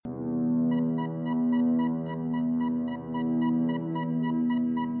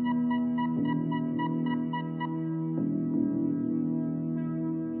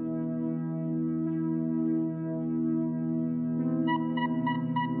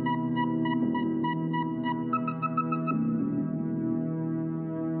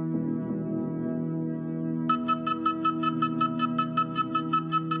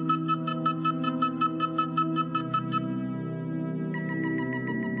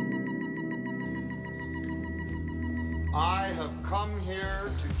I have come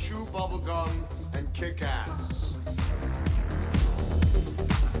here to chew bubblegum and kick ass.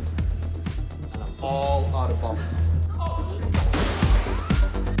 And I'm all out of bubblegum.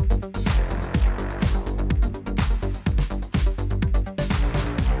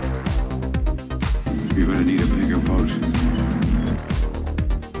 You're gonna need a bigger boat.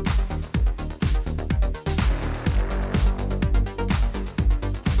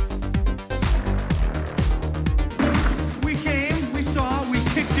 We came, we saw, we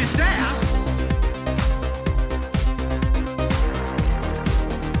kicked his ass.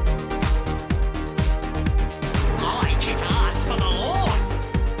 I kick ass for the Lord.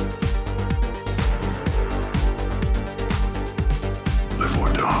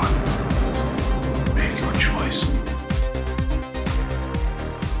 Before dawn, make your choice.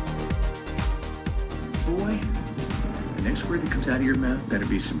 Boy, the next word that comes out of your mouth better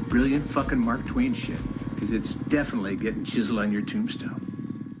be some brilliant fucking Mark Twain shit, because it's definitely getting chiseled on your tombstone.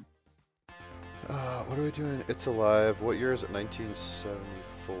 What are we doing? It's Alive. What year is it?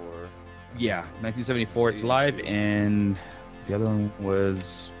 1974. Yeah, 1974. It's live, 82. and the other one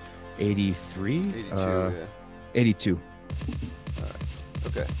was 83. 82, yeah. 82.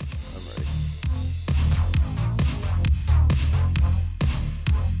 Okay, I'm ready.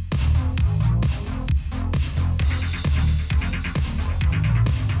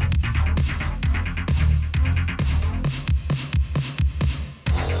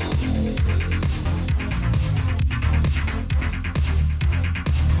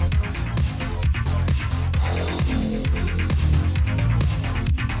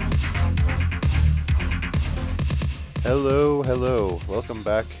 Hello. Welcome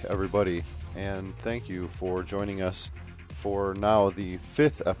back, everybody, and thank you for joining us for now the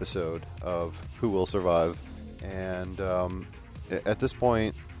 5th episode of Who Will Survive. And at this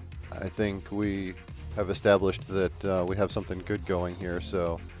point, I think we have established that we have something good going here,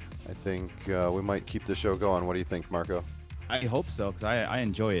 so I think we might keep the show going. What do you think, Marco? I hope so, because I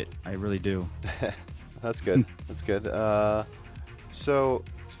enjoy it. I really do. That's good. That's good. So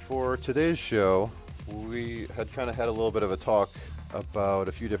for today's show, we had kind of had a little bit of a talk about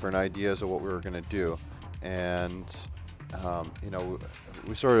a few different ideas of what we were going to do, and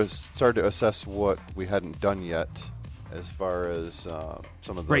we sort of started to assess what we hadn't done yet as far as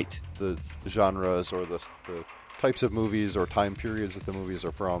some of the genres or the types of movies or time periods that the movies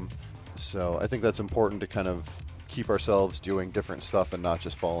are from. So I think that's important to kind of keep ourselves doing different stuff and not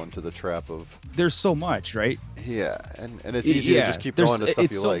just fall into the trap of... There's so much, right? Yeah, and it's easy to just keep going to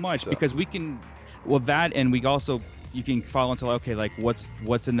stuff you like. It's so much, because we can... Well, that, and we also, you can follow into, okay, like what's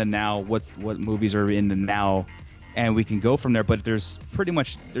in the now, what movies are in the now, and we can go from there. But there's pretty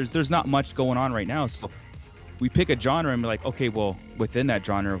much, there's not much going on right now. So we pick a genre and be like, okay, well, within that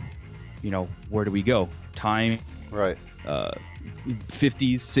genre, where do we go? Time, right? 50s,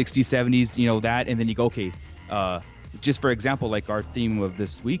 60s, 70s, that, and then you go, okay, just for example, like our theme of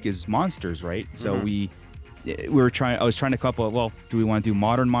this week is monsters, right? So I was trying to couple, well, do we want to do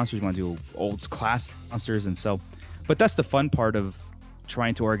modern monsters? Do we want to do old class monsters? And so, but that's the fun part of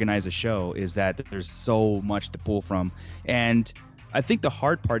trying to organize a show, is that there's so much to pull from. And I think the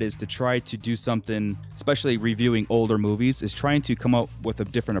hard part is to try to do something, especially reviewing older movies, is trying to come up with a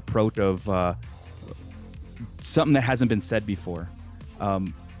different approach of something that hasn't been said before.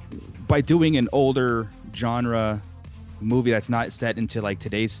 By doing an older genre movie that's not set into like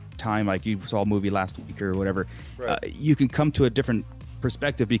today's time, like you saw a movie last week or whatever, right. You can come to a different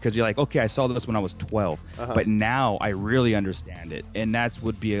perspective, because you're like, okay, I saw this when I was 12, but now I really understand it, and that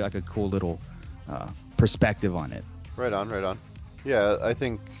would be like a cool little perspective on it. Right on. Yeah, I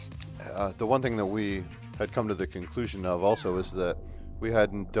think the one thing that we had come to the conclusion of also is that we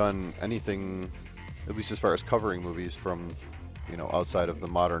hadn't done anything, at least as far as covering movies from outside of the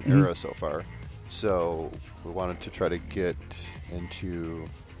modern era so far. So we wanted to try to get into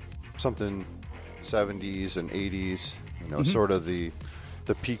something 70s and 80s, sort of the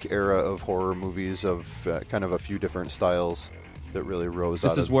peak era of horror movies, of kind of a few different styles that really rose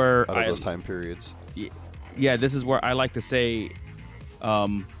out of those time periods. Yeah, this is where I like to say,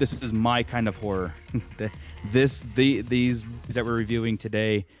 this is my kind of horror. These that we're reviewing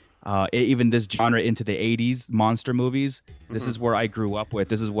today, even this genre into the 80s monster movies, this is where I grew up with.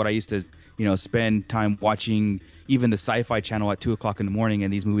 This is what I used to spend time watching, even the Sci-Fi Channel at 2:00 in the morning,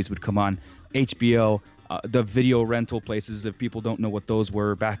 and these movies would come on HBO, the video rental places. If people don't know what those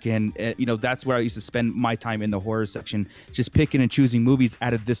were back in, that's where I used to spend my time in the horror section, just picking and choosing movies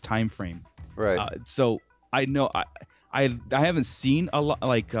out of this time frame. Right. So I know I haven't seen a lot,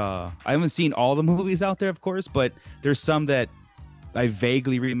 like I haven't seen all the movies out there, of course, but there's some that I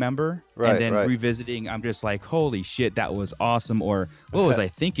vaguely remember, Right, and then right. revisiting, I'm just like, holy shit, that was awesome, or what was I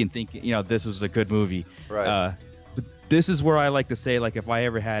thinking, this was a good movie. Right. But this is where I like to say, like, if I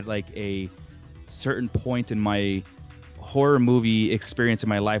ever had like a certain point in my horror movie experience in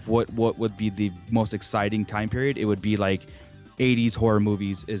my life, what would be the most exciting time period? It would be like 80s horror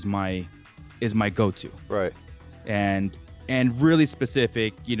movies is my go-to. Right. And really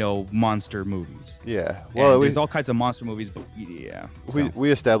specific, monster movies. Yeah. Well, Well, there's all kinds of monster movies, but yeah.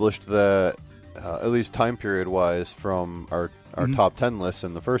 we established that at least time period wise from our top 10 lists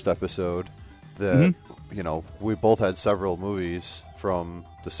in the first episode that we both had several movies from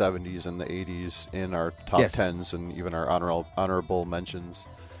the 70s and the 80s in our top Yes. 10s and even our honorable mentions.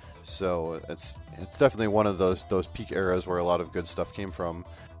 So it's definitely one of those peak eras where a lot of good stuff came from.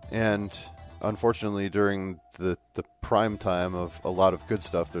 And unfortunately, during the prime time of a lot of good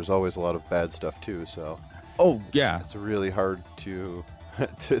stuff, there's always a lot of bad stuff too. So it's really hard to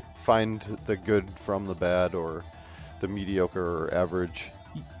to find the good from the bad or the mediocre or average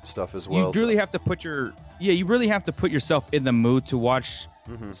stuff as well. You really have to put you really have to put yourself in the mood to watch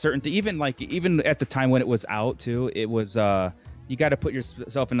certain things. Even at the time when it was out too, it was you got to put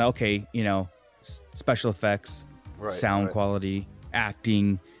yourself in special effects, Right, sound right. quality,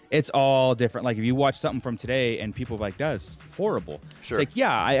 acting. It's all different. Like if you watch something from today and people are like, that's horrible. Sure. It's like,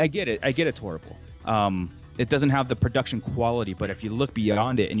 yeah, I get it. I get it's horrible. It doesn't have the production quality, but if you look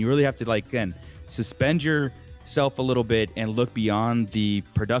beyond it, and you really have to again suspend yourself a little bit and look beyond the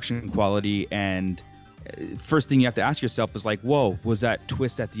production quality, and first thing you have to ask yourself is like, whoa, was that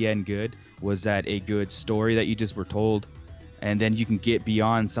twist at the end good? Was that a good story that you just were told? And then you can get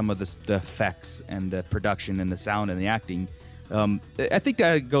beyond some of the effects and the production and the sound and the acting. I think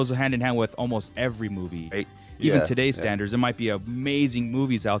that goes hand in hand with almost every movie, right? Even Yeah, today's yeah. standards, there might be amazing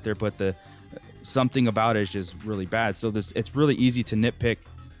movies out there, but something about it is just really bad. So it's really easy to nitpick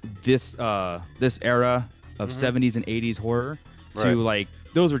this era of 70s and 80s horror to Right. like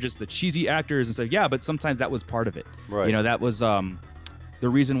those were just the cheesy actors and so yeah, but sometimes that was part of it. Right. That was the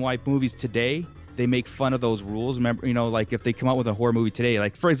reason why movies today they make fun of those rules. Remember, like if they come out with a horror movie today,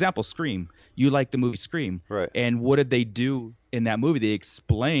 like for example, Scream. You like the movie Scream, Right. And what did they do in that movie? They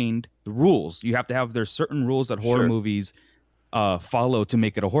explained the rules. You have to have there's certain rules that horror Sure. movies follow to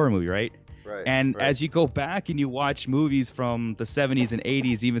make it a horror movie, right? Right. And right. as you go back and you watch movies from the 70s and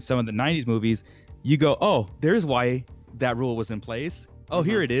 80s, even some of the 90s movies, you go, oh, there's why that rule was in place. Oh,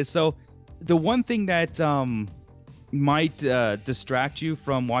 here it is. So the one thing that might distract you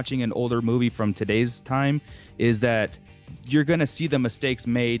from watching an older movie from today's time is that you're going to see the mistakes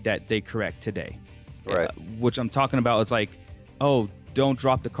made that they correct today. Right. Which I'm talking about is like, oh, don't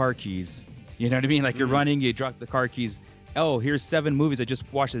drop the car keys. You know what I mean? Like you're running, you drop the car keys. Oh, here's 7 movies I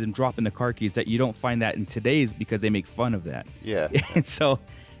just watched them dropping the car keys that you don't find that in today's because they make fun of that. Yeah. And so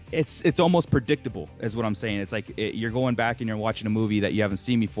it's almost predictable is what I'm saying. It's like you're going back and you're watching a movie that you haven't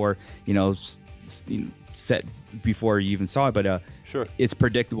seen before, set before you even saw it, but Sure. it's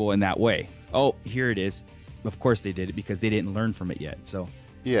predictable in that way. Oh, here it is. Of course they did it because they didn't learn from it yet. So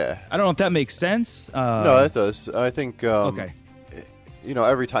Yeah. I don't know if that makes sense. No, it does. I think Okay.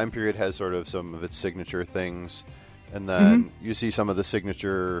 every time period has sort of some of its signature things, and then you see some of the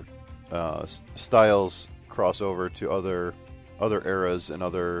signature styles cross over to other eras and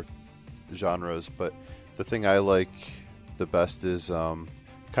other genres. But the thing I like the best is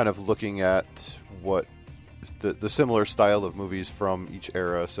kind of looking at what the similar style of movies from each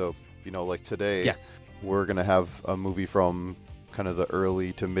era. So like today, Yes. we're gonna have a movie from kind of the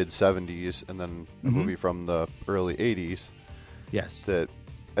early to mid 70s, and then a movie from the early 80s. Yes. That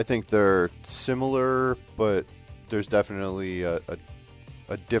I think they're similar, but there's definitely a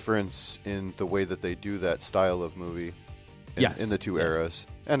difference in the way that they do that style of movie in the two Yes. eras,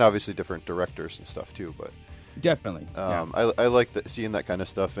 and obviously different directors and stuff too. But Definitely. I like seeing that kind of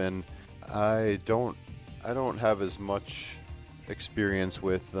stuff, and I don't have as much experience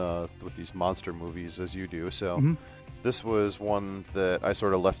with these monster movies as you do. So this was one that I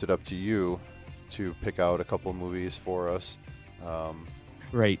sort of left it up to you to pick out a couple movies for us.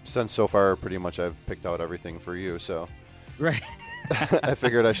 Right. Since so far, pretty much I've picked out everything for you, so Right. I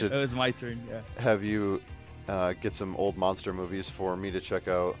figured I should It was my turn. Yeah. have you get some old monster movies for me to check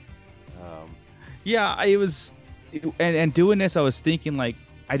out. Yeah, and doing this, I was thinking like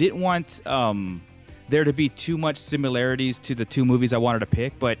I didn't want there to be too much similarities to the 2 movies I wanted to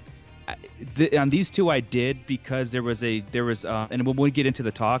pick, but on these 2 I did because there was and when we get into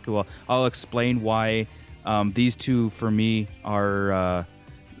the talk, I'll explain why these 2 for me are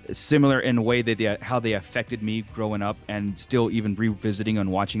similar in a way that how they affected me growing up, and still even revisiting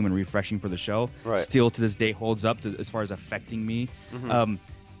and watching them and refreshing for the show, still to this day holds up as far as affecting me.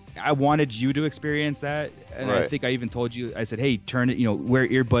 I wanted you to experience that, and I think I even told you, I said, hey, turn it, wear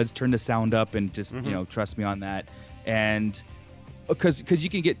earbuds, turn the sound up, and just trust me on that. And because you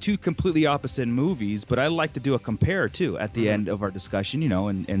can get two completely opposite movies, but I like to do a compare too at the end of our discussion,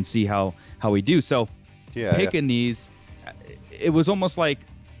 and see how we do. So picking these, it was almost like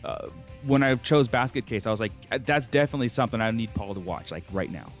when I chose Basket Case, I was like, that's definitely something I need Paul to watch, like right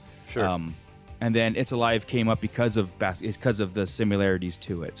now. Sure. And then It's Alive came up because of the similarities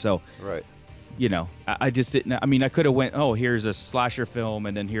to it. So, I just didn't. I mean, I could have went, oh, here's a slasher film,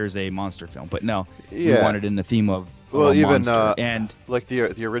 and then here's a monster film. But no, we wanted in the theme of even monster. And like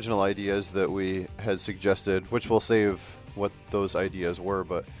the original ideas that we had suggested, which we'll save what those ideas were,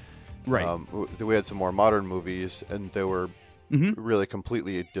 but we had some more modern movies, and they were really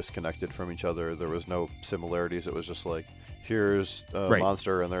completely disconnected from each other. There was no similarities. It was just like, here's a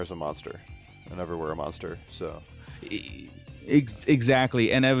monster, and there's a monster. And everywhere a monster. So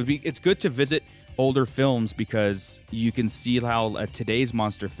exactly, and it's good to visit older films because you can see how today's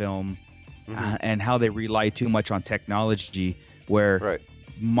monster film and how they rely too much on technology. Where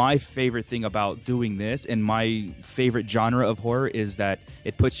my favorite thing about doing this and my favorite genre of horror is that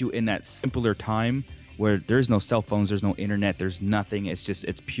it puts you in that simpler time where there's no cell phones, there's no internet, there's nothing. It's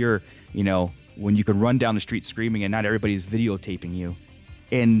pure. When you can run down the street screaming and not everybody's videotaping you.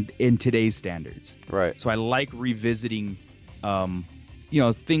 In today's standards, so I like revisiting,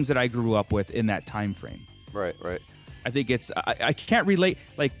 things that I grew up with in that time frame. Right. I think I can't relate,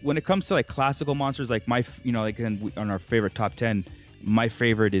 like when it comes to like classical monsters, like on our favorite top 10, my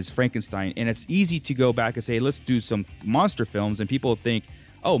favorite is Frankenstein, and it's easy to go back and say, let's do some monster films, and people think,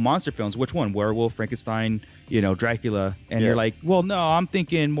 oh, monster films, which one? Werewolf, Frankenstein, Dracula, and you're like, well, no, I'm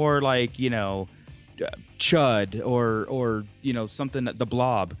thinking more like Chud or something, The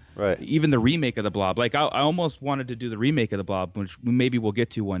Blob, even the remake of The Blob. Like I almost wanted to do the remake of The Blob, which maybe we'll get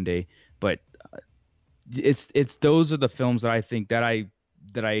to one day, but it's those are the films that I think that I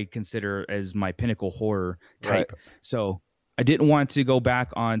consider as my pinnacle horror type. So I didn't want to go back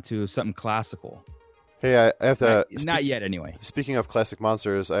onto something classical. Hey, I have to not yet anyway. Speaking of classic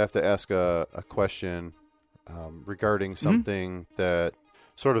monsters, I have to ask a question regarding something that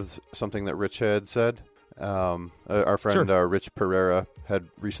sort of something that Rich had said. Our friend Rich Pereira had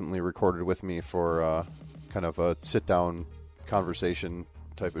recently recorded with me for kind of a sit-down conversation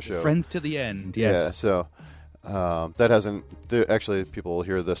type of show. Friends to the end, yes. Yeah, so that hasn't... Actually, people will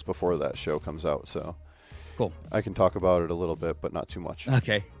hear this before that show comes out, so... Cool. I can talk about it a little bit, but not too much.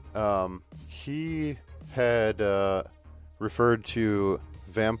 Okay. He had referred to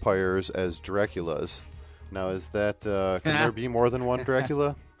vampires as Draculas. Now, is that... can there be more than one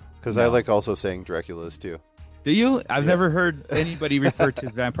Dracula? Because I like also saying Draculas, too. Do you? I've never heard anybody refer to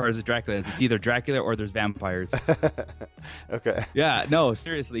vampires as Draculas. It's either Dracula or there's vampires. Okay. Yeah, no,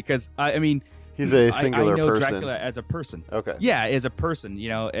 seriously, because, I mean... He's a singular person. I know Dracula as a person. Okay. Yeah, as a person,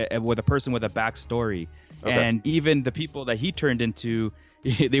 with a person with a backstory. Okay. And even the people that he turned into,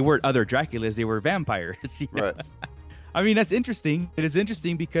 they weren't other Draculas, they were vampires. Right. I mean, that's interesting. It is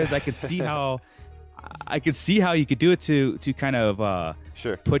interesting because I could see how... you could do it to kind of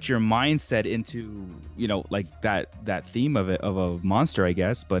put your mindset into like that theme of a monster, I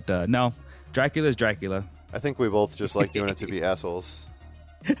guess. But no, Dracula's Dracula. I think we both just like doing it to be assholes,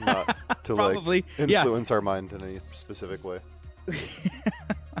 not to probably like influence our mind in any specific way.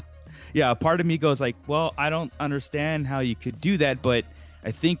 Yeah, a part of me goes like, well, I don't understand how you could do that, but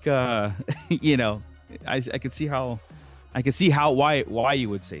I think I could see why you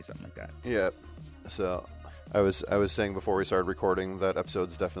would say something like that. Yeah. So, I was saying before we started recording that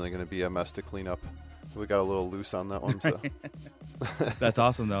episode's definitely going to be a mess to clean up. We got a little loose on that one, so. That's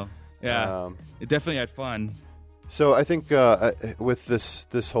awesome, though. Yeah, it definitely had fun. So I think with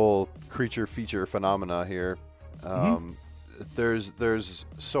this whole creature feature phenomena here, there's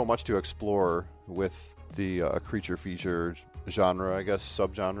so much to explore with the creature feature genre, I guess,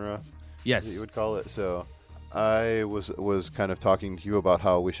 subgenre. Yes, that you would call it. So. I was kind of talking to you about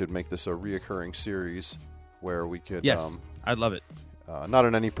how we should make this a reoccurring series where we could... Yes, I'd love it. Not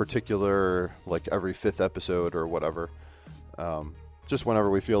in any particular, like every 5th episode or whatever. Just whenever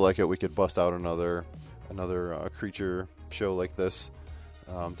we feel like it, we could bust out another creature show like this.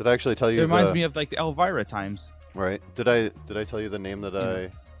 Did I actually tell you... It reminds me of like the Elvira times. Right. Did I tell you the name that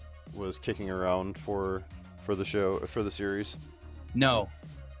I was kicking around for the show, for the series? No.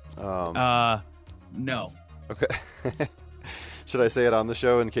 No. Okay. Should I say it on the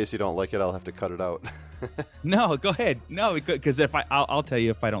show? In case you don't like it, I'll have to cut it out. No, go ahead. No, because if I'll tell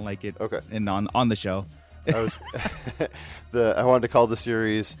you if I don't like it. Okay. And on the show. I was I wanted to call the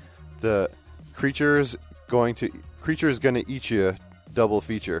series the Creatures Gonna Eat You double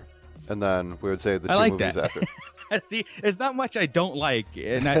feature, and then we would say the I two like movies that. after. See, there's not much I don't like,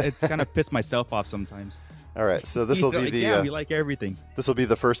 and it kind of pissed myself off sometimes. All right, so this will be we like everything. this will be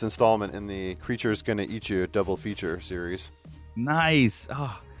the first installment in the Creatures Gonna Eat You double feature series. Nice.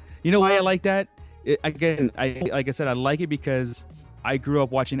 Oh, you know why I like that? Like I said, I like it because I grew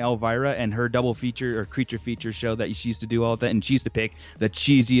up watching Elvira and her double feature or creature feature show that she used to do all that, and she used to pick the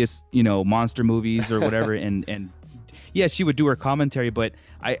cheesiest, monster movies or whatever, and yeah, she would do her commentary, but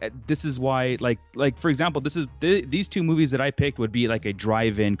this is why, like for example, these two movies that I picked would be like a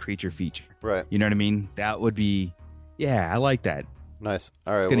drive-in creature feature. Right. You know what I mean? That would be, yeah, I like that. Nice.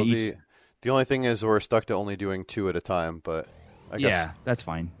 All right. Well, the only thing is we're stuck to only doing 2 at a time, but I guess that's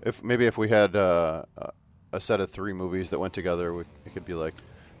fine. If we had a set of 3 movies that went together, it could be like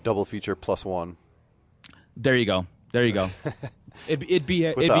double feature plus 1. There you go. It'd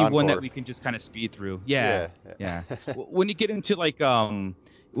be one that we can just kind of speed through. Yeah. When you get into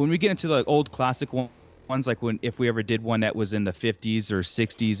when we get into the old classic ones, like if we ever did one that was in the 50s or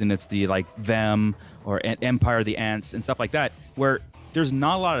 60s, and it's the like Them or Empire of the Ants and stuff like that, where there's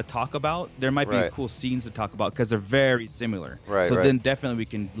not a lot to talk about. There might be cool scenes to talk about because they're very similar. Right. So then definitely we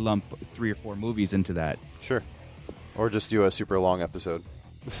can lump 3 or 4 movies into that. Sure. Or just do a super long episode.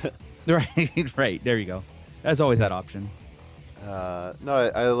 Right. There you go. There's always that option.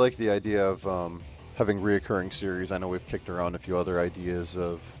 No, I like the idea of having reoccurring series. I know we've kicked around a few other ideas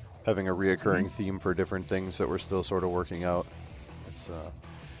of having a reoccurring theme for different things that we're still sort of working out. It's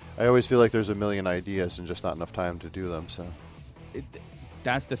I always feel like there's a million ideas and just not enough time to do them. So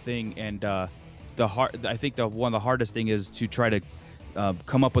that's the thing, and I think one of the hardest thing is to try to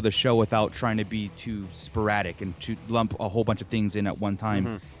come up with a show without trying to be too sporadic and to lump a whole bunch of things in at one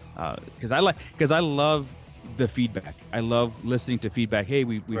time. Because I love the feedback. I love listening to feedback. Hey,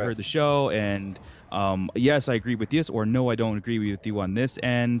 we heard the show, and yes, I agree with this, or no, I don't agree with you on this,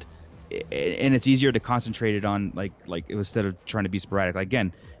 and it's easier to concentrate it on like instead of trying to be sporadic. Like,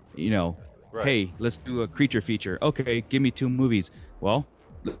 again, hey, let's do a creature feature. Okay, give me 2 movies. Well,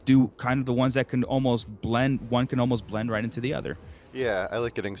 let's do kind of the ones that can almost blend. One can almost blend right into the other. Yeah, I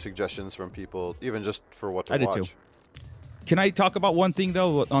like getting suggestions from people, even just for what to watch. I did too. Can I talk about one thing,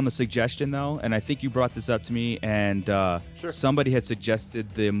 though, on the suggestion, though? And I think you brought this up to me, and Sure. Somebody had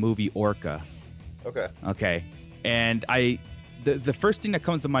suggested the movie Orca. Okay. And the first thing that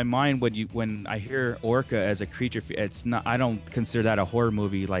comes to my mind when I hear Orca as a creature, I don't consider that a horror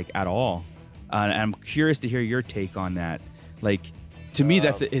movie, like, at all. And I'm curious to hear your take on that. Like, to me,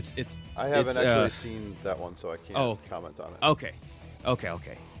 that's it's. I haven't actually seen that one, so I can't comment on it.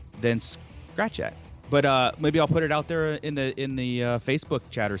 Okay. Then scratch that. But maybe I'll put it out there in the Facebook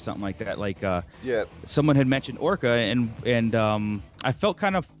chat or something like that. Like, someone had mentioned Orca, and I felt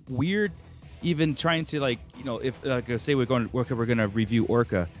kind of weird, even trying to if say we're gonna review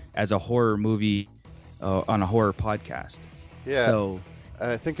Orca as a horror movie on a horror podcast. Yeah. So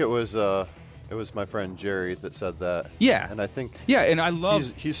I think it was my friend Jerry that said that. Yeah. And I think. Yeah, and I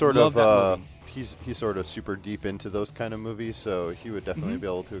love. He's sort of he's sort of super deep into those kind of movies, so he would definitely be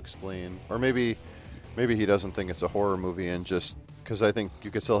able to explain, or maybe he doesn't think it's a horror movie, and just because I think you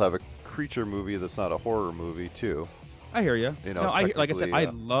could still have a creature movie that's not a horror movie too. I hear you. Like I said, I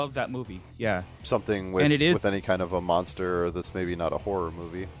technically, love that movie. Yeah. Something with any kind of a monster that's maybe not a horror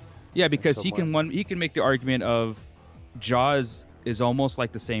movie. Yeah, because he can make the argument of Jaws is almost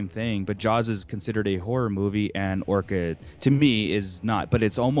like the same thing, but Jaws is considered a horror movie, and Orca to me is not, but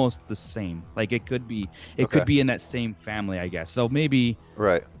it's almost the same. Like it could be in that same family, I guess. So maybe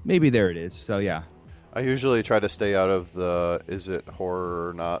there it is. So yeah. I usually try to stay out of the is it horror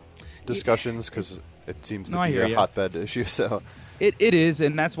or not discussions because it seems to be a hotbed issue. So it is,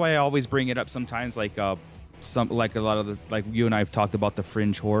 and that's why I always bring it up sometimes. Like a lot of like you and I have talked about the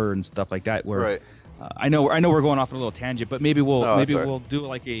fringe horror and stuff like that. Where I know we're going off on a little tangent, but maybe we'll do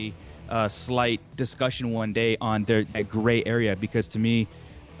like a slight discussion one day on that gray area, because to me,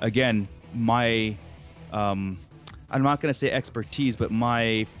 again, my I'm not going to say expertise, but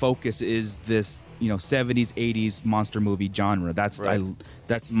my focus is this 70s 80s monster movie genre. That's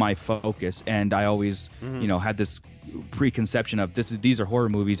my focus, and I always had this preconception of these are horror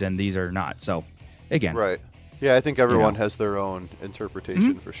movies and these are not. So again, I think everyone has their own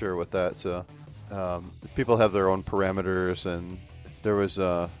interpretation for sure with that. So people have their own parameters, and there was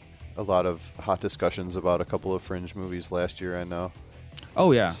a lot of hot discussions about a couple of fringe movies last year, I know.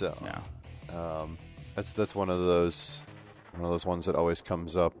 Oh yeah. So that's one of those ones that always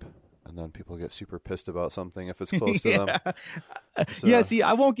comes up. and then people get super pissed about something if it's close to them. So, Yeah, see,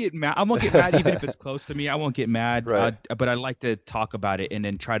 I won't get mad. I won't get mad even if it's close to me. I won't get mad. Right. But I like to talk about it and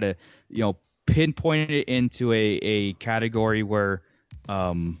then try to, pinpoint it into a category where,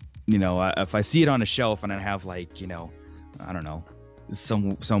 if I see it on a shelf and I have I don't know,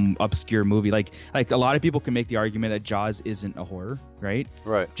 some obscure movie, like a lot of people can make the argument that Jaws isn't a horror, right?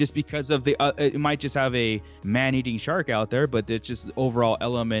 Right. Just because of it might just have a man-eating shark out there, but it's just the overall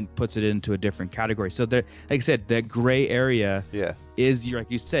element puts it into a different category. So there, like I said, that gray area is, like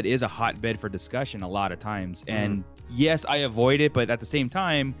you said, is a hotbed for discussion a lot of times. And yes, I avoid it, but at the same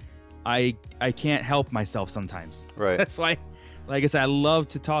time, I can't help myself sometimes. Right. That's why, like I said, I love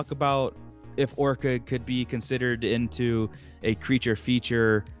to talk about if Orca could be considered into a creature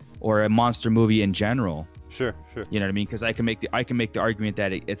feature or a monster movie in general. Sure. You know what I mean? Because I can make the argument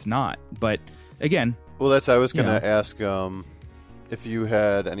that it's not. But again, well, I was gonna ask if you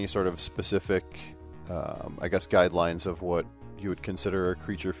had any sort of specific, I guess, guidelines of what you would consider a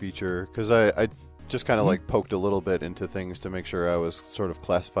creature feature, because I just kind of like poked a little bit into things to make sure I was sort of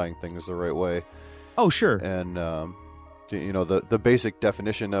classifying things the right way. Oh, sure. And the basic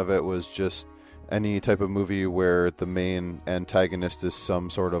definition of it was just any type of movie where the main antagonist is some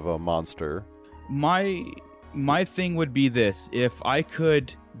sort of a monster. My thing would be this: if I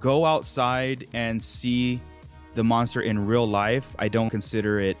could go outside and see the monster in real life, I don't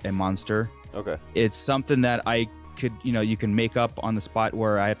consider it a monster. Okay. It's something that I could, you can make up on the spot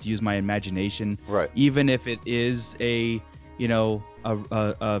where I have to use my imagination. Right. Even if it is a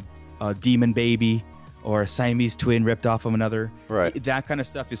demon baby or a Siamese twin ripped off of another. Right. That kind of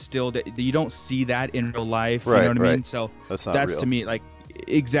stuff is still that you don't see that in real life. Right. You know what I mean? So that's real. To me, like,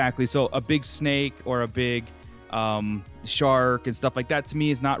 exactly. So a big snake or a big shark and stuff like that, to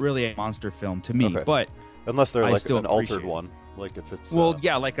me, is not really a monster film to me. Okay. But unless they're like an altered one, like if it's like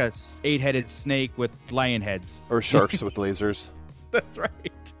a 8-headed snake with lion heads or sharks with lasers. That's right.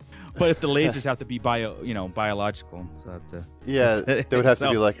 But if the lasers have to be biological, so they would have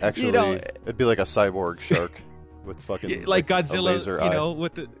to be like actually, it'd be like a cyborg shark with fucking like Godzilla, a laser eye.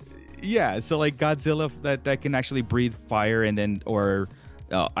 With the so like Godzilla that can actually breathe fire and then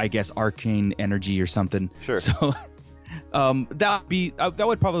I guess arcane energy or something. Sure. So that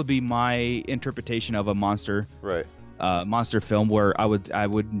would probably be my interpretation of a monster. Right. Monster film where I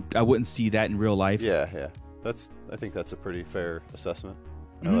wouldn't see that in real life. Yeah. I think that's a pretty fair assessment.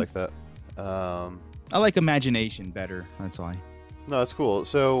 I like that. I like imagination better. That's why. No, that's cool.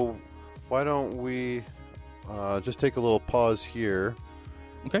 So why don't we just take a little pause here?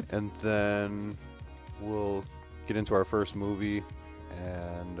 Okay. And then we'll get into our first movie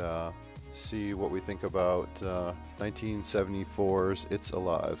and see what we think about 1974's It's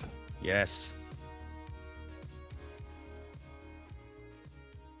Alive. Yes.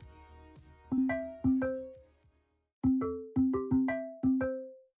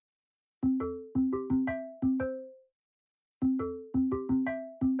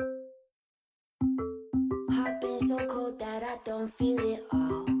 Don't feel it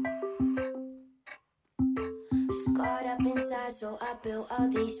all. Scarred up inside, so I built all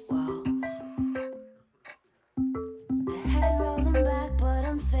these walls. My head rolling back, but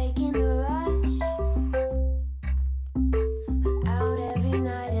I'm faking the rush. I'm out every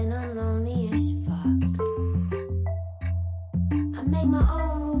night and I'm lonely as fuck. I make my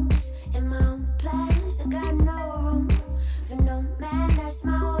own rules and my own plans. I got no room for no man. That's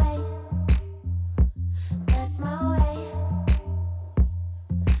my way. That's my way.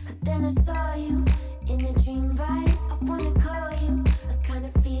 Then I saw you in a dream, right? I wanna call you. I kind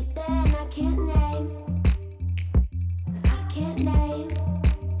of feel that I can't name. I can't name.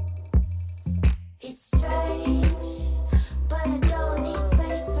 It's strange, but I don't need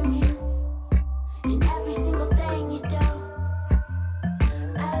space from you. And every single thing you do,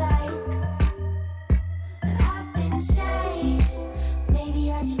 I like. I've been chased.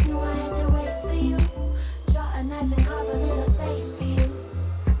 Maybe I just knew I had to wait for you. Draw a knife and carve a little space for you.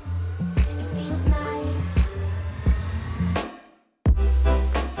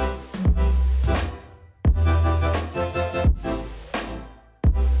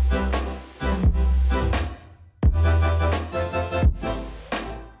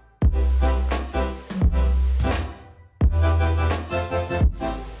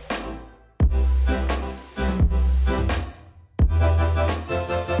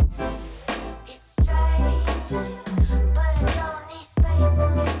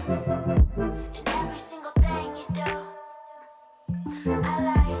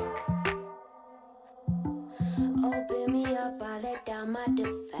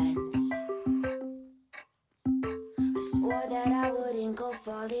 and go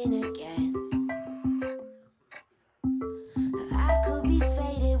falling again. I could be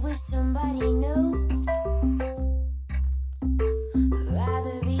faded with somebody new. I'd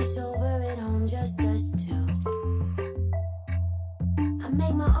rather be sober at home, just us two. I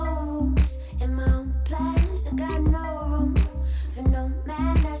make my own rules and my own plans. I got no room for no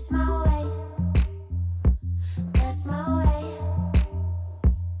man. That's my way. That's my way.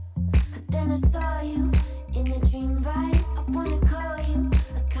 But then I saw you in a dream, right? I wanna call you.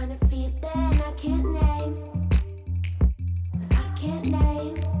 I kinda feel that I can't name. I can't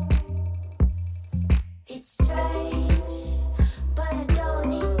name. It's strange, but I don't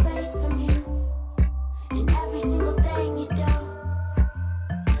need space from you. And every single thing you do,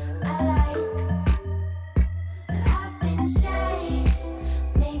 I like. I've been changed.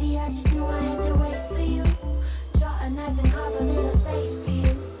 Maybe I just knew I had to wait for you. Draw a knife and carve a little space for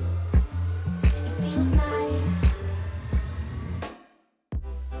you. It feels nice.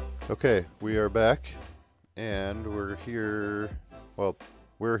 Okay, we are back, and we're here. Well,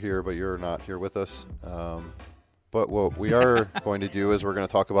 we're here, but you're not here with us. But what we are going to do is we're going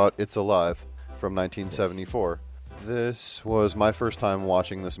to talk about It's Alive from 1974. This was my first time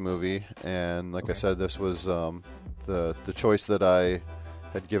watching this movie, and like I said, this was the choice that I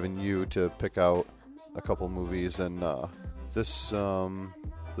had given you to pick out a couple movies, and this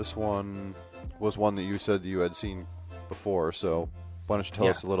one was one that you said you had seen before. So why don't you tell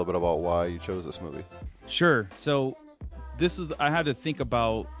us a little bit about why you chose this movie? Sure. So this is, I had to think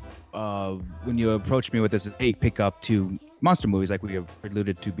about when you approached me with this, hey, pick up 2 monster movies like we have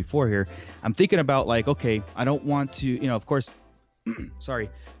alluded to before here. I'm thinking about like, okay, I don't want to, of course, sorry,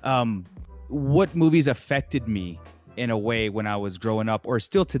 what movies affected me in a way when I was growing up, or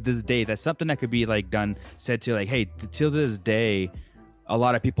still to this day. That's something that could be like said to like, hey, till this day, a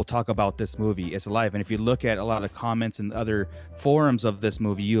lot of people talk about this movie, It's Alive. And if you look at a lot of comments and other forums of this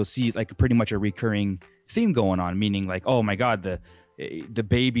movie, you'll see like pretty much a recurring theme going on, meaning like, oh my God, the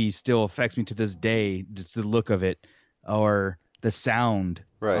baby still affects me to this day, just the look of it, or the sound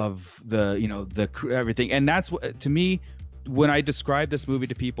of the everything. And that's what, to me, when I describe this movie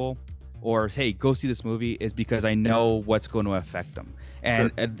to people, or hey, go see this movie, is because I know what's going to affect them.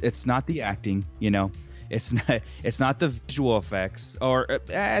 And it's not the acting, it's not the visual effects, or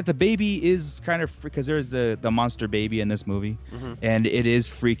the baby is kind of, because there's the monster baby in this movie, and it is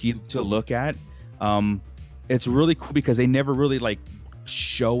freaky to look at. It's really cool because they never really like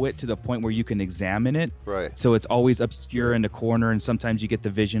show it to the point where you can examine it. Right. So it's always obscure in the corner, and sometimes you get the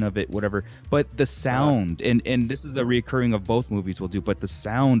vision of it, whatever. But the sound, and this is a recurring of both movies we'll do, but the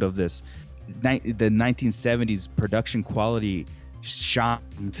sound of this, the 1970s production quality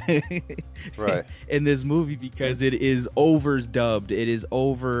shines right in this movie, because it is overdubbed. It is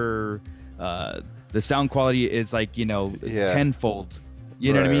over, the sound quality is like, tenfold.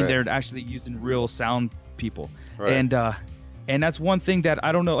 You know what I mean? They're actually using real sound people. Right. And that's one thing that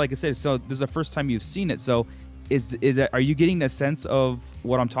I don't know, like I said, so this is the first time you've seen it. So are you getting a sense of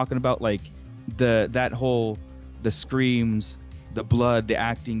what I'm talking about? Like the screams, the blood, the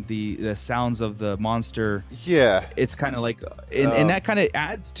acting, the sounds of the monster. Yeah. It's kind of like, and that kind of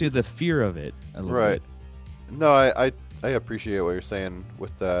adds to the fear of it a little bit. No, I appreciate what you're saying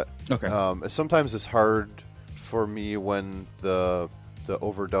with that. Okay. Sometimes it's hard for me when the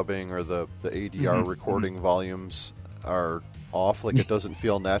overdubbing or the ADR recording volumes are off, like it doesn't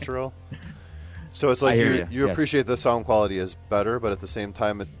feel natural. So it's like you appreciate the sound quality is better, but at the same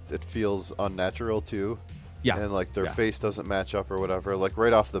time it feels unnatural too. Yeah. And like their face doesn't match up or whatever. Like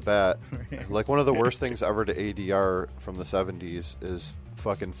right off the bat, like one of the worst things ever to ADR from the 70s is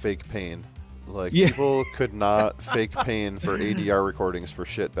fucking fake pain. Like people could not fake pain for ADR recordings for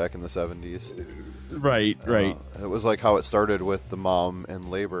shit back in the 70s. Right. It was like how it started with the mom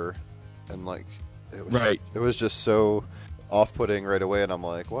in labor, and like it was just so off-putting right away, and I'm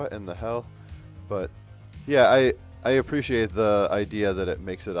like, what in the hell? But yeah, I appreciate the idea that it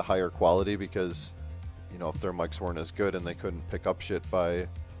makes it a higher quality, because if their mics weren't as good and they couldn't pick up shit by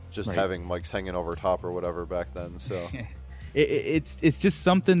just having mics hanging over top or whatever back then. So it's just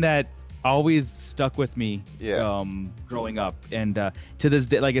something that always stuck with me growing up, and to this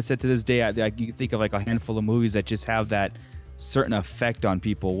day, like I said, to this day, you can think of like a handful of movies that just have that certain effect on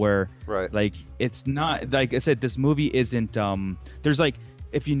people, where like it's not, like I said, this movie isn't there's like,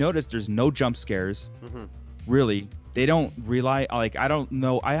 if you notice, there's no jump scares. Really, they don't rely, like, I don't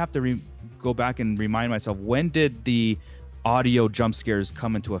know, I have to go back and remind myself, when did the audio jump scares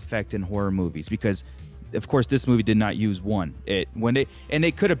come into effect in horror movies? Because of course this movie did not use one. It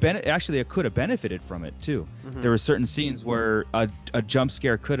could have been, actually it could have benefited from it too. There were certain scenes where a jump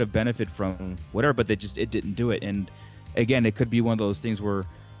scare could have benefited from whatever, but it didn't do it. And again, it could be one of those things where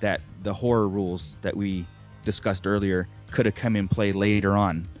that the horror rules that we discussed earlier could have come in play later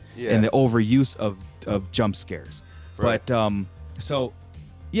on, and the overuse of jump scares. Right. But so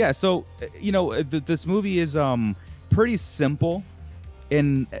this movie is pretty simple,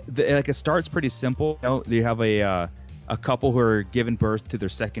 and like it starts pretty simple. You have a couple who are giving birth to their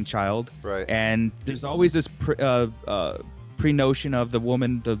second child, Right. and there's always this pre-notion of the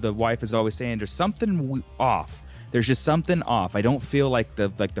woman, the wife is always saying there's something off. There's just something off. I don't feel like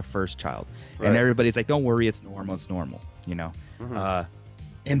the first child. Right. And everybody's like, don't worry, it's normal. Mm-hmm.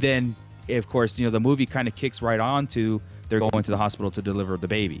 And then, of course, the movie kind of kicks right on to they're going to the hospital to deliver the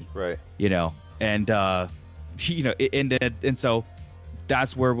baby. Right. And and so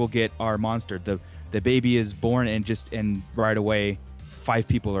that's where we'll get our monster. The baby is born, and right away 5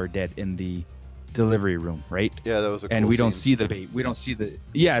 people are dead in the delivery room, right? Yeah, that was a cool and we don't scene. see the baby. We don't see the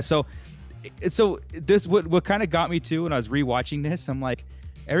So this what kind of got me too when I was rewatching this. I'm like,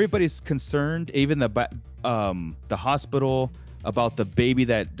 everybody's concerned, even the hospital, about the baby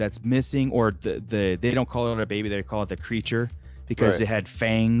that's missing, or they don't call it a baby, they call it the creature because Right. it had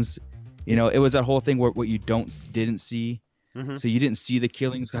fangs. It was that whole thing where what you didn't see. Mm-hmm. So you didn't see the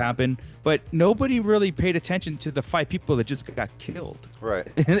killings happen, but nobody really paid attention to the 5 people that just got killed Right.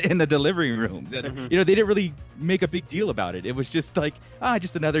 in the delivery room. Mm-hmm. They didn't really make a big deal about it. It was just like,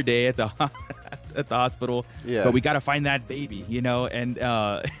 just another day at the at the hospital. Yeah. But we got to find that baby,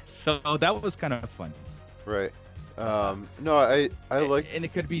 and so that was kind of fun. Right. No, I like, and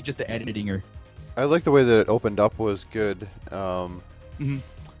it could be just the editing or. I like the way that it opened up was good. Mhm.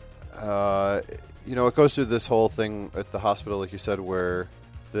 It goes through this whole thing at the hospital, like you said, where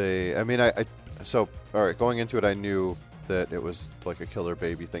so all right, going into it, I knew that it was like a killer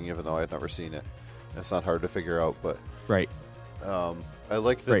baby thing, even though I had never seen it. It's not hard to figure out, but Right. I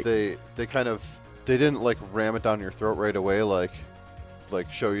like that they didn't like ram it down your throat right away, like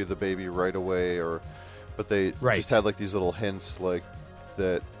show you the baby right away, but they Right. just had like these little hints, like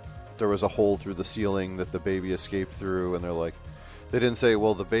that there was a hole through the ceiling that the baby escaped through, and they're like, they didn't say,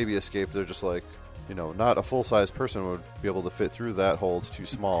 well, the baby escaped. They're just like, not a full-size person would be able to fit through that hole. It's too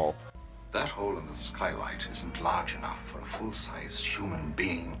small. That hole in the skylight isn't large enough for a full-sized human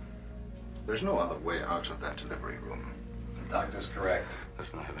being. There's no other way out of that delivery room. The doctor's correct.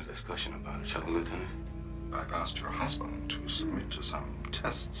 Let's not have a discussion about it, shall we, Lieutenant? I've asked your husband to submit to some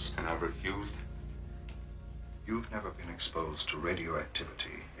tests. And I've refused. You've never been exposed to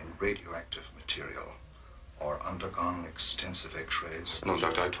radioactivity in radioactive material or undergone extensive x-rays. No,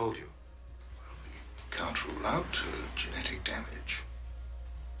 Doctor, I told you. Can't rule out genetic damage.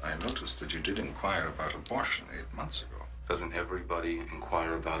 I noticed that you did inquire about abortion 8 months ago. Doesn't everybody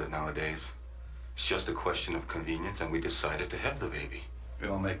inquire about it nowadays? It's just a question of convenience, and we decided to have the baby. We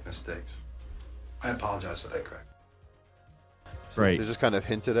all make mistakes. I apologize for that, Craig. So Right. They just kind of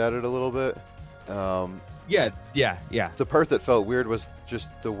hinted at it a little bit. Yeah. The part that felt weird was just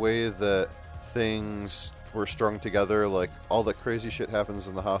the way that things were strung together. Like, all the crazy shit happens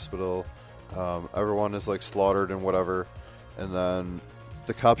in the hospital. Everyone is like slaughtered and whatever, and then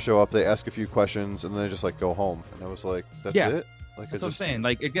the cops show up, they ask a few questions, and then they just like go home. And I was like, that's Yeah. it? Like, That's what I'm saying.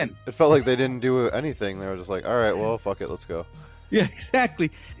 Like, again, it felt like they didn't do anything. They were just like, all right, well, fuck it, let's go. yeah, exactly.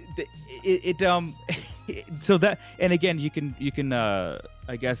 So that, and again, you can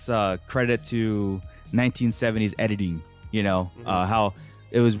I guess credit to 1970s editing. How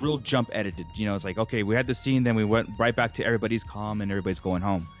it was real jump edited. It's like, okay, we had the scene, then we went right back to everybody's calm and everybody's going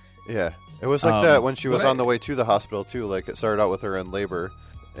home. Yeah, it was like that when she was on the way to the hospital too. Like, it started out with her in labor,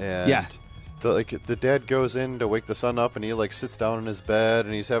 and Yeah. the dad goes in to wake the son up, and he like sits down in his bed,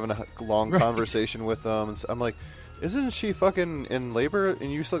 and he's having a long Right. conversation with them. And I'm like, isn't she fucking in labor,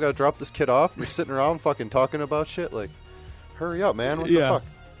 and you still gotta drop this kid off? And you're sitting around fucking talking about shit. Like, hurry up, man! What Yeah. the fuck?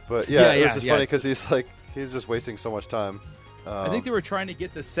 But yeah, it was just yeah. funny because he's just wasting so much time. I think they were trying to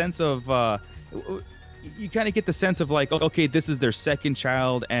get the sense of you kind of get the sense of like, okay, this is their second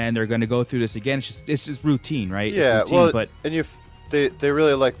child and they're going to go through this again. It's just routine, right? Yeah, it's routine, well, but and they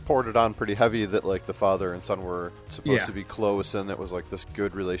really like poured it on pretty heavy that like the father and son were supposed Yeah. to be close, and it was like this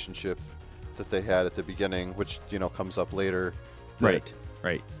good relationship that they had at the beginning, which comes up later. that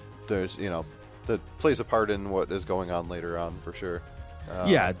right. There's that plays a part in what is going on later on for sure.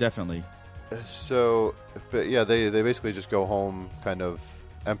 Yeah, definitely. So, but yeah, they basically just go home kind of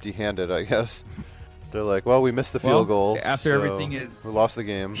empty-handed, I guess. They're like, well, we missed the field goal after so everything is we lost the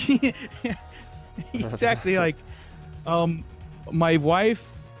game. Exactly. Like, my wife,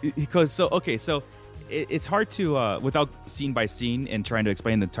 because so it's hard to without scene by scene and trying to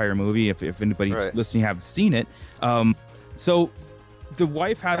explain the entire movie if anybody Right. listening have seen it. So the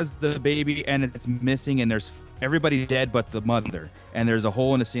wife has the baby and it's missing, and there's everybody's dead but the mother, and there's a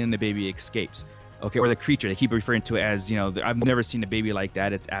hole in the ceiling and the baby escapes. Okay, or the creature, they keep referring to it as, you know, I've never seen a baby like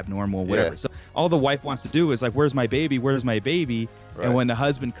that, it's abnormal, whatever. Yeah. So all the wife wants to do is like, where's my baby, Right. And when the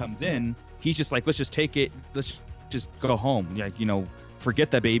husband comes in, he's just like, let's just take it, let's just go home, like, you know, forget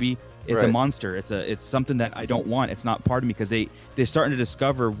that baby, it's a Right. monster, it's something that I don't want, it's not part of me, because they're starting to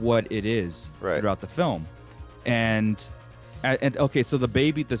discover what it is Right. throughout the film. And okay, so the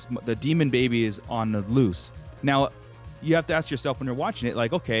baby, the demon baby is on the loose. Now you have to ask yourself when you're watching it,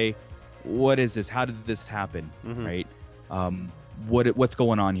 like, okay, what is this? How did this happen? Mhm. Right? What's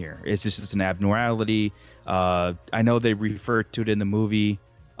going on here? Is this just an abnormality? I know they refer to it in the movie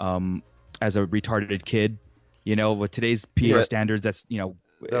as a retarded kid. You know, with today's PR Yeah. standards, that's, you know,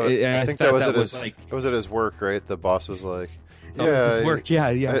 I think that was at his like, it was at his work, right? The boss was like, oh, this is work.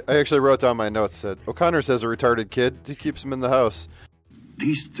 Yeah. I actually wrote down my notes, said O'Connor says a retarded kid, he keeps him in the house.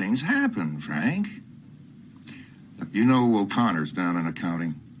 These things happen, Frank. Look, you know O'Connor's down in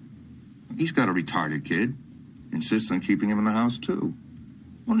accounting. He's got a retarded kid. Insists on keeping him in the house, too.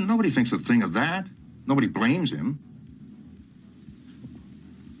 Well, nobody thinks a thing of that. Nobody blames him.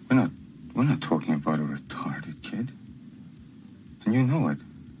 We're not talking about a retarded kid. And you know it.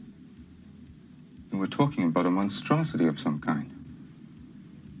 And we're talking about a monstrosity of some kind.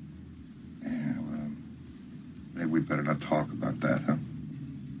 Yeah, well, maybe we better not talk about that, huh?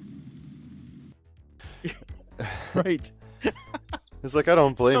 right. It's like, I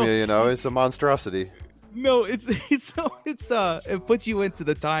don't blame So- you, you know, it's a monstrosity. No, it puts you into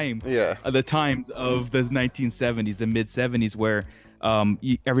the time. Yeah. The times of the 1970s, the mid 70s, where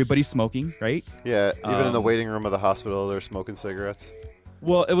everybody's smoking, right? Yeah, even in the Um, waiting room of the hospital, they're smoking cigarettes.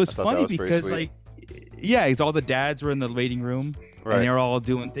 Well, it was I thought that funny was pretty because, sweet. like, yeah, it's all the dads were in the waiting room, Right. and they're all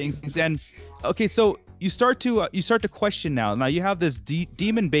doing things. And okay, so you start to question now. Now you have this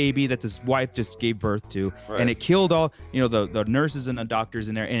demon baby that this wife just gave birth to, Right. and it killed all, you know, the nurses and the doctors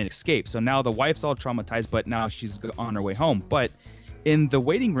in there, and it escaped. So now the wife's all traumatized, but now she's on her way home. But in the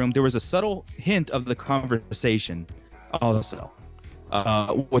waiting room, there was a subtle hint of the conversation, also.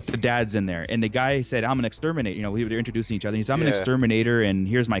 With the dads in there, and the guy said, "I'm an exterminator." You know, they're introducing each other. He said, "I'm an Yeah. exterminator, and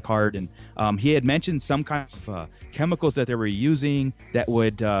here's my card." And he had mentioned some kind of chemicals that they were using that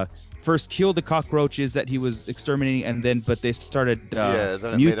would first kill the cockroaches that he was exterminating, but they started Yeah,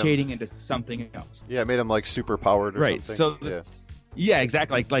 then it made 'em- mutating into something else. Yeah, it made him like super powered or Right. something. So yeah,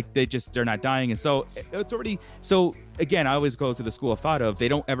 exactly. Like they're not dying, and so it's already. So again, I always go to the school of thought of they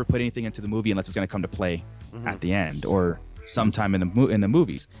don't ever put anything into the movie unless it's going to come to play Mhm. at the end or sometime in the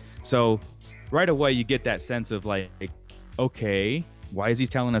movies. So right away you get that sense of like, okay, why is he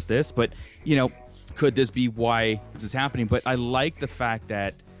telling us this? But you know, could this be why this is happening? But I like the fact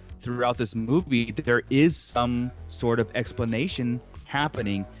that throughout this movie there is some sort of explanation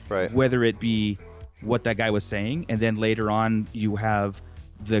happening, Right. whether it be what that guy was saying, and then later on you have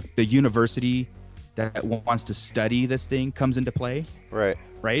the university that wants to study this thing comes into play.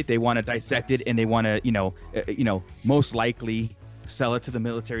 Right? They want to dissect it, and they want to, most likely sell it to the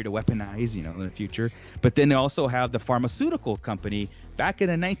military to weaponize, in the future. But then they also have the pharmaceutical company. Back in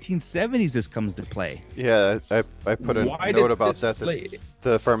the 1970s, this comes to play. Yeah, I put a Why note did about this that. play-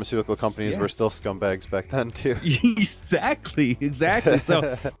 The pharmaceutical companies Yeah. were still scumbags back then too. Exactly.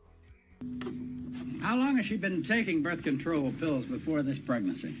 So How long has she been taking birth control pills before this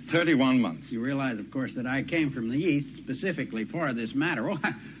pregnancy? 31 months. You realize, of course, that I came from the East specifically for this matter. Oh,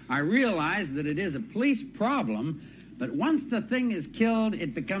 I realize that it is a police problem, but once the thing is killed,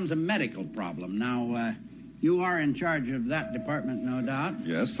 it becomes a medical problem. Now, you are in charge of that department, no doubt.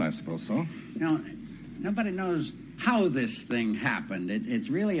 Yes, I suppose so. Nobody knows how this thing happened. It's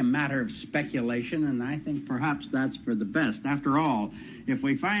really a matter of speculation, and I think perhaps that's for the best. After all, if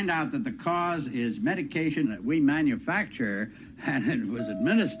we find out that the cause is medication that we manufacture and it was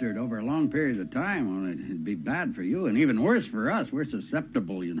administered over long periods of time, well, it'd be bad for you and even worse for us. We're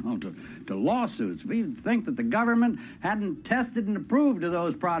susceptible, to lawsuits. We even think that the government hadn't tested and approved of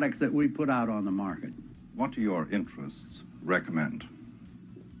those products that we put out on the market. What do your interests recommend?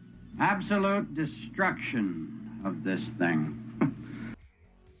 Absolute destruction of this thing.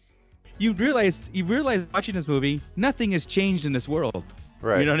 you realize watching this movie, nothing has changed in this world.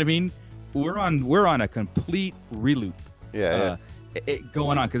 Right. You know what I mean? We're on a complete reloop. Yeah.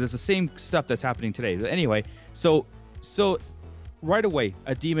 Going on, because it's the same stuff that's happening today. But anyway, so right away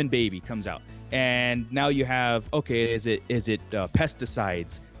a demon baby comes out, and now you have, okay, is it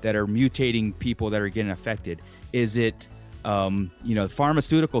pesticides that are mutating people that are getting affected? Is it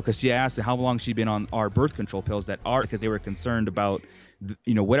pharmaceutical, because she asked how long she'd been on our birth control pills because they were concerned about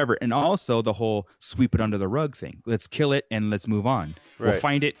whatever, and also the whole sweep it under the rug thing. Let's kill it and let's move on. We'll Right.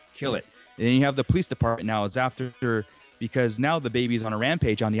 find it, kill it. And then you have the police department now is after, because now the baby's on a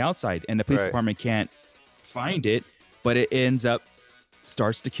rampage on the outside, and the police department can't find it, but it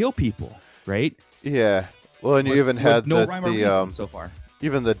starts to kill people, right? Yeah. Well, and you even had no rhyme or reason so far.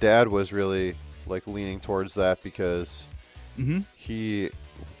 Even the dad was really like leaning towards that because he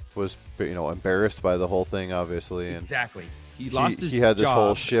was, embarrassed by the whole thing, obviously. And exactly. He lost his He had this job.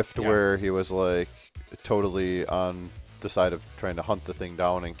 whole shift where he was like totally on the side of trying to hunt the thing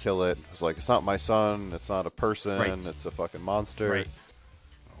down and kill it. It was like, it's not my son, it's not a person, it's a fucking monster. Right.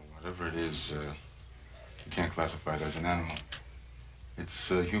 Whatever it is, you can't classify it as an animal.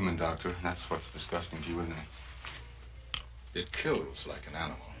 It's a human, Doctor. That's what's disgusting to you, isn't it? It kills like an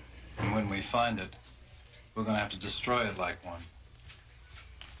animal. And when we find it, we're going to have to destroy it like one.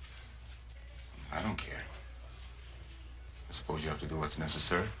 I don't care. I suppose you have to do what's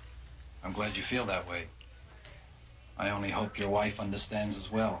necessary. I'm glad you feel that way. I only hope your wife understands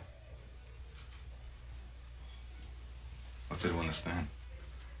as well. What's there to understand?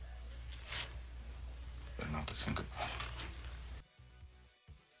 Better not to think about it.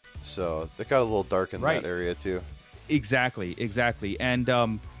 So it got a little dark in that area too. Exactly.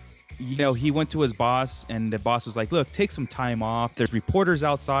 And he went to his boss, and the boss was like, "Look, take some time off. There's reporters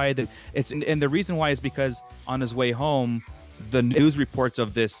outside." And the reason why is because on his way home, the news reports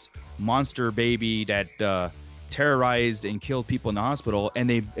of this monster baby that terrorized and killed people in the hospital, and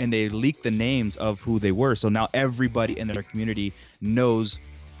they leaked the names of who they were. So now everybody in their community knows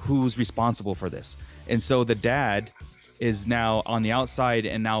who's responsible for this. And so the dad is now on the outside,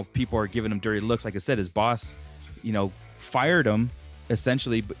 and now people are giving him dirty looks. Like I said, his boss, fired him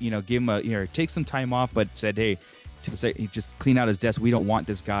essentially, but gave him take some time off, but said, hey, just clean out his desk. We don't want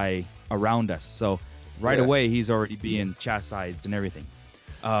this guy around us. So right away, he's already being chastised and everything.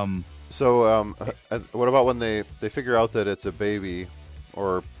 So what about when they figure out that it's a baby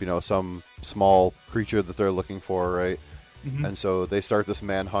or, some small creature that they're looking for, right? Mm-hmm. And so they start this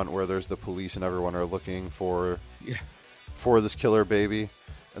manhunt where there's the police and everyone are looking for this killer baby.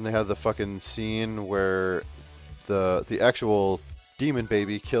 And they have the fucking scene where the actual demon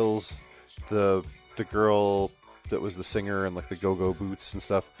baby kills the girl that was the singer and like the go-go boots and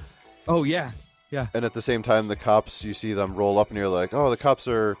stuff. Oh, yeah. Yeah. And at the same time, the cops, you see them roll up and you're like, oh, the cops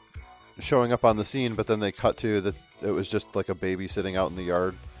are showing up on the scene, but then they cut to that it was just like a baby sitting out in the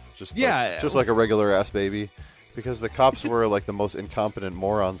yard. Just like a regular ass baby. Because the cops were like the most incompetent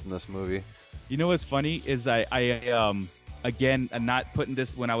morons in this movie. You know what's funny is I again, I'm not putting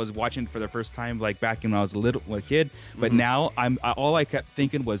this when I was watching for the first time, like back when I was a kid, but now all I kept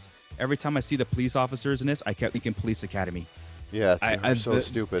thinking was every time I see the police officers in this, I kept thinking Police Academy. Yeah, they're so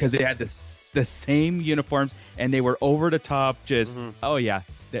stupid. Because they had the same uniforms and they were over the top. Just oh yeah,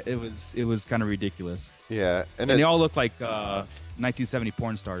 it was kind of ridiculous. Yeah, and they all look like 1970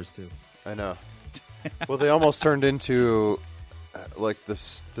 porn stars too. I know. Well, they almost turned into like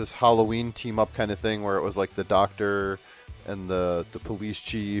this Halloween team up kind of thing where it was like the doctor and the police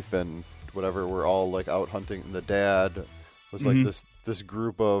chief and whatever were all like out hunting. And the dad was like this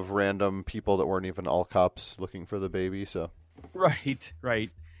group of random people that weren't even all cops looking for the baby. So right.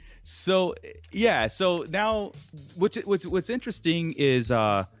 So yeah. So now what's interesting is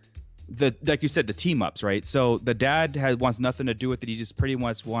like you said, the team ups, right? So the dad wants nothing to do with it. He just pretty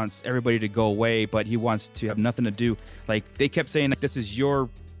much wants everybody to go away, but he wants to have nothing to do. Like they kept saying, like, this is your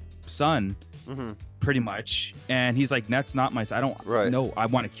son, pretty much, and he's like, that's not my son. I don't know. I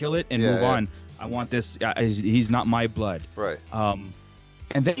want to kill it and move on. I want this. He's not my blood. Right. And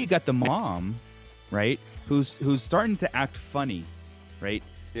then you got the mom, right? Who's starting to act funny, right?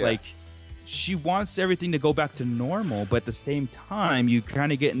 Yeah. Like. She wants everything to go back to normal, but at the same time, you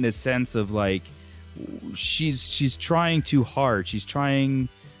kind of get in this sense of like she's trying too hard. She's trying,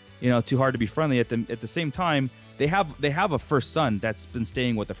 too hard to be friendly. At the same time, they have a first son that's been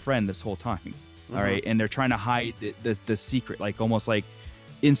staying with a friend this whole time. All right, and they're trying to hide the secret, like almost like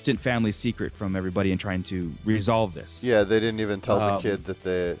instant family secret from everybody, and trying to resolve this. Yeah, they didn't even tell the kid that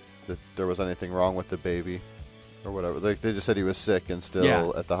there was anything wrong with the baby. Or whatever. They just said he was sick and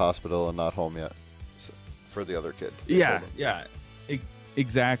still at the hospital and not home yet for the other kid.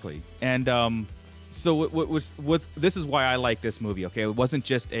 Exactly. And so what this is why I like this movie. Okay, it wasn't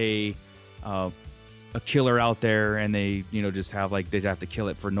just a killer out there and they just have they have to kill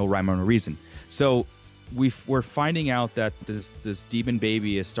it for no rhyme or no reason. So we're finding out that this demon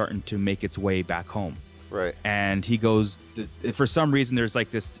baby is starting to make its way back home. Right. And he goes for some reason. There's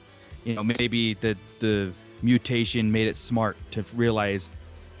like this, maybe the mutation made it smart to realize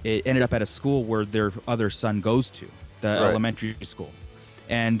it ended up at a school where their other son goes to, the elementary school.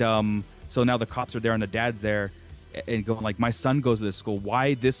 And so now the cops are there and the dad's there, and going like, my son goes to this school.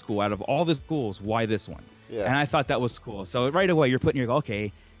 Why this school? Out of all the schools, why this one? Yeah. And I thought that was cool. So right away, you're putting your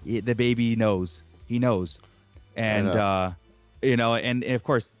okay, the baby knows. He knows. And and of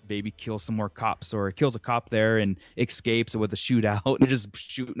course, baby kills some more cops or kills a cop there and escapes with a shootout and just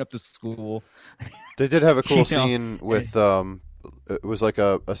shooting up the school. They did have a cool scene with it was like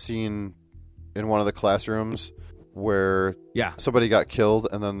a scene in one of the classrooms where somebody got killed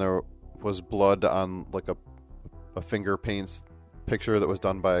and then there was blood on like a finger paints picture that was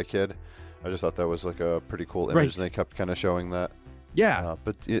done by a kid. I just thought that was like a pretty cool image, and they kept kind of showing that. Yeah,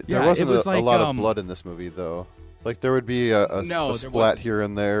 but there wasn't a lot of blood in this movie though. Like there would be a splat here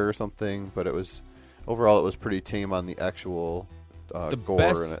and there or something, but it was overall it was pretty tame on the actual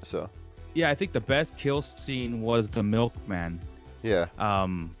gore in it. So yeah, I think the best kill scene was the milkman. Yeah.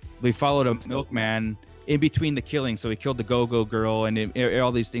 We followed a milkman in between the killing, so he killed the go-go girl and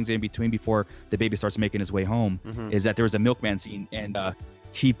all these things in between before the baby starts making his way home. Mm-hmm. Is that there was a milkman scene and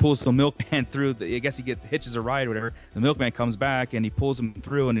he pulls the milkman through. I guess he hitches a ride or whatever. The milkman comes back and he pulls him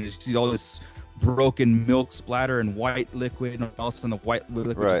through, and you see all this broken milk splatter and white liquid, and all of a sudden the white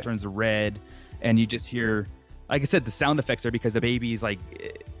liquid just turns to red, and you just hear, like I said, the sound effects are because the baby's like,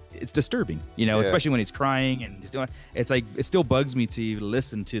 it's disturbing, especially when he's crying and he's doing. It's like it still bugs me to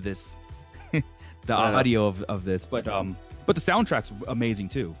listen to this, the audio of this, but the soundtrack's amazing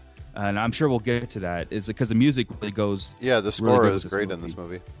too. And I'm sure we'll get to that. Is because the music really goes. Yeah, the score is great in this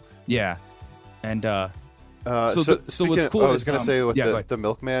movie. Yeah, and so what's cool? I was going to say with the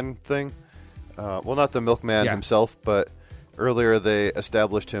milkman thing. Well, not the milkman himself, but earlier they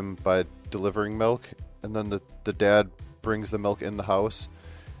established him by delivering milk, and then the dad brings the milk in the house,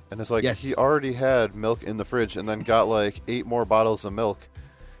 and it's like he already had milk in the fridge, and then got like 8 more bottles of milk.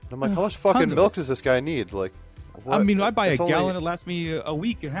 And I'm like, how much fucking milk does this guy need? Like. What? I mean, I buy a gallon, it lasts me a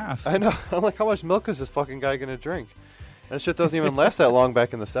week and a half. I know. I'm like, how much milk is this fucking guy going to drink? That shit doesn't even last that long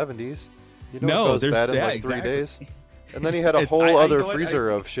back in the 70s. You know, it goes bad in like 3 days. And then he had a whole other freezer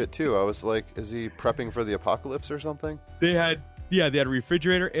of shit, too. I was like, is he prepping for the apocalypse or something? They had a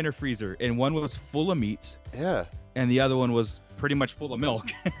refrigerator and a freezer, and one was full of meat. Yeah. And the other one was pretty much full of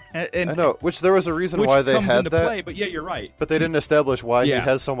milk. And I know, which there was a reason why they had that. Play, but yeah, you're right. But they didn't establish why he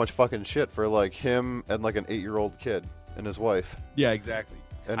has so much fucking shit for like him and like an 8-year-old kid and his wife. Yeah, exactly.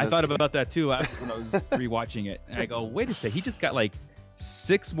 And I thought about that too when I was rewatching it, and I go, wait a second, he just got like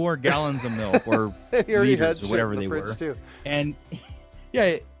 6 more gallons of milk or liters or whatever they were. Too. And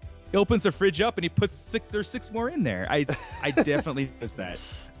yeah, he opens the fridge up and he puts there's 6 more in there. I definitely noticed that.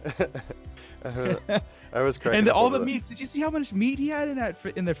 I was cracking and up all over the meats. Did you see how much meat he had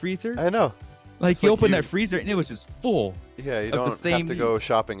in the freezer? I know. Like he opened that freezer and it was just full. Yeah, you don't have to go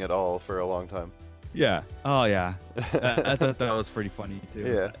shopping at all for a long time. Yeah. Oh yeah. I thought that was pretty funny too.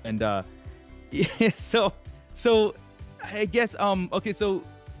 Yeah. And so I guess okay, so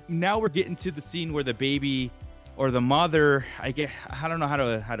now we're getting to the scene where the baby or the mother, I don't know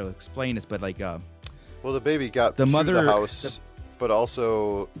how to explain this, but like well, the baby got the to mother the house, but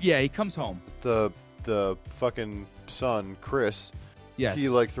also he comes home. The fucking son, Chris, he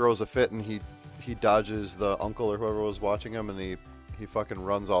like throws a fit and he dodges the uncle or whoever was watching him, and he fucking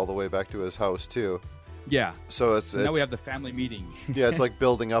runs all the way back to his house too. Yeah. So it's now we have the family meeting. Yeah, it's like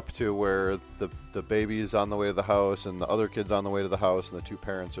building up to where the baby's on the way to the house and the other kid's on the way to the house and the 2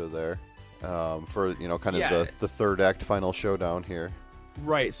 parents are there for kind of the third act final showdown here.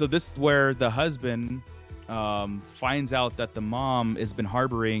 Right. So this is where the husband finds out that the mom has been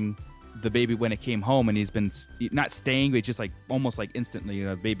harboring the baby when it came home, and he's been not staying, but just like almost like instantly,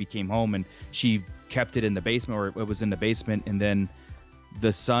 the baby came home and she kept it in the basement, or it was in the basement, and then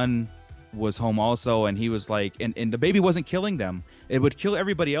the son was home also, and he was like, and the baby wasn't killing them. It would kill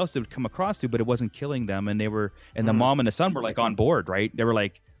everybody else it would come across to, but it wasn't killing them. And they were, and the mom and the son were like on board, right? They were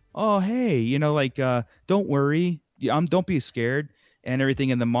like, oh hey, like don't worry, don't be scared and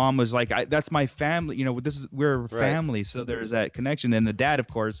everything. And the mom was like, that's my family, we're family, so there's that connection. And the dad, of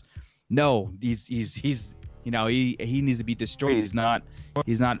course, no, he's he needs to be destroyed. He's not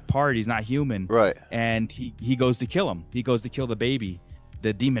part. He's not human. Right. And he goes to kill him. He goes to kill the baby,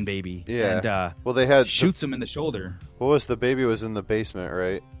 the demon baby. Yeah. And they had shoots him in the shoulder. What was the baby was in the basement,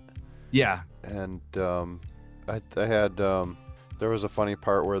 right? Yeah. And I had there was a funny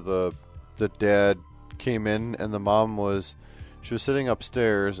part where the dad came in and the mom was sitting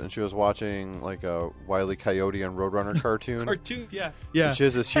upstairs and she was watching like a Wile E. Coyote and Roadrunner cartoon. Yeah. And she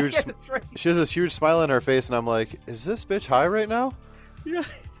has this huge that's right. She has this huge smile on her face, and I'm like, is this bitch high right now? Yeah.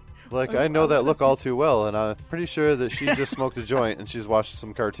 Like, I know that look all too well, and I'm pretty sure that she just smoked a joint and she's watched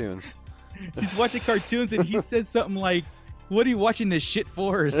some cartoons. She's watching cartoons, and he said something like, what are you watching this shit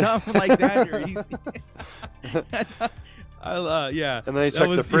for, or something like that. Or yeah. And then he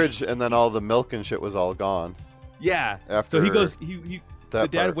checked the fridge, and then all the milk and shit was all gone. Yeah. After so he goes. The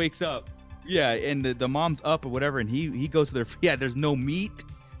dad part. wakes up. Yeah, and the mom's up or whatever, and he goes to their. Yeah, there's no meat.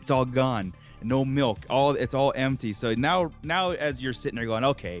 It's all gone. No milk. It's all empty. So now as you're sitting there going,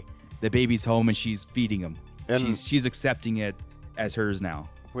 okay, the baby's home and she's feeding him. And she's accepting it as hers now.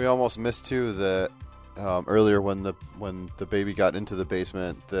 We almost missed too that earlier when the baby got into the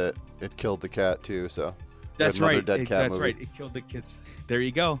basement that it killed the cat too. So that's right. Dead cat that's movie. Right. It killed the kids. There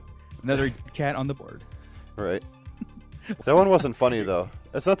you go. Another cat on the board. Right. That one wasn't funny though.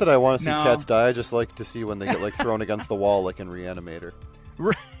 It's not that I want to see No. cats die. I just like to see when they get like thrown against the wall like in Reanimator.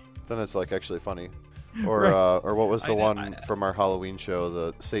 Right. Then it's like actually funny. Or Right. Or what was the one from our Halloween show,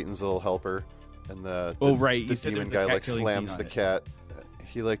 the Satan's Little Helper, and the right. the You said there demon was a guy cat like killing slams scene the on it. cat.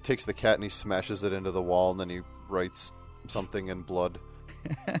 He like takes the cat and he smashes it into the wall, and then he writes something in blood.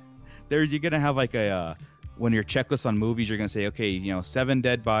 You're gonna have like a when your checklist on movies, you're gonna say, okay, 7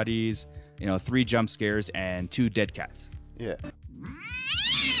 dead bodies, 3 jump scares, and 2 dead cats. Yeah.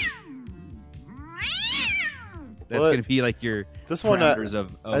 That's gonna be like your parameters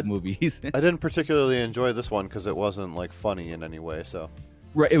of movies. I didn't particularly enjoy this one because it wasn't like funny in any way. So.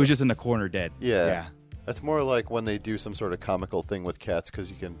 Right, it was just in the corner dead. Yeah. It's more like when they do some sort of comical thing with cats because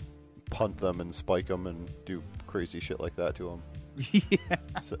you can punt them and spike them and do crazy shit like that to them. Yeah.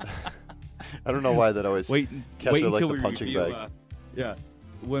 So, I don't know why that always. Cats are like the punching bag. Yeah.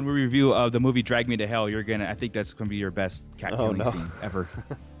 When we review the movie Drag Me to Hell, I think that's gonna be your best cat killing scene ever.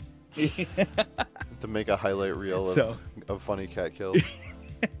 To make a highlight reel of funny cat kills.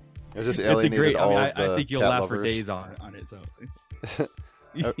 It just It's alienated all I of the think you'll cat laugh lovers. for days on it. So.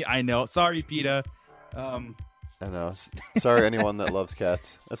 I know. Sorry, PETA. I know. Sorry, anyone that loves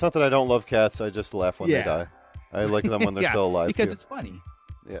cats. It's not that I don't love cats. I just laugh when they die. I like them when they're still alive because too. it's funny.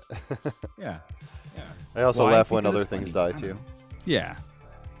 Yeah. Yeah. I also Why? laugh when Because other it's things funny. die too. Yeah.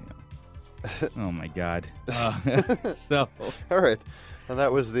 Oh my God. So. All right, and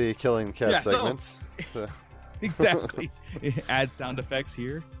that was the killing cat Yeah, segments. Exactly. Add sound effects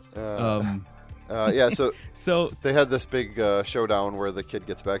here. Yeah, so they had this big showdown where the kid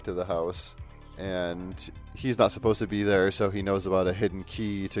gets back to the house, and he's not supposed to be there, so he knows about a hidden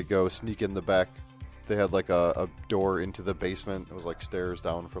key to go sneak in the back. They had like a door into the basement. It was like stairs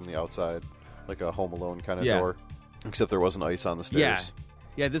down from the outside, like a Home Alone kind of door, except there wasn't ice on the stairs.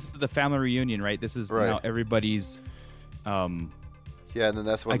 Yeah, this is the family reunion, right? This is now everybody's. Yeah, and then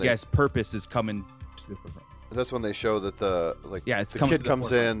that's when I guess purpose is coming to the forefront. That's when they show that the it's the coming kid to the comes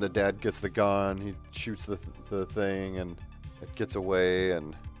forefront. in, the dad gets the gun, he shoots the thing, and it gets away,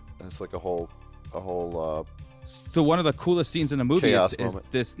 and it's like a whole. So one of the coolest scenes in the movie is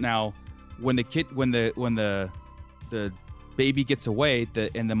this. Now, when the baby gets away,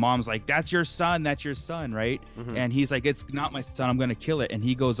 and the mom's like, "That's your son, right?" Mhm. And he's like, "It's not my son. I'm gonna kill it." And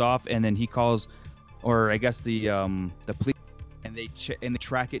he goes off, and then he calls, or I guess the police. And they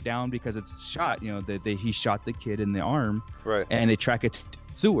track it down because it's shot. He shot the kid in the arm, right? And they track it to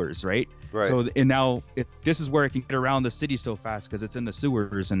sewers, right? Right. So and now this is where it can get around the city so fast because it's in the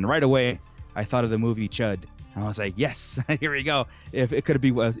sewers. And right away, I thought of the movie Chud, and I was like, yes, here we go. If it could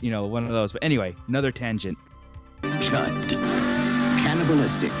be, one of those. But anyway, another tangent. Chud,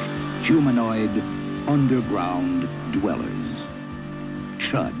 cannibalistic, humanoid, underground dwellers.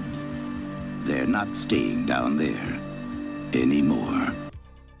 Chud, they're not staying down there anymore.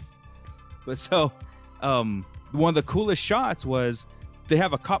 But so, one of the coolest shots was they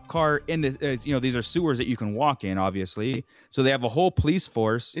have a cop car in the, these are sewers that you can walk in, obviously. So they have a whole police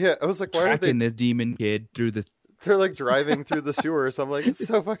force. Yeah, I was like, why are they tracking this demon kid through the? They're like driving through the sewers. I'm like, it's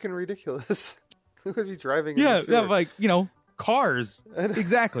so fucking ridiculous. Who would be driving? in the sewer? Like cars.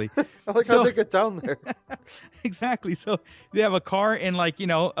 Exactly. I like how they get down there. Exactly. So they have a car and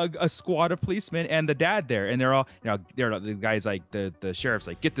a squad of policemen and the dad there, and they're all they're the guys like the sheriff's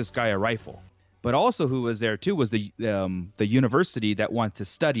like, get this guy a rifle. But also who was there too was the university that wanted to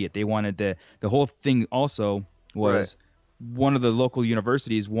study it. They wanted the whole thing also was one of the local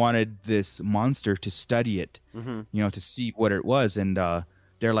universities wanted this monster to study it, to see what it was, and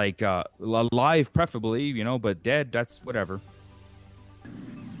they're like alive preferably, but dead, that's whatever.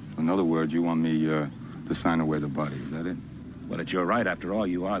 In other words, you want me to sign away the body, is that it? Well, it's your right. After all,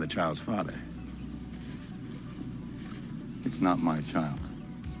 you are the child's father. It's not my child.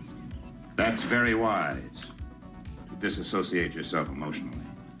 That's very wise. To disassociate yourself emotionally.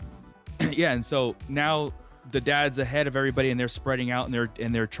 Yeah, and so now the dad's ahead of everybody, and they're spreading out,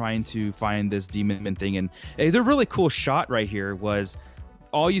 and they're trying to find this demon thing. And it's a really cool shot right here. Was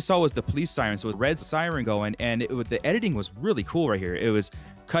all you saw was the police siren. So it was red siren going, and the editing was really cool right here. It was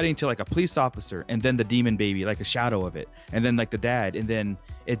cutting to like a police officer, and then the demon baby, like a shadow of it, and then like the dad, and then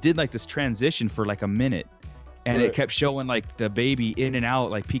it did like this transition for like a minute, and it kept showing like the baby in and out,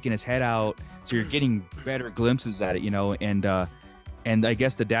 like peeking his head out. So you're getting better glimpses at it, you know, and I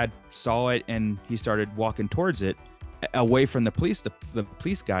guess the dad saw it and he started walking towards it, away from the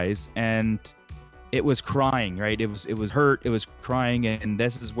police guys, and it was crying, right? It was hurt, it was crying, and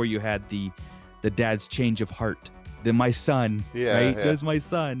this is where you had the dad's change of heart. My son, right? It was my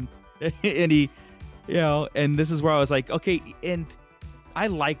son, and he, you know, and this is where I was like, okay, and I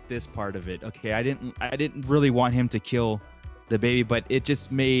like this part of it. Okay, I didn't really want him to kill the baby, but it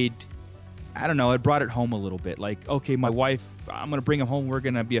just made, I don't know, it brought it home a little bit. Like, okay, my wife, I'm gonna bring him home. We're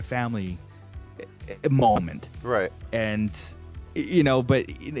gonna be a family moment, right? And you know, but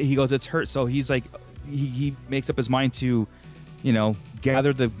he goes, it's hurt. So he's like, he makes up his mind to, you know,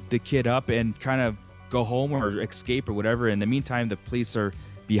 gather the kid up and kind of go home or escape or whatever. In the meantime, the police are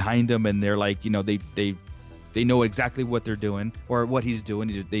behind him, and they're like, you know, they know exactly what they're doing or what he's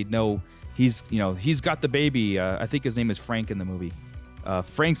doing. They know he's got the baby. I think his name is Frank in the movie.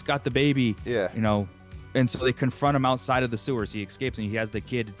 Frank's got the baby. Yeah. You know, and so they confront him outside of the sewers. He escapes, and he has the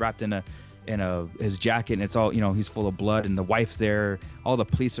kid wrapped in his jacket, and it's all, you know, he's full of blood, and the wife's there. All the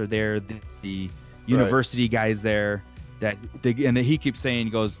police are there. The university guy's there. And he keeps saying,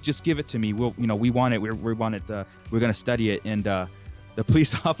 he goes, just give it to me. We want it. We want it. We're gonna study it. And the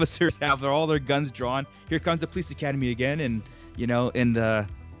police officers have all their guns drawn. Here comes the police academy again, and you know,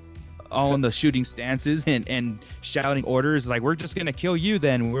 all in the shooting stances and shouting orders like, we're just gonna kill you.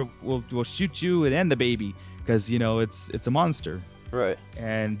 Then we'll shoot you and end the baby, because you know it's a monster. Right.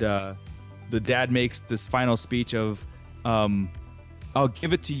 And the dad makes this final speech of, I'll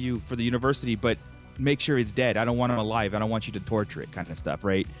give it to you for the university, but make sure it's dead. I don't want him alive. I don't want you to torture it, kind of stuff,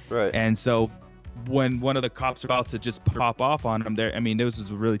 right? Right. And so when one of the cops are about to just pop off on him there, I mean, this is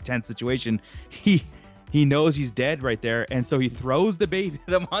a really tense situation. He knows he's dead right there, and so he throws the baby,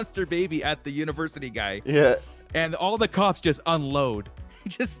 the monster baby, at the university guy. Yeah. And all the cops just unload.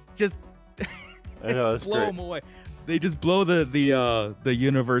 just I know, blow him away. They just blow the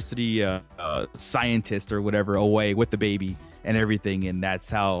university scientist or whatever away with the baby and everything, and that's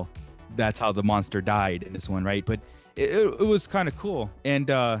how the monster died in this one, right? But it was kind of cool. And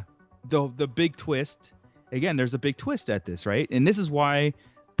the big twist, again, there's a big twist at this, right? And this is why,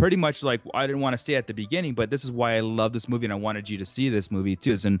 pretty much, like, I didn't want to say at the beginning, but this is why I love this movie, and I wanted you to see this movie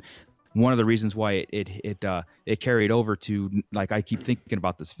too. And one of the reasons why it carried over to, like, I keep thinking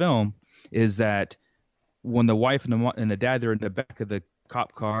about this film, is that when the wife and the dad, they're in the back of the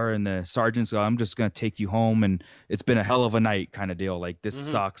cop car, and the sergeant's go, I'm just going to take you home, and it's been a hell of a night, kind of deal. Like, this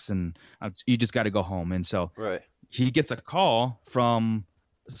sucks, and you just got to go home. And so he gets a call from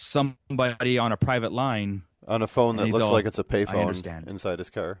somebody on a private line. On a phone that looks like it's a payphone inside his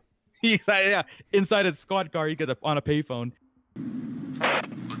car. Yeah, inside his squad car, he gets on a payphone.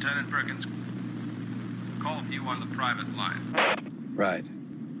 Lieutenant Perkins, call you on the private line. Right.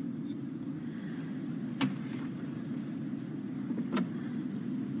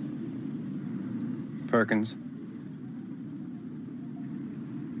 Perkins,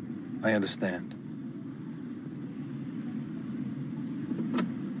 I understand.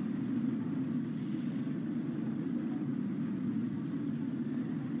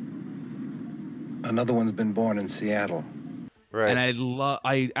 Another one's been born in Seattle. Right. And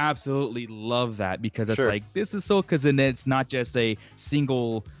I absolutely love that, because it's like, this is so, because then it's not just a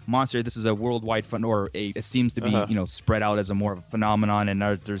single monster. This is a worldwide it seems to be, you know, spread out as a more of a phenomenon, and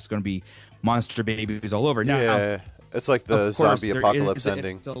there's going to be monster babies all over. Now, it's like the zombie apocalypse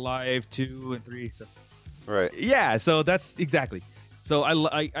ending. It's Alive 2 and 3. So. Right. Yeah. So that's exactly. So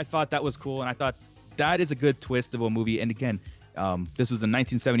I thought that was cool, and I thought that is a good twist of a movie. And again, this was in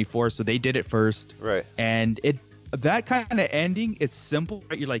 1974, so they did it first. Right. And that kind of ending, it's simple.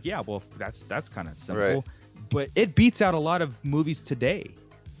 Right? You're like, yeah, well, that's kind of simple. Right. But it beats out a lot of movies today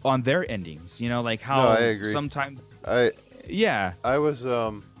on their endings. You know, like how I agree. Sometimes. I was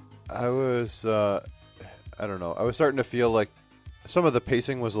I don't know. I was starting to feel like some of the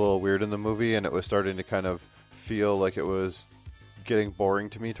pacing was a little weird in the movie, and it was starting to kind of feel like it was getting boring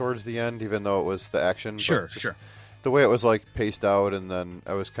to me towards the end, even though it was the action. Sure. The way it was like paced out, and then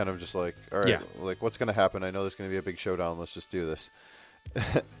I was kind of just like, all right, like, what's going to happen? I know there's going to be a big showdown. Let's just do this.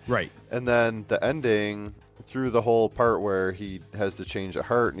 Right. And then the ending, through the whole part where he has the change of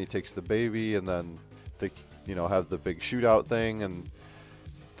heart and he takes the baby, and then they, you know, have the big shootout thing, and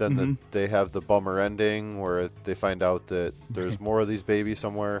then they have the bummer ending where they find out that there's more of these babies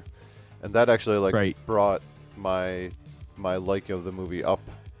somewhere, and that actually brought my my like of the movie up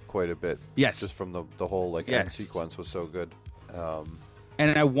quite a bit. Yes. Just from the whole like end sequence was so good.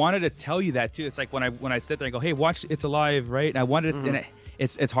 And I wanted to tell you that too. It's like when I sit there and go, "Hey, watch It's Alive," right? And I wanted to, and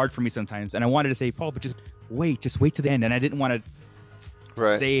it's hard for me sometimes, and I wanted to say, "Paul, but just wait to the end," and I didn't want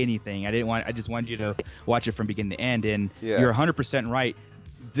to say anything. I just wanted you to watch it from beginning to end, and you're 100% right.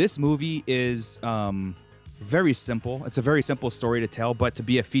 This movie is very simple. It's a very simple story to tell, but to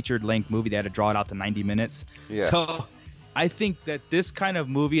be a featured length movie, they had to draw it out to 90 minutes. Yeah. So I think that this kind of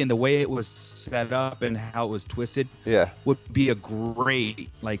movie and the way it was set up and how it was twisted would be a great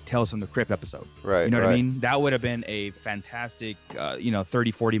like Tales from the Crypt episode. Right. You know what I mean? That would have been a fantastic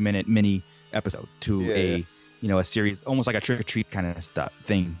 30-40 minute mini episode to a series, almost like a Trick or Treat kind of stuff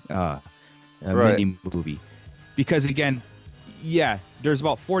thing, mini movie. Because again, there's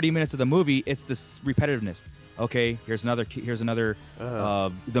about 40 minutes of the movie. It's this repetitiveness. Okay, here's another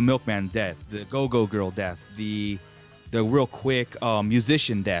the milkman death, the go-go girl death, the real quick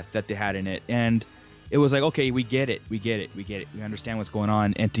musician death that they had in it, and it was like, okay, we get it, we understand what's going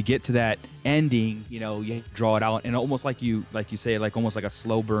on, and to get to that ending, you draw it out, and almost like you say, like almost like a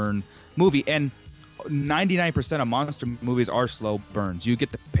slow burn movie. And 99% of monster movies are slow burns. You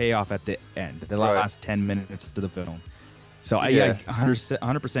get the payoff at the end, the last 10 minutes to the film. So I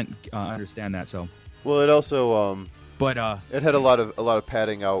 100% understand that. So well, it also but it had a lot of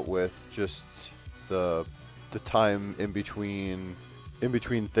padding out with just the time in between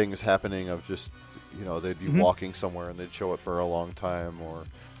things happening of just they'd be walking somewhere and they'd show it for a long time or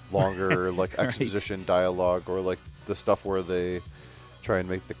longer like exposition dialogue, or like the stuff where they try and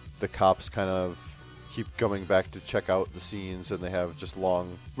make the cops kind of keep coming back to check out the scenes, and they have just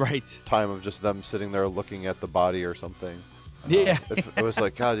long time of just them sitting there looking at the body or something. It was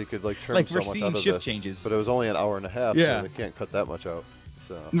like, God, you could like trim like so much out of this, changes. But it was only an hour and a half, so they can't cut that much out.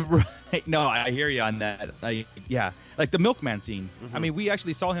 So right, no, I hear you on that. Like the milkman scene. I mean, we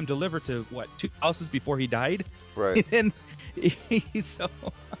actually saw him deliver to 2 houses before he died. Right. And so,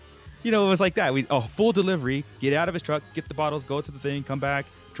 it was like that. Full delivery. Get out of his truck, get the bottles, go to the thing, come back,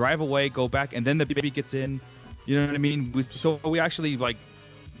 drive away, go back, and then the baby gets in. You know what I mean? We actually were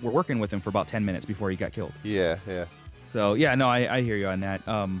working with him for about 10 minutes before he got killed. Yeah. So I hear you on that.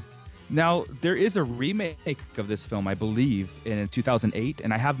 Now there is a remake of this film, I believe, in 2008,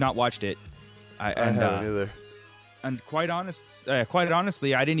 and I have not watched it. I haven't either. And quite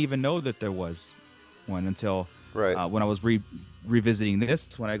honestly, I didn't even know that there was one until when I was revisiting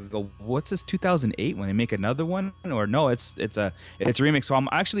this. When I go, what's this 2008? When they make another one, or no? It's a remake. So I'm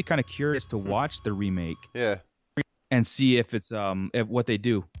actually kind of curious to watch the remake. Yeah. And see if it's if what they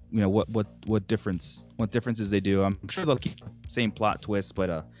do, what differences they do. I'm sure they'll keep the same plot twist,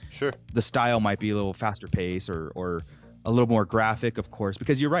 but sure, the style might be a little faster pace or a little more graphic, of course,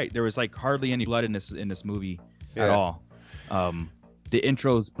 because you're right, there was like hardly any blood in this movie at all. The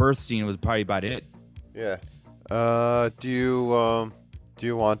intro's birth scene was probably about it. Yeah. Do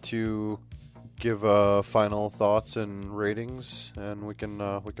you want to give final thoughts and ratings, and we can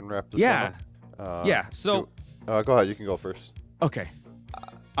wrap this one up? So. Go ahead. You can go first. Okay.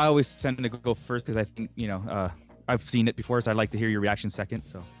 I always tend to go first because I think I've seen it before, so I'd like to hear your reaction second.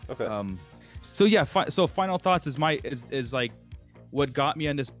 So okay. So final thoughts is like what got me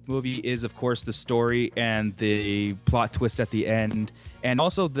on this movie is of course the story and the plot twist at the end, and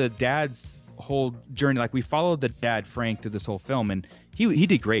also the dad's whole journey. Like we followed the dad Frank through this whole film, and he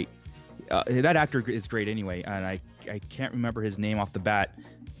did great. That actor is great anyway, and I can't remember his name off the bat,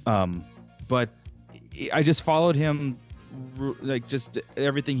 but I just followed him, like just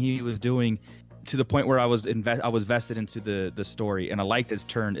everything he was doing, to the point where I was vested into the story, and I liked his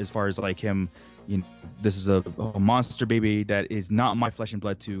turn as far as like him. This is a monster baby that is not my flesh and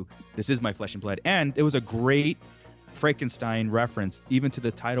blood. To this is my flesh and blood, and it was a great Frankenstein reference, even to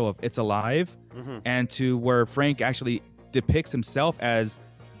the title of It's Alive, and to where Frank actually depicts himself as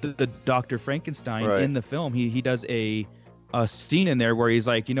the Dr. Frankenstein in the film. He does a scene in there where he's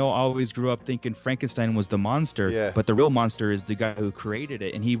like, I always grew up thinking Frankenstein was the monster, but the real monster is the guy who created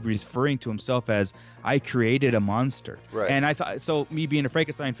it, and he was referring to himself as, I created a monster. Right. And I thought, so me being a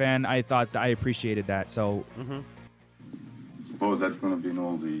Frankenstein fan, I thought that I appreciated that. So Suppose that's going to be in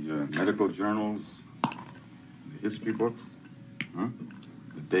all the medical journals, the history books, huh?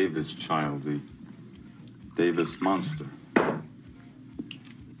 The Davis child, the Davis monster.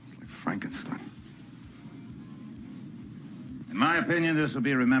 It's like Frankenstein. In my opinion, this will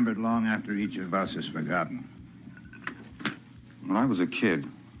be remembered long after each of us is forgotten. When I was a kid,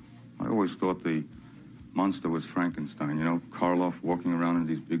 I always thought the monster was Frankenstein. Karloff walking around in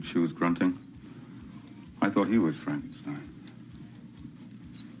these big shoes grunting. I thought he was Frankenstein.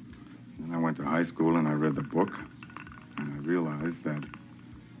 Then I went to high school and I read the book. And realized that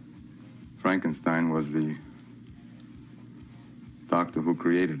Frankenstein was the doctor who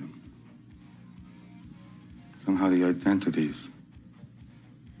created him. Somehow the identities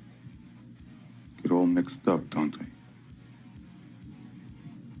get all mixed up, don't they?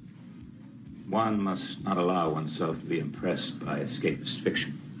 One must not allow oneself to be impressed by escapist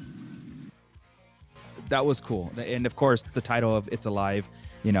fiction. That was cool. And of course, the title of It's Alive,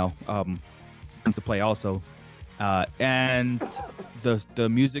 comes to play also. And the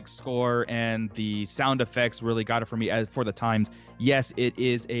music score and the sound effects really got it for me as for the times. Yes, it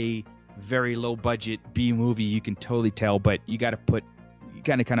is a very low budget B movie. You can totally tell, but you kind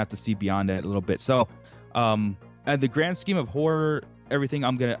of have to see beyond that a little bit. So, at the grand scheme of horror, everything,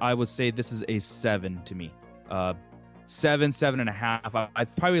 I would say this is a 7 to me. 7.5.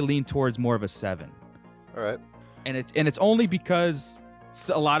 I'd probably lean towards more of a 7. All right. And it's only because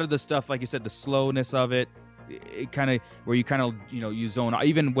a lot of the stuff, like you said, the slowness of it kind of where you zone out.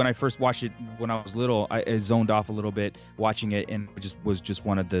 Even when I first watched it when I was little, I zoned off a little bit watching it, and it was just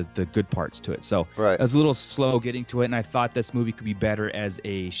one of the good parts to it. So right. I was a little slow getting to it, and I thought this movie could be better as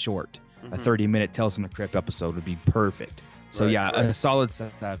a short. A 30-minute Tales from the Crypt episode would be perfect. So a solid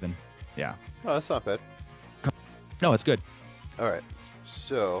 7. Yeah. Oh, that's not bad. No, it's good. All right.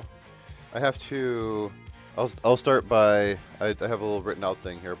 So I have to. I'll start by. I have a little written out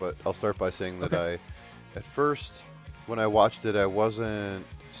thing here, but I'll start by saying that at first, when I watched it, I wasn't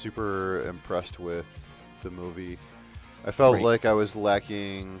super impressed with the movie. I felt like I was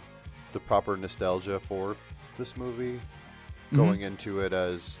lacking the proper nostalgia for this movie, going into it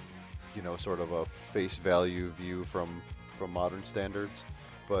as, sort of a face value view from modern standards.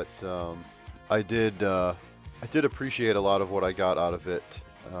 But I did appreciate a lot of what I got out of it.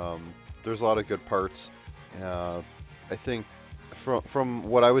 There's a lot of good parts. I think from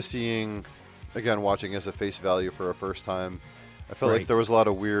what I was seeing, again, watching as a face value for a first time, I felt like there was a lot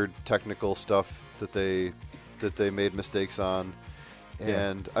of weird technical stuff that they made mistakes on,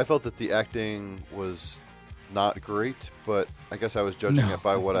 and I felt that the acting was not great, but I guess I was judging it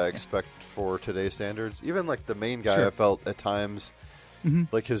by what I expect for today's standards. Even like the main guy, I felt at times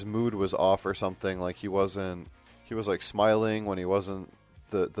like his mood was off or something. Like he was like smiling when he wasn't.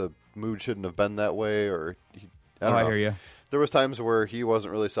 The mood shouldn't have been that way, or I don't know. I hear you. There was times where he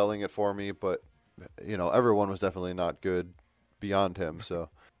wasn't really selling it for me, but everyone was definitely not good beyond him. So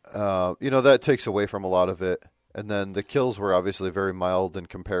that takes away from a lot of it. And then the kills were obviously very mild in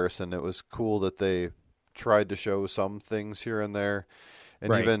comparison. It was cool that they tried to show some things here and there,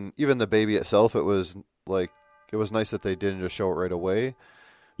 and even the baby itself, it was nice that they didn't just show it right away.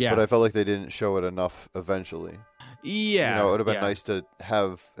 Yeah. But I felt like they didn't show it enough eventually. Yeah. It would have been nice to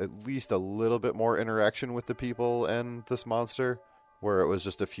have at least a little bit more interaction with the people and this monster, where it was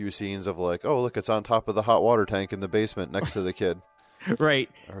just a few scenes of like, oh, look, it's on top of the hot water tank in the basement next to the kid. Right.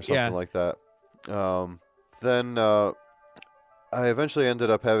 Or something like that. Then I eventually ended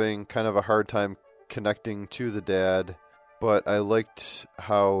up having kind of a hard time connecting to the dad, but I liked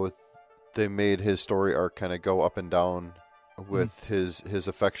how they made his story arc kind of go up and down with his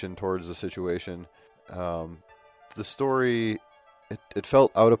affection towards the situation. The story, it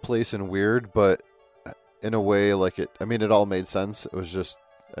felt out of place and weird, but in a way, it all made sense. It was just,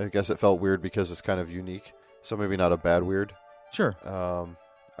 I guess it felt weird because it's kind of unique, so maybe not a bad weird. Sure.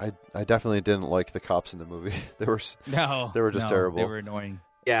 I definitely didn't like the cops in the movie. They were just terrible. They were annoying.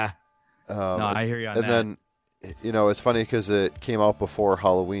 Yeah. I hear you on that. And then, it's funny because it came out before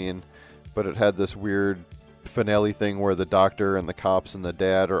Halloween, but it had this weird finale thing where the doctor and the cops and the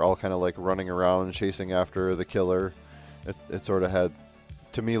dad are all kind of like running around chasing after the killer. It sort of had,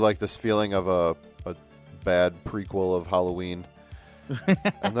 to me, like this feeling of a bad prequel of Halloween.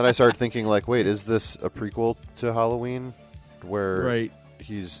 And then I started thinking like, wait, is this a prequel to Halloween where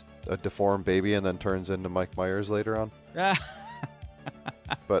he's a deformed baby and then turns into Mike Myers later on?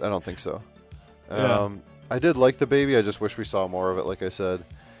 But I don't think so. I did like the baby. I just wish we saw more of it, like I said.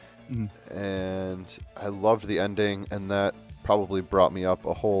 And I loved the ending, and that probably brought me up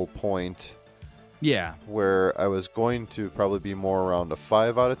a whole point. Yeah. Where I was going to probably be more around a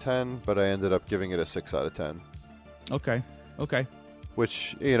 5 out of 10, but I ended up giving it a 6 out of 10. Okay.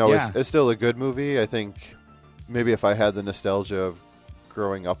 Which, is still a good movie. I think maybe if I had the nostalgia of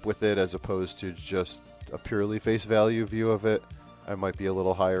growing up with it as opposed to just a purely face value view of it, I might be a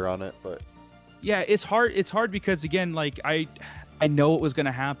little higher on it, but... Yeah, it's hard. It's hard because, again, like, I know it was going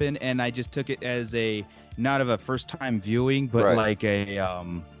to happen, and I just took it as not of a first-time viewing, but like a,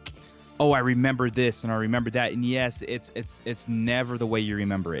 I remember this and I remember that. And yes, it's never the way you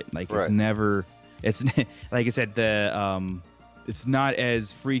remember it. Like, it's never, it's like I said, it's not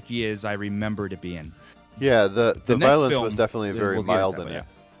as freaky as I remembered it being. Yeah, the next violence film, was definitely very we'll get mild that in way, it.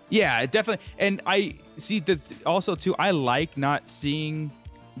 Yeah, it definitely. And I see that also too. I like not seeing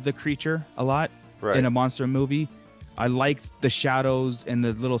the creature a lot in a monster movie. I like the shadows and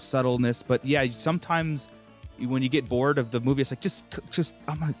the little subtleness, but yeah, sometimes when you get bored of the movie, it's like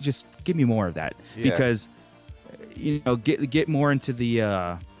just give me more of that, because get more into the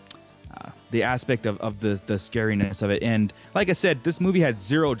aspect of the scariness of it. And like I said, this movie had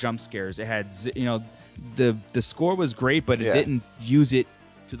 0 jump scares. It had the score was great, but it didn't use it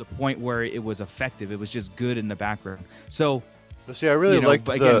to the point where it was effective. It was just good in the background. So see, I really liked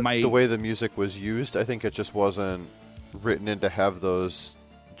the way the music was used. I think it just wasn't written in to have those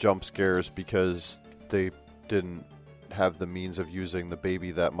jump scares because they didn't have the means of using the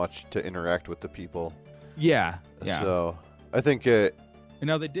baby that much to interact with the people. Yeah. So I think they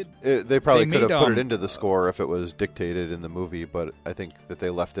did. They probably could have put it into the score if it was dictated in the movie, but I think that they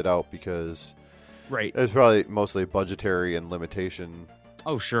left it out because it's probably mostly budgetary and limitation.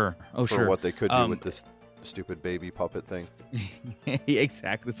 Oh sure. For what they could do with this stupid baby puppet thing.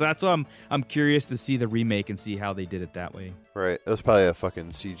 Exactly. So that's why I'm curious to see the remake and see how they did it that way. Right. It was probably a fucking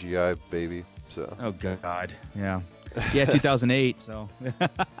CGI baby. So. Oh God. Yeah. Yeah. 2008. So.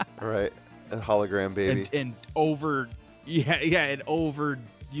 Right. A hologram baby. And over. Yeah. And over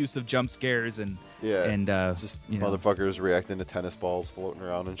use of jump scares and. Yeah. And just motherfuckers reacting to tennis balls floating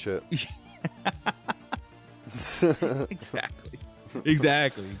around and shit.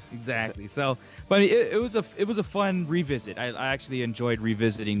 Exactly. So, but it was a fun revisit. I actually enjoyed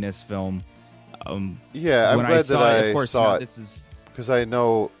revisiting this film. I'm glad that I saw it because I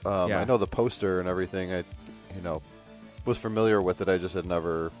know I know the poster and everything. I was familiar with it. I just had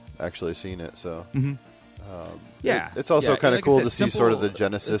never actually seen it. So it's also kind of cool to see sort of the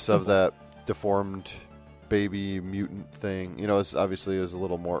genesis of that deformed baby mutant thing. It's obviously is a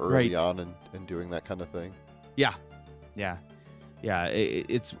little more early on in doing that kind of thing. Yeah.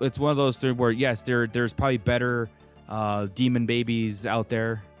 It's one of those things where yes, there's probably better demon babies out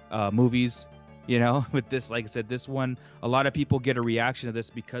there, movies, with this. Like I said, this one, a lot of people get a reaction to this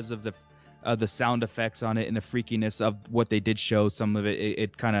because of the sound effects on it and the freakiness of what they did show. Some of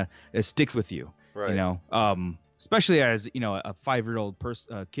it kind of sticks with you, especially as a 5-year-old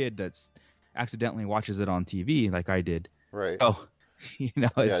kid that's accidentally watches it on TV like I did. Right. So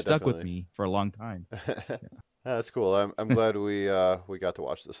it stuck with me for a long time. That's cool. I'm glad we got to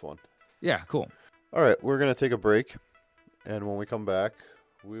watch this one. Yeah, cool. All right, we're gonna take a break, and when we come back,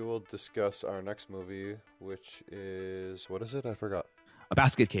 we will discuss our next movie, which is what is it? I forgot. A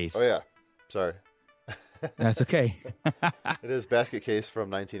Basket Case. Oh yeah, sorry. That's okay. It is Basket Case from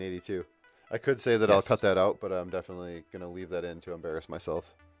 1982. I could say that I'll cut that out, but I'm definitely gonna leave that in to embarrass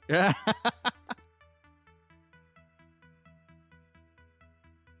myself. Yeah.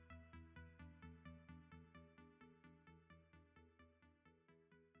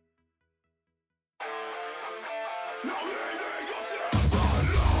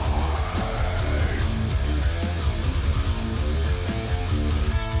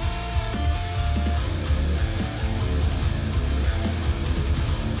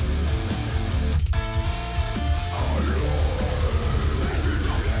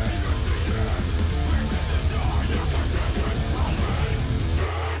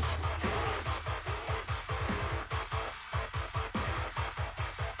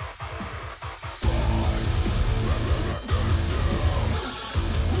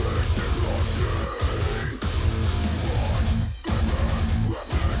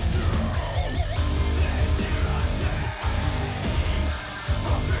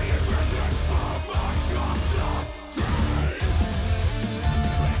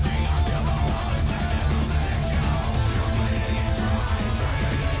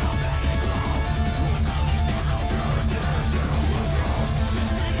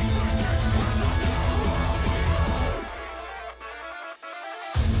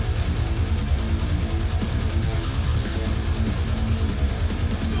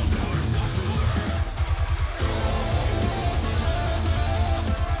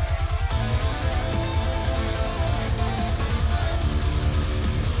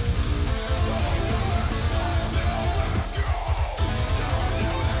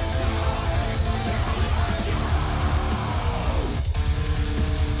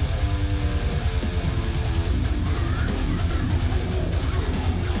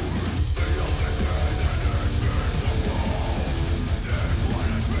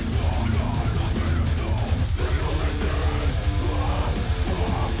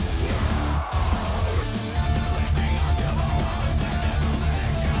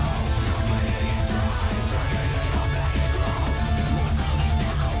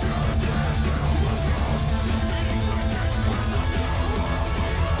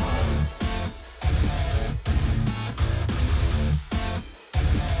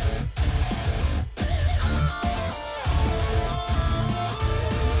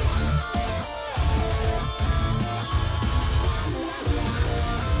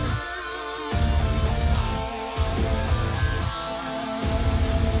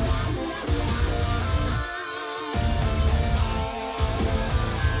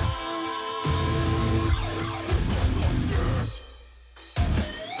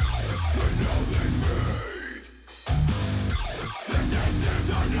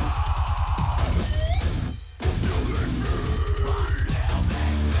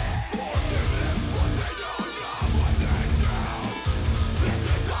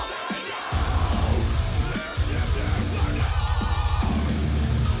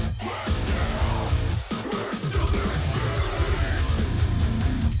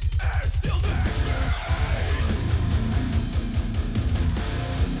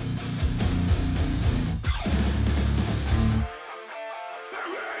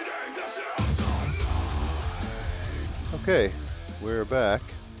 Okay, we're back,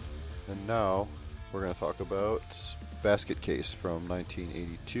 and now we're going to talk about Basket Case from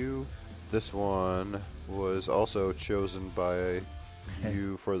 1982. This one was also chosen by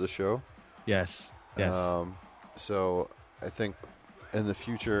you for the show. Yes. So I think in the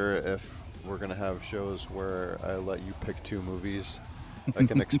future, if we're going to have shows where I let you pick 2 movies, I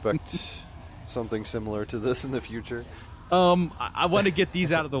can expect something similar to this in the future. I want to get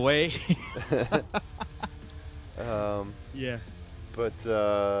these out of the way. Yeah. But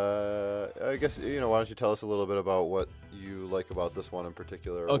I guess, why don't you tell us a little bit about what you like about this one in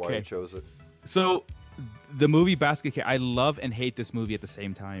particular, or why you chose it? So, the movie Basket Case, I love and hate this movie at the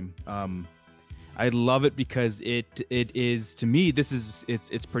same time. I love it because it is, to me,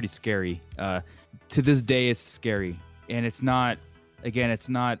 it's pretty scary. To this day, it's scary, and it's not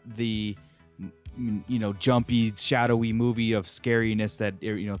the jumpy, shadowy movie of scariness that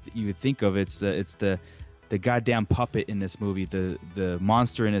you would think of. It's the goddamn puppet in this movie, the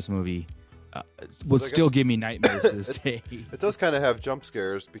monster in this movie, would still give me nightmares to this day. It does kind of have jump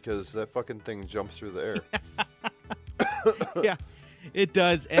scares because that fucking thing jumps through the air. Yeah, it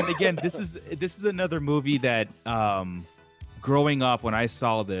does. And again, this is another movie that, growing up when I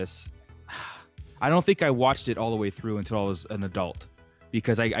saw this, I don't think I watched it all the way through until I was an adult,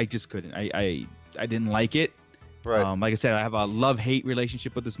 because I just couldn't. I didn't like it. Right. Like I said, I have a love-hate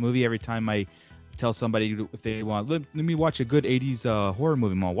relationship with this movie. Every time I tell somebody if they want, let me watch a good 80s horror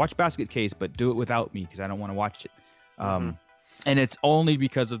movie, I'll watch Basket Case, but do it without me because I don't want to watch it. And it's only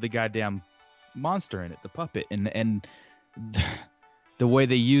because of the goddamn monster in it, the puppet, and the way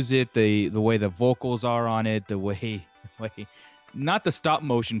they use it, the way the vocals are on it, the way not the stop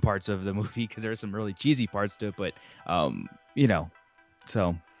motion parts of the movie, because there are some really cheesy parts to it, but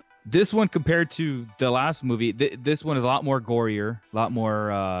so this one compared to the last movie, this one is a lot more gorier, a lot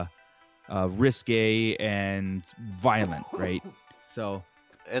more risque and violent, right? So,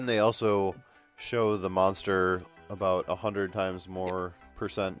 and they also show the monster about 100 times more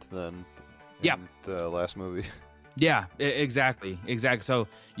percent than in the last movie. Yeah, exactly. So,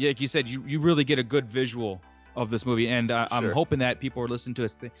 like you said, you really get a good visual of this movie, and I'm hoping that people are listening to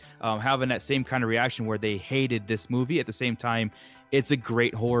us having that same kind of reaction where they hated this movie. At the same time, it's a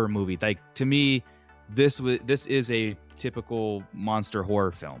great horror movie. Like, to me, this is a typical monster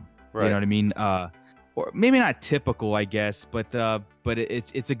horror film. Right. You know what I mean? Or maybe not typical, I guess, but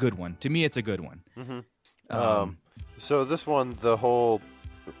it's a good one. To me, it's a good one. Mm-hmm. So this one, the whole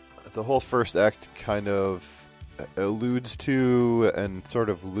first act kind of alludes to and sort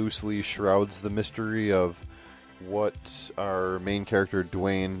of loosely shrouds the mystery of what our main character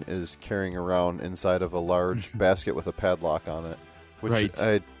Dwayne is carrying around inside of a large basket with a padlock on it. Which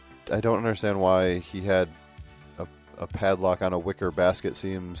I don't understand why he had a padlock on a wicker basket.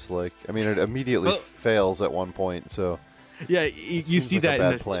 Seems like, I mean, it immediately fails at one point. So yeah, you see like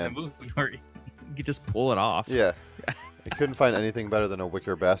that in the movie where you could just pull it off. Yeah, I couldn't find anything better than a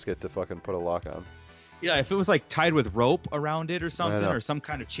wicker basket to fucking put a lock on. Yeah, if it was like tied with rope around it or something, or some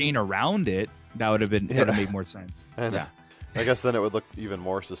kind of chain around it, that would have made more sense. Yeah, I guess then it would look even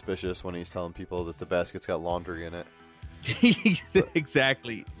more suspicious when he's telling people that the basket's got laundry in it.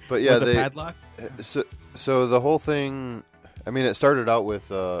 Exactly. But yeah, the padlock. So the whole thing, I mean, it started out with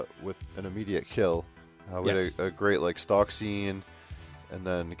an immediate kill. We had a great like stalk scene, and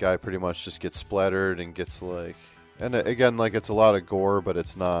then the guy pretty much just gets splattered and gets like, and again, like, it's a lot of gore, but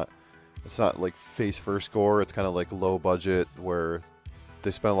it's not like face first gore. It's kind of like low budget, where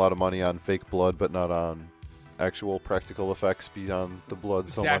they spend a lot of money on fake blood, but not on actual practical effects beyond the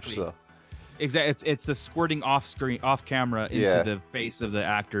blood so much. So. Exactly, it's the squirting off camera into the face of the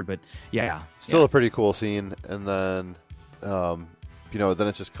actor, but still a pretty cool scene. And then, then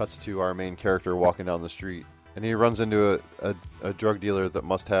it just cuts to our main character walking down the street, and he runs into a drug dealer that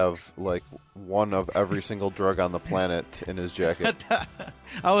must have like one of every single drug on the planet in his jacket.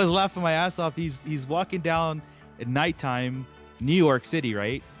 I was laughing my ass off. He's walking down at nighttime, New York City,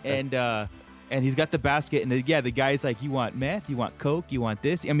 right? And he's got the basket, and the guy's like, you want meth? You want coke? You want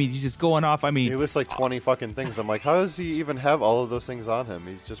this? I mean, he's just going off. I mean, he lists like 20 fucking things. I'm like, how does he even have all of those things on him?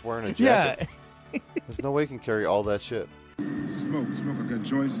 He's just wearing a jacket. Yeah. There's no way he can carry all that shit. Smoke. I got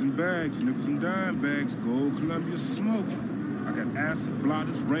joints and bags, nickels and dime bags, gold Columbia smoke. I got acid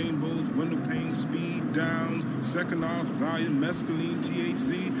blotters, rainbows, window pane, speed downs, second off, volume, mescaline,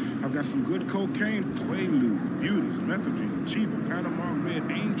 THC. I've got some good cocaine, Quaalude, beauties, methadone, cheaper, Panama red,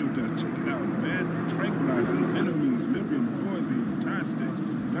 angel dust. Check it out, man. Tranquilizing, enemies, lithium, poison, tie sticks,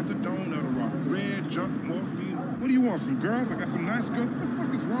 methadone, Adderall, red, junk, morphine. What do you want, some girls? I got some nice girls. What the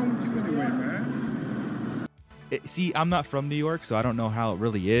fuck is wrong with you anyway, man? See, I'm not from New York, so I don't know how it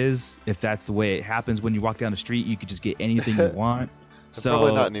really is. If that's the way it happens when you walk down the street, you could just get anything you want. So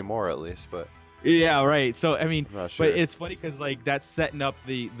Probably not anymore, at least, but yeah, right. So I mean, not sure. but it's funny because like that's setting up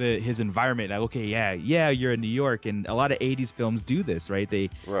his environment. Like, okay, yeah, you're in New York, and a lot of '80s films do this, right? They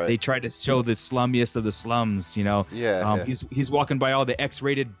try to show the slummiest of the slums. You know, Yeah. He's walking by all the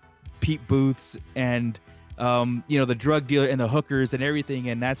X-rated peep booths and the drug dealer and the hookers and everything,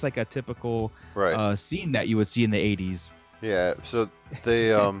 and that's like a typical scene that you would see in the '80s. Yeah. So they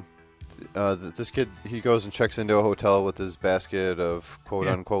this kid, he goes and checks into a hotel with his basket of quote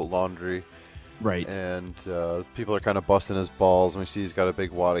unquote laundry. Right. And people are kind of busting his balls, and we see he's got a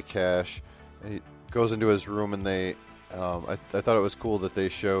big wad of cash. And he goes into his room, and they, I thought it was cool that they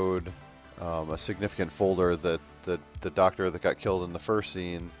showed a significant folder that the doctor that got killed in the first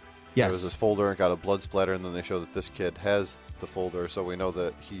scene. Yes. There was this folder and got a blood splatter, and then they show that this kid has the folder, so we know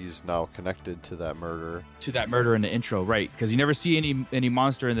that he's now connected to that murder. To that murder in the intro, right? Because you never see any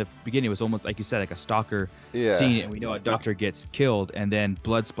monster in the beginning. It was almost like you said, like a stalker scene, and we know a doctor gets killed, and then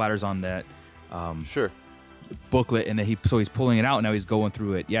blood splatters on that. Booklet, and then he's pulling it out, and now he's going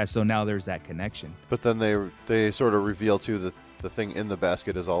through it. Yeah, so now there's that connection. But then they sort of reveal too that the thing in the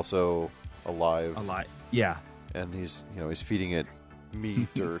basket is also alive. Yeah. And he's feeding it meat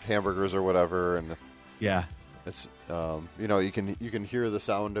or hamburgers or whatever, and yeah, it's you can hear the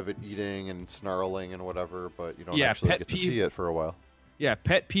sound of it eating and snarling and whatever, but you don't actually get to see it for a while. Yeah,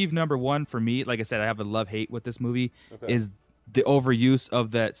 pet peeve number one for me, like I said, I have a love-hate with this movie, is the overuse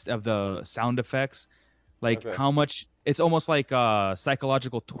of the sound effects. Like how much it's almost like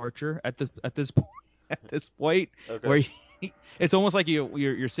psychological torture at this point, where it's almost like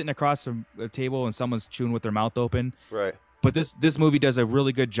you're sitting across from a table and someone's chewing with their mouth open. Right. But this movie does a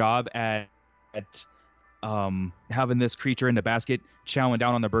really good job at having this creature in the basket chowing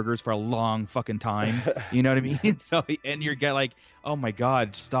down on the burgers for a long fucking time. You know what I mean? So and you're like, oh my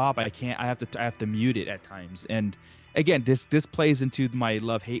god, stop! I have to mute it at times. And again, this plays into my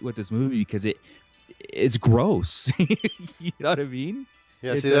love-hate with this movie because it's gross. You know what I mean?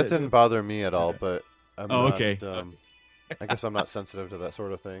 Yeah, see, that didn't bother me at all, but I'm not, okay. I guess I'm not sensitive to that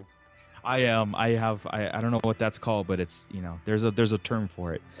sort of thing. I don't know what that's called, but it's there's a term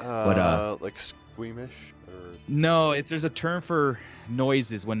for it. But like squeamish or no, there's a term for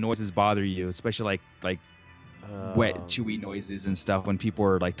noises when noises bother you, especially like wet, chewy noises and stuff when people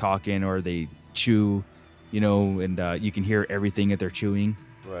are like talking or they chew, and you can hear everything that they're chewing.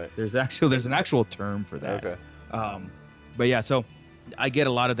 Right. There's an actual term for that. Okay. But yeah, so I get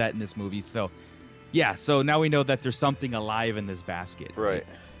a lot of that in this movie. So yeah, so now we know that there's something alive in this basket. Right.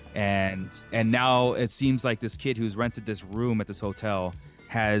 And now it seems like this kid who's rented this room at this hotel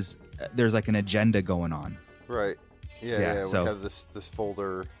there's like an agenda going on. Right. Yeah. So we have this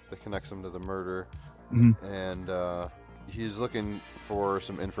folder that connects him to the murder, and he's looking for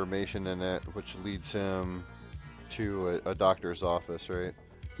some information in it, which leads him to a doctor's office, right?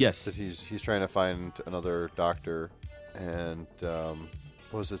 Yes. That he's trying to find another doctor, and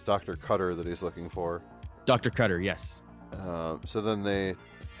what was this Dr. Cutter that he's looking for? Dr. Cutter, yes. So then they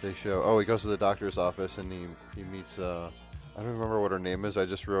show. He goes to the doctor's office and he meets. I don't remember what her name is. I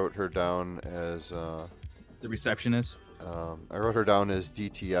just wrote her down as the receptionist. I wrote her down as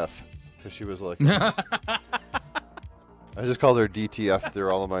DTF because she was like. I just called her DTF through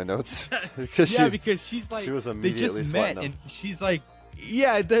all of my notes because she's like she was immediately they just sweating met them. and she's like,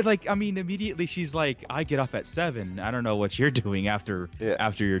 yeah, they're like, I mean, immediately she's like, I get off at 7. I don't know what you're doing after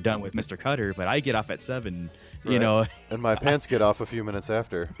you're done with Mr. Cutter, but I get off at 7. Right. And my pants get off a few minutes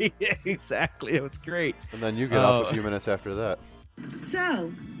after. Yeah, exactly. It was great. And then you get off a few minutes after that.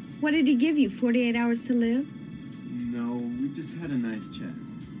 So, what did he give you? 48 hours to live? No, we just had a nice chat.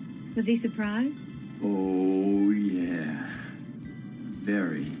 Was he surprised? Oh, yeah.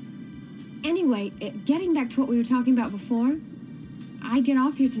 Very. Anyway, getting back to what we were talking about before, I get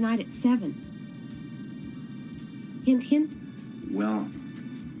off here tonight at 7. Hint, hint? Well,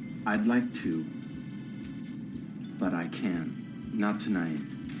 I'd like to, but I can't. Not tonight.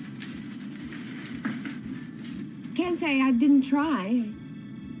 Can't say I didn't try.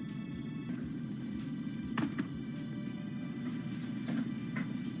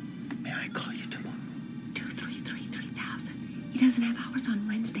 May I call you tomorrow? 233-3000. He doesn't have hours on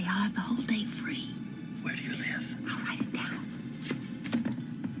Wednesday. I'll have the whole day free. Where do you live? I'll write it down.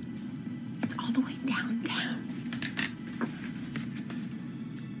 It's all the way downtown.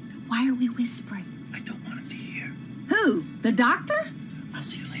 Why are we whispering? I don't want him to hear. Who? The doctor? I'll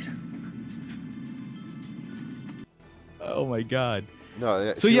see you later. Oh my god.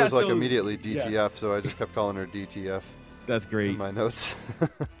 No, she was like immediately DTF, so I just kept calling her DTF. That's great. In my notes.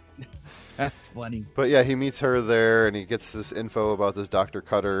 That's funny. But yeah, he meets her there, and he gets this info about this Dr.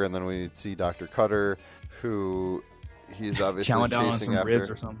 Cutter, and then we see Dr. Cutter, who he's obviously Chowing down on chasing some after. ribs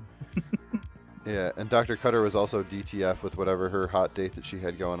or something. Yeah, and Dr. Cutter was also DTF with whatever her hot date that she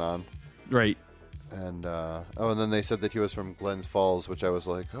had going on. Right. And and then they said that he was from Glens Falls, which I was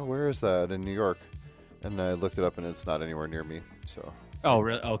like, oh, where is that in New York? And I looked it up, and it's not anywhere near me. So. Oh,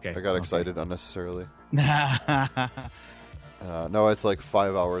 really? Okay. I got excited unnecessarily. No, it's like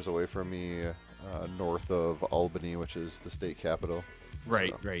 5 hours away from me, north of Albany, which is the state capital.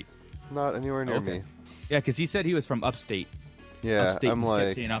 Right, So, right. Not anywhere near me. Yeah, because he said he was from upstate. Yeah, upstate, I'm he kept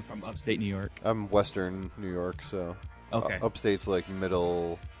like saying I'm from upstate New York. I'm Western New York, so Okay. Upstate's like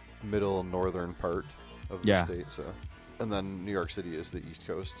middle northern part of the Yeah. state. So, and then New York City is the East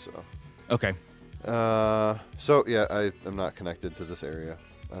Coast. So. Okay. So yeah, I'm not connected to this area.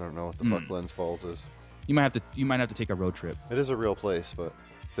 I don't know what the fuck Glens Falls is. You might have to take a road trip. It is a real place, but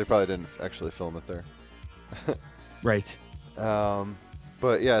they probably didn't actually film it there. Right.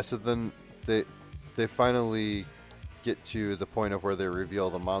 But yeah, so then they finally get to the point of where they reveal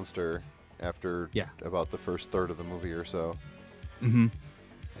the monster after about the first third of the movie or so. Mm-hmm.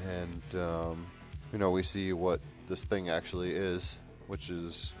 And we see what this thing actually is, which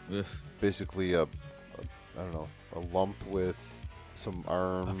is basically a lump with some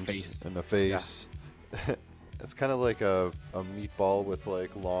arms and a face. Yeah. It's kind of like a meatball with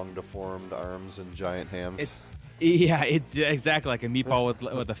like long deformed arms and giant hands. It's exactly like a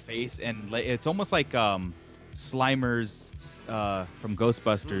meatball with a face, and it's almost like Slimer's from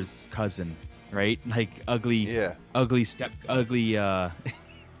Ghostbusters cousin, right? Like ugly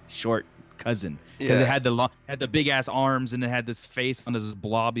short cousin, because it had the big ass arms and it had this face on this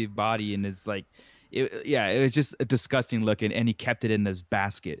blobby body, and it's like it was just a disgusting looking, and he kept it in this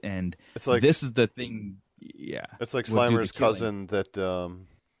basket, and it's like this is the thing. Yeah, it's like Slimer's cousin that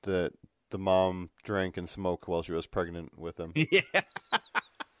that the mom drank and smoked while she was pregnant with him. Yeah.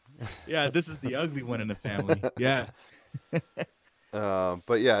 Yeah, this is the ugly one in the family. Yeah.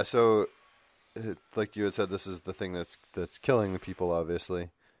 But yeah, so like you had said, this is the thing that's killing the people, obviously.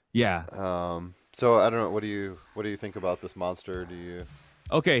 Yeah. So I don't know. What do you think about this monster? Do you?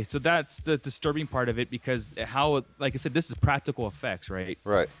 Okay, so that's the disturbing part of it, because how, like I said, this is practical effects, right?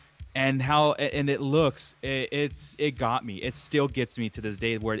 Right. And it looks, it got me. It still gets me to this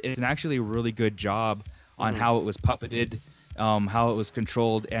day, where it's actually a really good job on how it was puppeted, how it was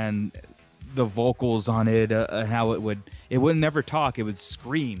controlled, and the vocals on it, how it would never talk, it would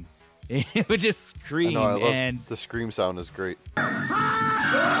scream. It would just scream. I love and the scream sound is great.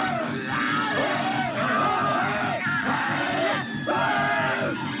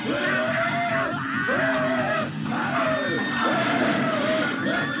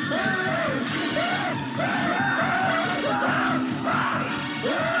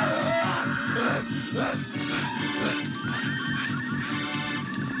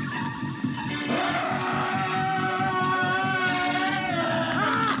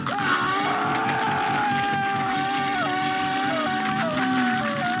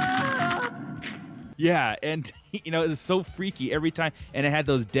 Yeah, and it was so freaky every time, and it had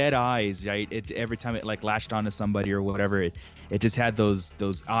those dead eyes, right? Every time it like latched onto somebody or whatever, it just had those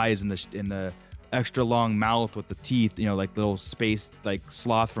eyes in the extra long mouth with the teeth, like little space, like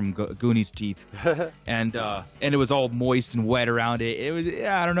Sloth from Goonies teeth, and it was all moist and wet around it. It was,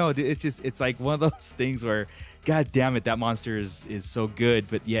 I don't know, it's like one of those things where, god damn it, that monster is so good,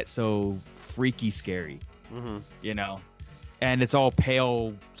 but yet so freaky scary. Mm-hmm. And it's all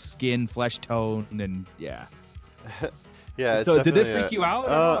pale skin, flesh tone, and yeah. Yeah. It's so did it freak you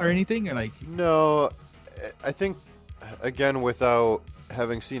out or anything? Or like? No, I think again, without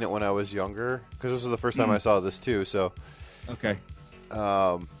having seen it when I was younger, because this was the first time I saw this too. So. Okay.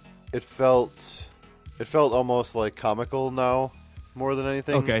 It felt almost like comical now, more than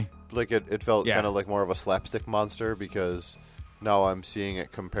anything. Okay. Like it felt kind of like more of a slapstick monster, because now I'm seeing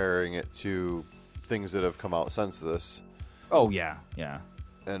it, comparing it to things that have come out since this. Oh yeah, yeah.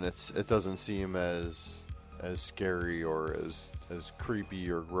 And it doesn't seem as scary or as creepy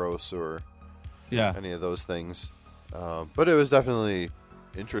or gross or any of those things. But it was definitely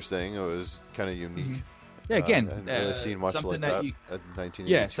interesting. It was kind of unique. Yeah, again, I hadn't really seen much like that at 1982.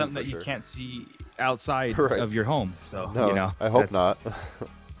 Yeah, something that you can't see outside of your home. So no, I hope not.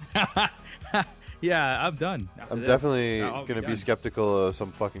 Yeah, I'm done. I'm definitely gonna be skeptical of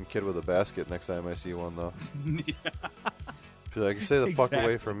some fucking kid with a basket next time I see one, though. Be like, stay the fuck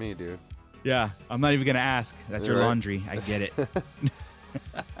away from me, dude. Yeah, I'm not even gonna ask. That's your laundry. I get it.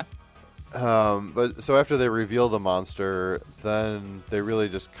 But so after they reveal the monster, then they really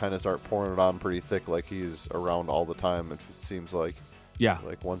just kind of start pouring it on pretty thick, like he's around all the time. It seems like. Yeah.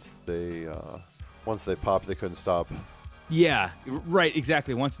 Like once they popped, they couldn't stop. Yeah, right,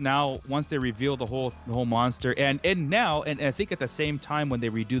 exactly. Once they reveal the whole monster, and I think at the same time when they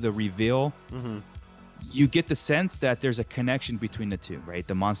redo the reveal, you get the sense that there's a connection between the two, right?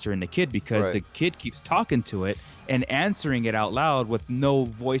 The monster and the kid, because the kid keeps talking to it and answering it out loud with no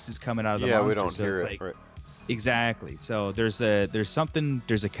voices coming out of the monster. Yeah, we don't so hear it's it. like, Right. Exactly. So there's a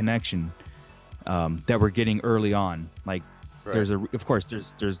connection that we're getting early on. Like there's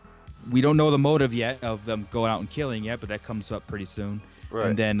we don't know the motive yet of them going out and killing yet, but that comes up pretty soon. Right.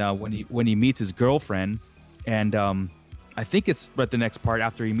 And then when he meets his girlfriend, and I think it's the next part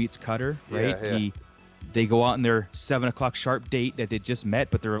after he meets Cutter, right? Yeah. They go out on their 7:00 sharp date that they just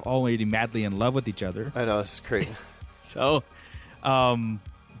met, but they're already madly in love with each other. I know, it's great. So,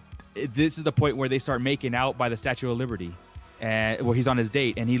 this is the point where they start making out by the Statue of Liberty, and where he's on his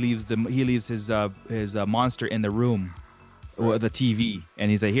date, and he leaves his monster in the room. The TV,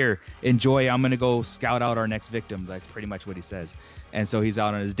 and he's like, "Here, enjoy. I'm gonna go scout out our next victim." That's pretty much what he says. And so he's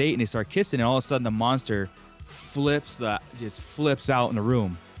out on his date, and they start kissing, and all of a sudden the monster flips out in the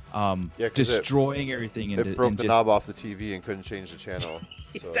room, destroying everything. It broke the knob off the TV and couldn't change the channel.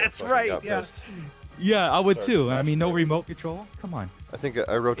 So That's I right. got Yeah. pissed. Yeah, I would Started too. I mean, no smashing remote control. Come on. I think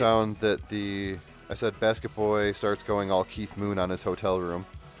I wrote down that I said Basket Boy starts going all Keith Moon on his hotel room.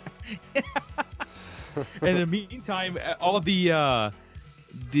 And in the meantime, all of the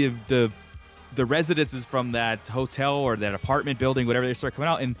residences from that hotel or that apartment building, whatever, they start coming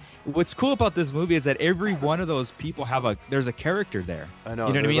out. And what's cool about this movie is that every one of those people there's a character there. I know.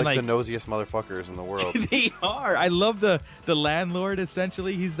 You know what I mean? Like the nosiest motherfuckers in the world. They are. I love the landlord.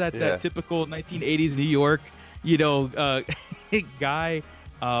 Essentially, he's that typical 1980s New York, guy.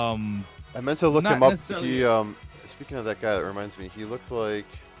 I meant to look him up. He speaking of that guy, that reminds me. He looked like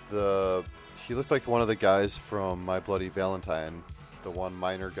one of the guys from My Bloody Valentine, the one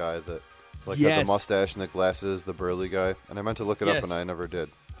minor guy that had the mustache and the glasses, the burly guy. And I meant to look it up, and I never did.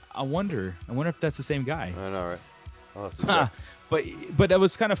 I wonder if that's the same guy. I know, right? I'll have to check. But it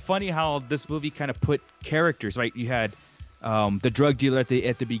was kind of funny how this movie kind of put characters, right? You had the drug dealer at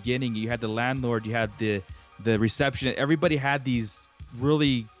the beginning. You had the landlord. You had the receptionist. Everybody had these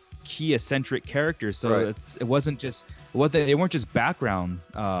really key eccentric characters. So they weren't just background.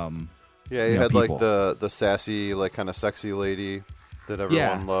 Yeah, you had people. Like the sassy, like kind of sexy lady that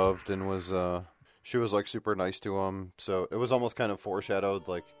everyone loved, and was she was like super nice to him. So it was almost kind of foreshadowed,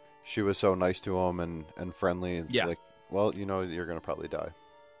 like she was so nice to him and friendly. And it's like, well, you're gonna probably die.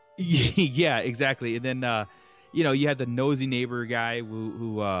 Yeah, exactly. And then you had the nosy neighbor guy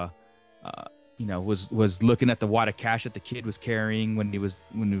who was looking at the wad of cash that the kid was carrying when he was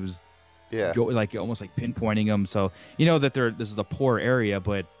almost like pinpointing him. So that this is a poor area,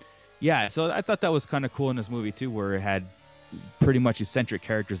 but. Yeah, so I thought that was kind of cool in this movie too, where it had pretty much eccentric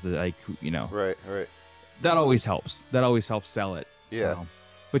characters that Right. That always helps. That always helps sell it. Yeah. So.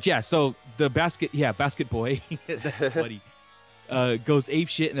 But yeah, so the Basket Boy, that's funny, goes ape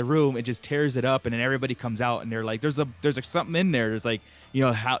shit in the room and just tears it up, and then everybody comes out and they're like, "There's something in there." There's like,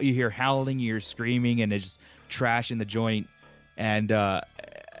 how you hear howling, you hear screaming, and there's just trash in the joint, and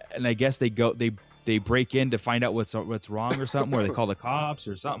I guess they break in to find out what's wrong or something, or they call the cops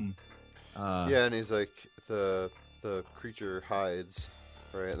or something. Yeah, and he's like the creature hides,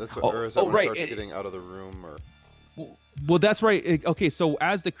 right? That's what, or is that when it starts getting out of the room, or? Well, that's right. Okay, so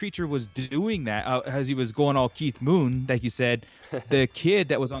as the creature was doing that, as he was going all Keith Moon, like you said, the kid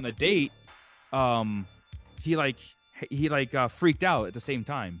that was on the date, he freaked out at the same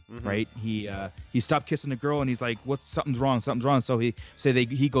time, right? He stopped kissing the girl, and he's like, something's wrong. So he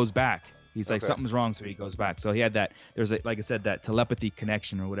goes back. He's like, something's wrong, so he goes back. So he had that. There's like I said, that telepathy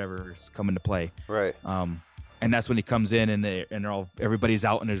connection or whatever is coming to play. Right. And that's when he comes in, and everybody's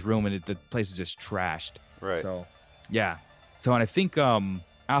out in his room, and the place is just trashed. Right. So, yeah. So, and I think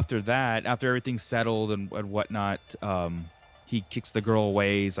after that, after everything's settled and whatnot, he kicks the girl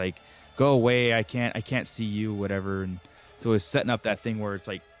away. He's like, "Go away! I can't see you, whatever." And so he's setting up that thing where it's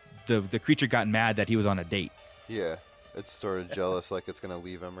like the creature got mad that he was on a date. Yeah. It's sort of jealous, like it's gonna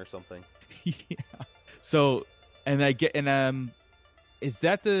leave him or something. Yeah. So, and is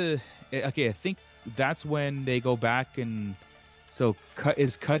that okay? I think that's when they go back, and so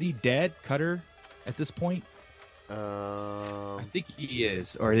is Cutter at this point? I think he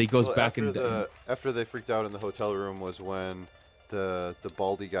is, or he goes back after they freaked out in the hotel room was when the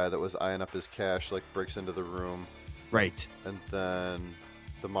baldy guy that was eyeing up his cash breaks into the room, right? And then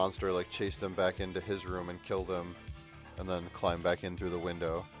the monster chased him back into his room and killed him. And then climbed back in through the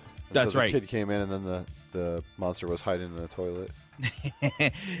window. And That's so the right. kid came in, and then the monster was hiding in the toilet.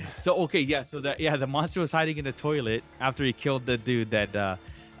 So okay, yeah. So the monster was hiding in the toilet after he killed the dude that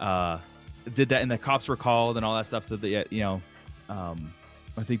did that, and the cops were called and all that stuff. So that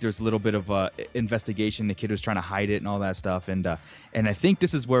I think there's a little bit of investigation. The kid was trying to hide it and all that stuff, and I think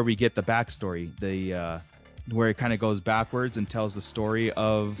this is where we get the backstory, where it kind of goes backwards and tells the story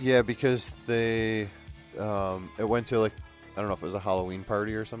of. Yeah, because it went to like, I don't know if it was a Halloween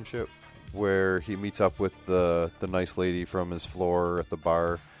party or some shit, where he meets up with the nice lady from his floor at the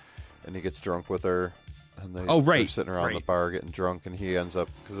bar, and he gets drunk with her, and they're sitting around the bar getting drunk, and he ends up,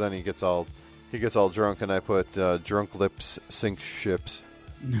 because then he gets all drunk, and I put drunk lips sink ships.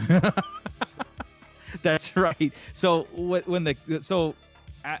 That's right. So when the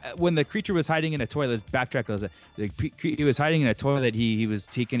creature was hiding in a toilet, let's backtrack. He was hiding in a toilet.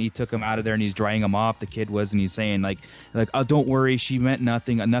 He took him out of there, and he's drying him off. The kid was, and he's saying like, oh, don't worry, she meant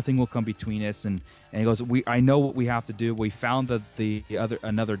nothing. Nothing will come between us. And he goes, I know what we have to do. We found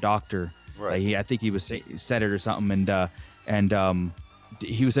another doctor. Right. I think he said it or something, and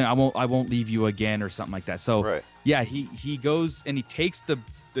he was saying, I won't leave you again or something like that. So yeah, he goes and he takes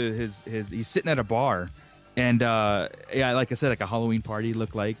his he's sitting at a bar. And like I said, like a Halloween party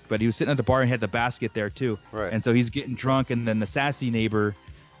looked like, but he was sitting at the bar and had the basket there too. Right. And so he's getting drunk, and then the sassy neighbor,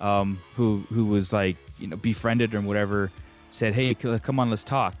 who was like, befriended him, whatever, said, "Hey, come on, let's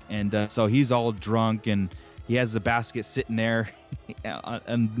talk." And so he's all drunk, and he has the basket sitting there,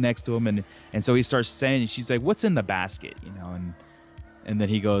 and next to him, and so he starts saying, she's like, "What's in the basket?" And then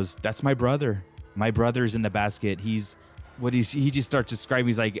he goes, "That's my brother. My brother's in the basket. He just starts describing,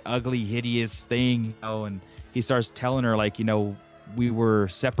 he's like ugly, hideous thing, and he starts telling her like, we were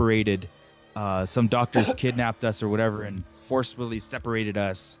separated. Some doctors kidnapped us or whatever and forcefully separated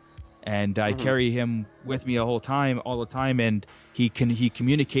us. And I carry him with me all the time. And he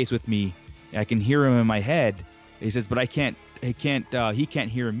communicates with me. I can hear him in my head. He says, but he can't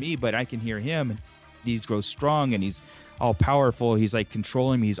hear me, but I can hear him. And he grows strong and he's all powerful. He's like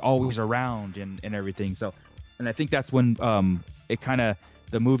controlling me. He's always around and everything. So, and I think that's when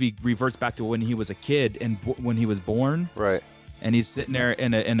the movie reverts back to when he was a kid and when he was born. Right. And he's sitting there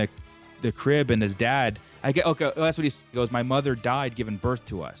in the crib, and his dad. That's what he goes. My mother died giving birth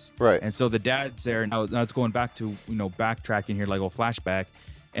to us. Right. And so the dad's there. Now it's going back to backtracking here, like a flashback,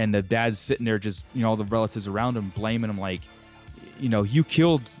 and the dad's sitting there, just all the relatives around him blaming him, like, you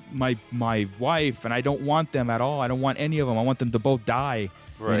killed my wife, and I don't want them at all. I don't want any of them. I want them to both die.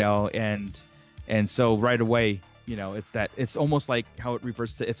 Right. And so right away, it's almost like how it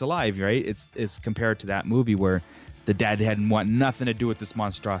reverts to It's Alive, right? It's compared to that movie where the dad hadn't want nothing to do with this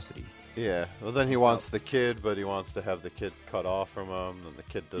monstrosity. Yeah. Well, then he wants the kid, but he wants to have the kid cut off from him, and the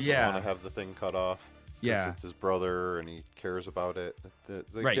kid doesn't want to have the thing cut off. Yeah. It's his brother, and he cares about it.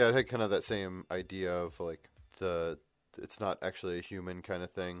 Right. Yeah, it had kind of that same idea of like it's not actually a human kind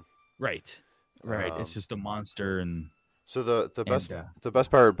of thing. Right. It's just a monster. And so the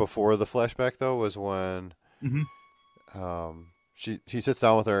best part before the flashback though was when he sits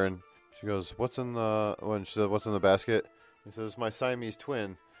down with her and she goes, when she said, "What's in the basket?" He says, "My Siamese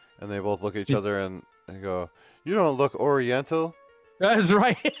twin." And they both look at each other and they go, "You don't look Oriental." That's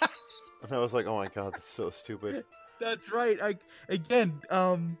right. And I was like, "Oh my god, that's so stupid." That's right. You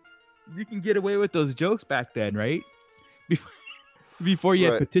can get away with those jokes back then, right? Before you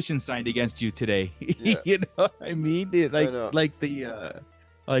had petitions signed against you today. Yeah. You know what I mean?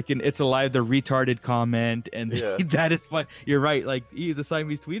 Like in It's Alive, the retarded comment, and that is fun. You're right. Like, he's a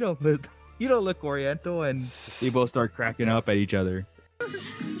Siamese twin, but you don't look Oriental, and they both start cracking up at each other.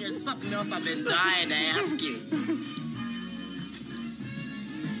 There's something else I've been dying to ask you.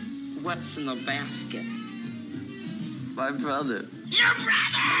 What's in the basket? My brother. Your brother!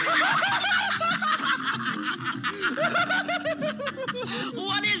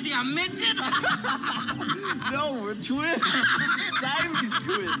 What is he, a midget? No, we're twins. Siamese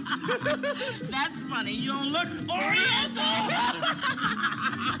twins. That's funny. You don't look Oriental.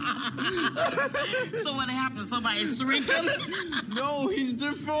 So what happened? Somebody shrinking? No, he's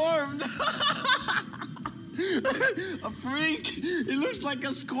deformed. A freak. He looks like a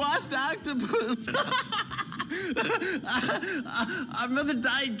squashed octopus. Our mother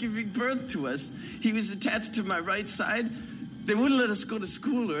died giving birth to us. He was attached to my right side. They wouldn't let us go to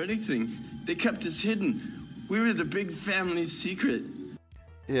school or anything. They kept us hidden. We were the big family secret.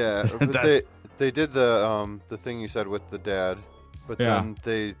 Yeah, but they did the thing you said with the dad, but then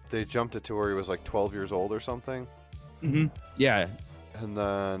they jumped it to where he was like 12 years old or something. Mm-hmm. Yeah. And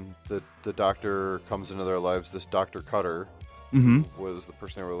then the doctor comes into their lives. This Dr. Cutter was the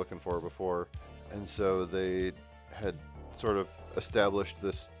person they were looking for before. And so they had sort of established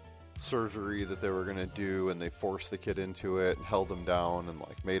this surgery that they were gonna do, and they forced the kid into it and held him down and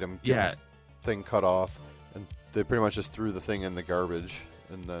like made him Yeah. the thing cut off, and they pretty much just threw the thing in the garbage,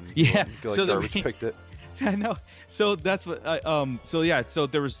 and then Yeah, like so the- garbage picked it. I know. So that's what. So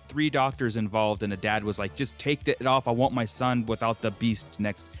there was 3 doctors involved, and the dad was like, "Just take it off. I want my son without the beast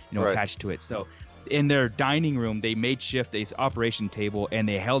next, Right. attached to it." So in their dining room, they made shift a operation table, and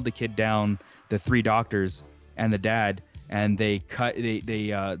they held the kid down, the 3 doctors and the dad, and they cut.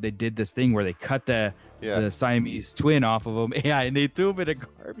 They did this thing where they cut the Siamese twin off of him. Yeah, and they threw him in a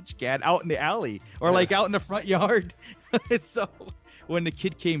garbage can out in the alley or like out in the front yard. So when the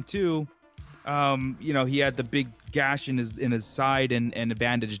kid came to, he had the big gash in his side and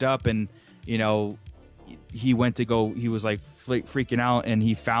bandaged up, and he went to go. He was like freaking out, and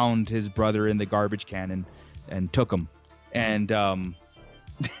he found his brother in the garbage can and took him, and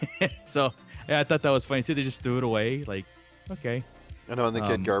so yeah, I thought that was funny too. They just threw it away, like okay. I know, and the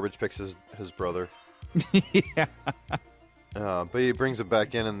kid garbage picks his brother. Yeah. But he brings him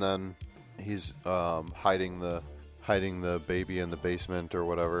back in, and then he's hiding the baby in the basement or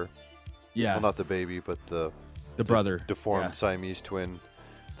whatever. Yeah. Well, not the baby, but the brother. Deformed Siamese twin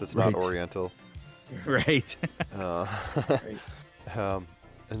that's not Right. Oriental. Right.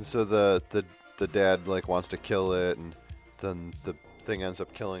 And so the dad like wants to kill it, and then the thing ends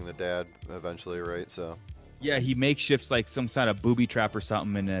up killing the dad eventually, right? So Yeah, he makeshifts like some kind of booby trap or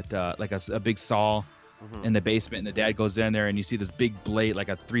something in it, like a big saw in the basement, and the dad goes in there, and you see this big blade, like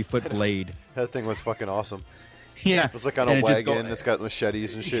a 3-foot blade. that thing was fucking awesome. Yeah, It was like on and a it just wagon. It's got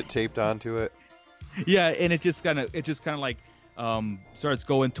machetes and shit taped onto it. Yeah, and it just kind of like starts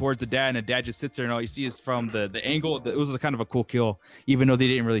going towards the dad, and the dad just sits there, and all you see is from the angle. It was kind of a cool kill, even though they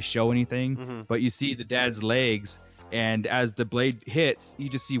didn't really show anything. But you see the dad's legs, and as the blade hits, you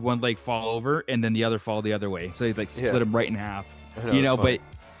just see one leg fall over, and then the other fall the other way. So he like split him right in half. I know, it's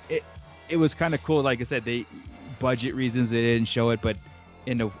But it was kind of cool. Like I said, they budget reasons they didn't show it, but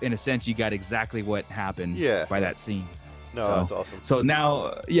in a sense, you got exactly what happened by that scene. No, So- that's awesome. So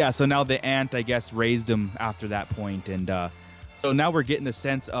now the aunt, I guess, raised him after that point, and so now we're getting the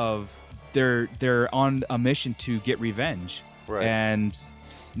sense of they're on a mission to get revenge, Right. and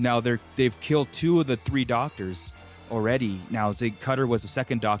now they've killed 2 of the 3 doctors already. Now Zig Cutter was the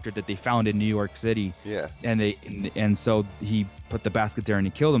second doctor that they found in New York City, Yeah. and so he put the basket there and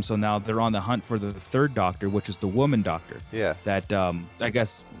he killed him. So now they're on the hunt for the 3rd doctor, which is the woman doctor. Yeah. That I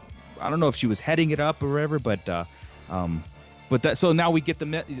guess I don't know if she was heading it up or whatever, but that. So now we get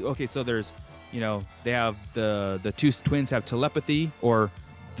okay. So there's, they have the 2 twins have telepathy, or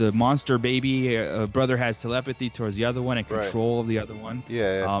the monster baby brother has telepathy towards the other one and Right. control of the other one.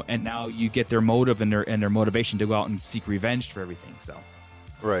 Yeah. And now you get their motive and their motivation to go out and seek revenge for everything. So.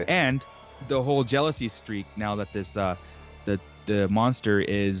 Right. And the whole jealousy streak, now that this the monster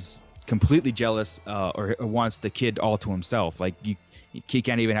is completely jealous or wants the kid all to himself. Like he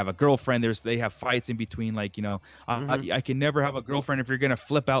can't even have a girlfriend. They have fights in between. Like, I can never have a girlfriend if you're gonna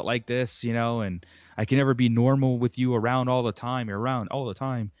flip out like this, and I can never be normal with you around all the time. You're around all the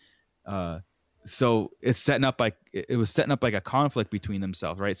time. So it's setting up like it was setting up like a conflict between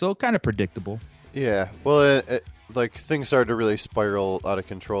themselves, right? So kind of predictable. Yeah. Well, like things started to really spiral out of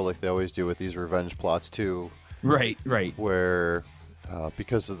control, like they always do with these revenge plots too. Right. Where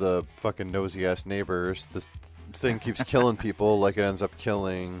because of the fucking nosy ass neighbors, this thing keeps killing people. Like it ends up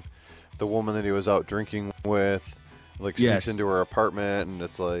killing the woman that he was out drinking with. Like sneaks Yes. into her apartment, and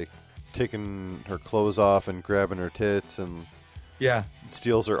it's like taking her clothes off and grabbing her tits, and Yeah.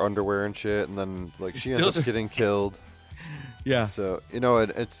 steals her underwear and shit, and then like she ends Steals up her- getting killed. Yeah. So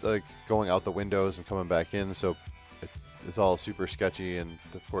it's like going out the windows and coming back in. So it's all super sketchy, and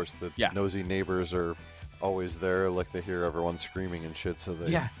of course the nosy neighbors are always there. Like they hear everyone screaming and shit, so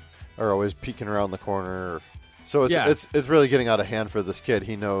they are always peeking around the corner. So it's really getting out of hand for this kid.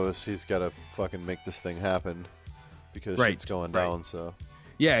 He knows he's got to fucking make this thing happen because Right, shit's going right. down. So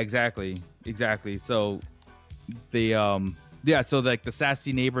Yeah, exactly. So so like the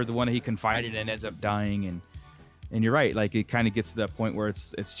sassy neighbor, the one he confided in, ends up dying, and you're right. Like it kind of gets to that point where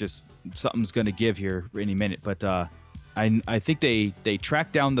it's just something's gonna give here any minute. But I think they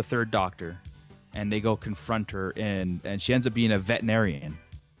track down the 3rd doctor, and they go confront her, and she ends up being a veterinarian.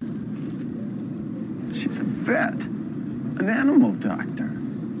 She's a vet, an animal doctor.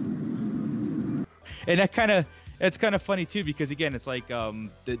 And it's kind of funny too, because again, it's like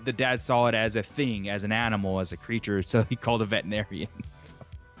the dad saw it as a thing, as an animal, as a creature, so he called a veterinarian.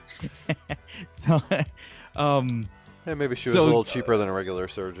 So, yeah, maybe she was a little cheaper than a regular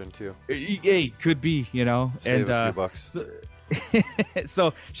surgeon too. Hey, could be, Save and a few bucks.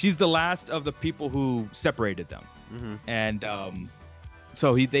 So she's the last of the people who separated them, Mhm. and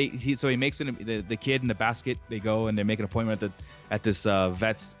so he makes the kid in the basket. They go and they make an appointment at this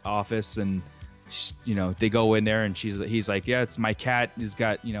vet's office, and they go in there, and he's like, yeah, it's my cat. He's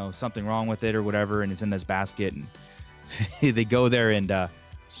got something wrong with it or whatever, and it's in this basket. And they go there, and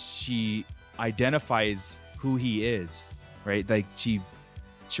she identifies who he is, right? Like she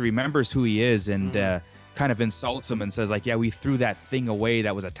remembers who he is, and kind of insults him and says like, yeah, we threw that thing away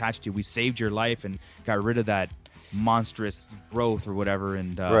that was attached to you. We saved your life and got rid of that monstrous growth or whatever.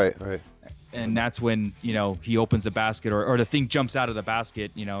 And right. And that's when he opens the basket, or the thing jumps out of the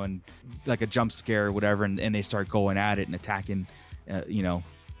basket, and like a jump scare or whatever, and they start going at it and attacking.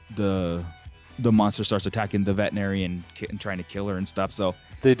 The monster starts attacking the veterinary and trying to kill her and stuff. So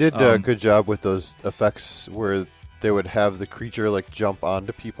they did a good job with those effects where they would have the creature like jump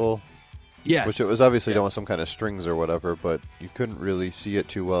onto people. Yes. Which it was obviously done with some kind of strings or whatever, but you couldn't really see it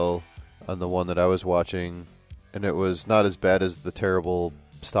too well on the one that I was watching, and it was not as bad as the terrible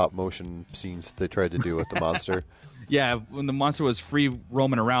stop motion scenes they tried to do with the monster. Yeah, when the monster was free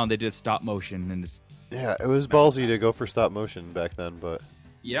roaming around, they did stop motion, and it was ballsy to go for stop motion back then, but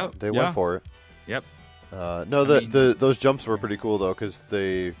they went for it. Yep. Those jumps were pretty cool though, because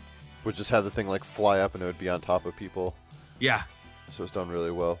they would just have the thing like fly up and it would be on top of people. Yeah. So it's done really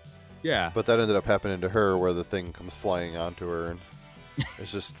well. Yeah. But that ended up happening to her, where the thing comes flying onto her and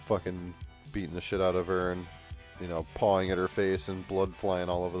it's just fucking beating the shit out of her and pawing at her face and blood flying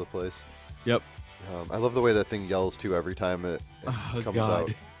all over the place. Yep. I love the way that thing yells too every time it comes out.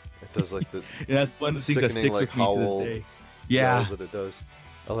 It does like the that's one of the things that sticks like with me to howl this day. Yeah. that it does.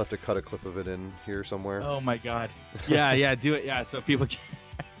 I'll have to cut a clip of it in here somewhere. Oh my god. Yeah, do it. Yeah, so people can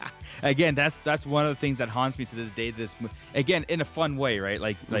again, that's one of the things that haunts me to this day. Again, in a fun way, right?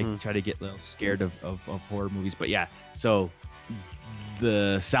 Like try to get a little scared of horror movies. But yeah, so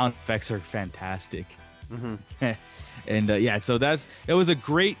the sound effects are fantastic. And so it was a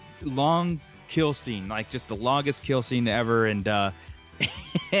great long kill scene, like just the longest kill scene ever. And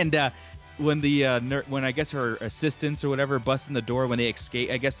when when I guess her assistants or whatever bust in the door, when they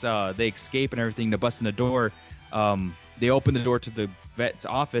escape, I guess they escape and everything to bust in the door. They open the door to the vet's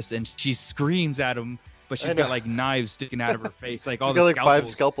office, and she screams at him, but she's got like knives sticking out of her face, like all the like 5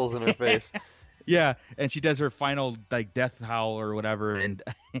 scalpels in her face. Yeah, and she does her final like death howl or whatever, and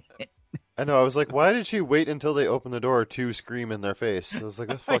I know. I was like, why did she wait until they opened the door to scream in their face? I was like,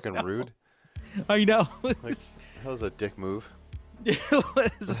 that's fucking rude. I know. Like, that was a dick move. It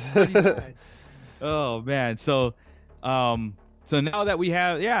was pretty bad. Oh man, so now that we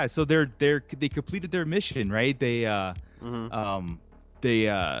have, so they completed their mission, right? They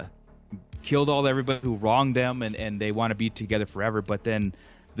killed everybody who wronged them, and they want to be together forever. But then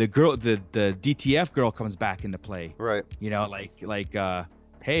the girl, the DTF girl, comes back into play, right?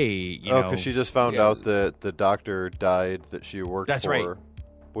 Hey, because she just found out that the doctor died that she worked for, right.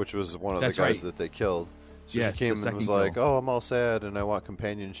 Which was one of the guys that they killed. So she came and was like, "Oh, I'm all sad, and I want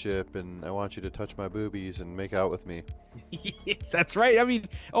companionship, and I want you to touch my boobies and make out with me." Yes, that's right. I mean,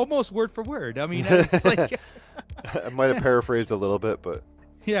 almost word for word. I mean, it's like I might have paraphrased a little bit, but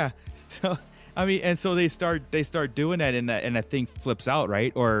yeah. So I mean, and so they start doing that, and that thing flips out,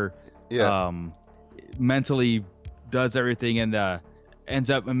 right? Or mentally does everything and ends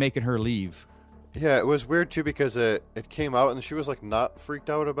up making her leave. Yeah, it was weird too, because it came out and she was like not freaked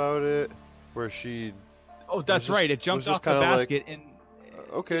out about it, where she. Oh, that's right. It jumped off the basket and.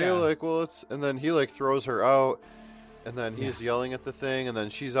 And then he like throws her out, and then he's yelling at the thing, and then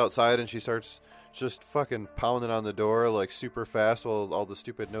she's outside and she starts just fucking pounding on the door like super fast while all the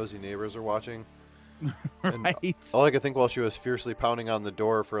stupid nosy neighbors are watching. Right. And all I could think while she was fiercely pounding on the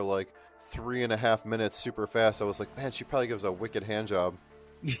door for like 3.5 minutes super fast, I was like, man, she probably gives a wicked hand job.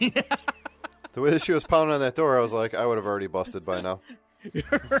 The way that she was pounding on that door, I was like, I would have already busted by now.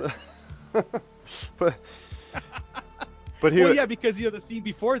 But here, well, yeah, because the scene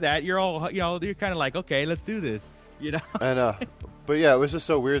before that, you're all you're kind of like, okay, let's do this, I know, but yeah, it was just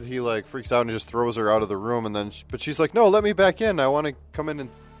so weird. He like freaks out and just throws her out of the room, and then but she's like, no, let me back in. I want to come in and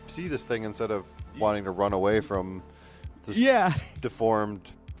see this thing instead of wanting to run away from this deformed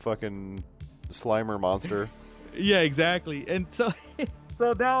fucking Slimer monster. Yeah, exactly. And so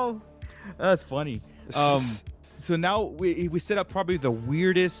now that's funny. So now we set up probably the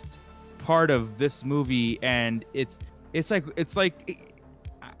weirdest part of this movie, and it's like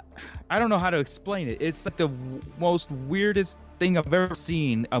I don't know how to explain it. It's like the most weirdest thing I've ever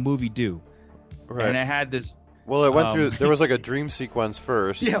seen a movie do. Right. And it had this. Well, it went through. There was like a dream sequence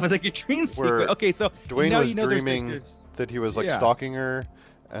first. Yeah, it was like a dream sequence. Okay, so Dwayne was dreaming that he was like stalking her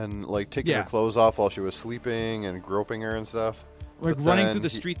and like taking her clothes off while she was sleeping and groping her and stuff. like But running then through the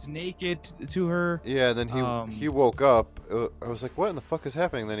he- streets naked to her. Yeah, and then he woke up. I was like, what in the fuck is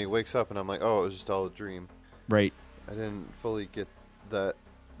happening? Then he wakes up, and I'm like, oh, it was just all a dream. Right. I didn't fully get that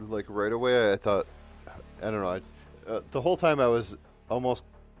like right away. I thought, I don't know. The whole time I was almost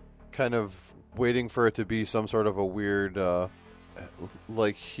kind of waiting for it to be some sort of a weird,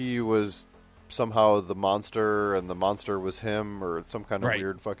 like he was somehow the monster and the monster was him, or some kind of Right.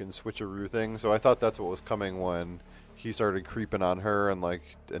 weird fucking switcheroo thing. So I thought that's what was coming when he started creeping on her and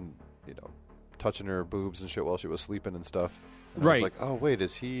touching her boobs and shit while she was sleeping and stuff. And I Right. was like, oh wait,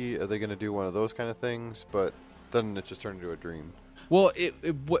 are they gonna do one of those kind of things? But then it just turned into a dream. Well,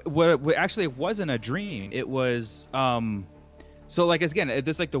 actually it wasn't a dream. It was so like again,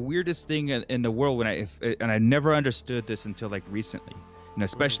 there's like the weirdest thing in the world and I never understood this until like recently, and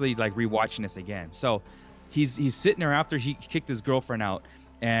especially like rewatching this again. So he's sitting there after he kicked his girlfriend out,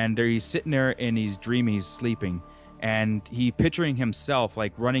 and he's sitting there and he's dreaming, he's sleeping, and he picturing himself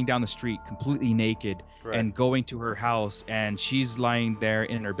like running down the street completely naked and going to her house, and she's lying there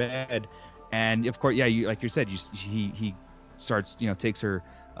in her bed, and of course, yeah, like you said, he starts, takes her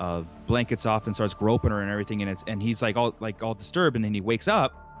blankets off and starts groping her and everything, and he's like all disturbed, and then he wakes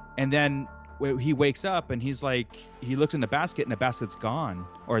up, and then he wakes up and he's like, he looks in the basket and the basket's gone,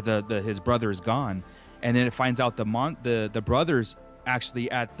 or his brother is gone, and then it finds out the brother's actually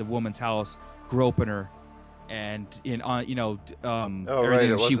at the woman's house groping her, and she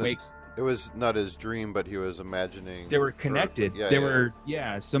wakes. It was not his dream, but he was imagining. They were connected.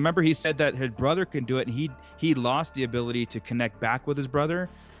 Yeah. So remember, he said that his brother could do it, and he lost the ability to connect back with his brother.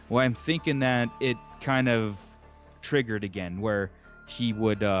 Well, I'm thinking that it kind of triggered again, where he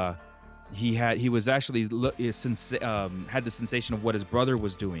would he was actually had the sensation of what his brother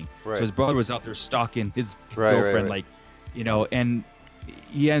was doing. Right. So his brother was out there stalking his Right, girlfriend, right. and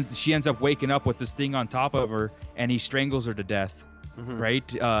she ends up waking up with this thing on top of her, and he strangles her to death. Mhm.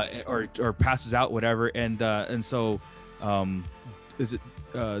 Right, or passes out, whatever, and so, is it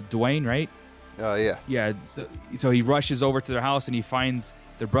Dwayne, right? Yeah. Yeah. So he rushes over to their house and he finds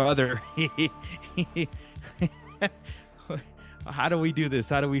the brother. How do we do this?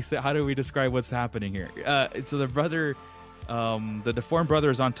 How do we describe what's happening here? So the brother, the deformed brother,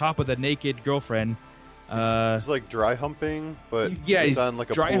 is on top of the naked girlfriend. It's like dry humping, but yeah, it's he's on like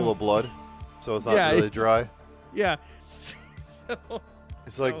a dry pool of blood, so it's not really dry. Yeah.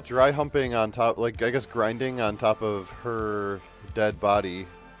 It's like dry humping on top, like I guess grinding on top of her dead body.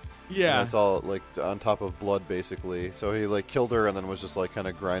 Yeah. And it's all like on top of blood, basically. So he like killed her and then was just like kind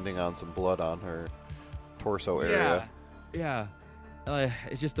of grinding on some blood on her torso area. Yeah.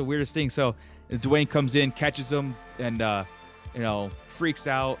 It's just the weirdest thing. So Dwayne comes in, catches him, and freaks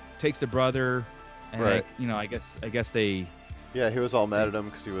out, takes the brother, and Right. I guess they. Yeah, he was all mad at him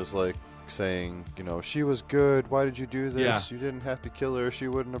because he was like saying, she was good. Why did you do this? Yeah. You didn't have to kill her. She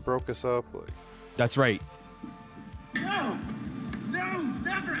wouldn't have broke us up. Like, That's right. No,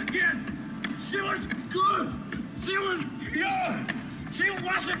 never again. She was good. She was pure. She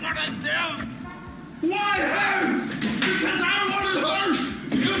wasn't one of them. Why her? Because I wanted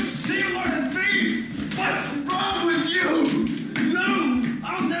her. Because she wanted me. What's wrong with you? No,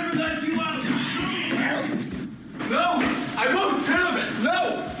 I'll never let you out. No, I won't have it.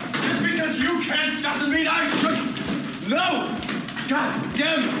 No, just because you can't doesn't mean I should. No. God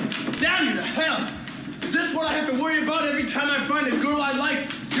damn you to hell. Is this what I have to worry about every time I find a girl I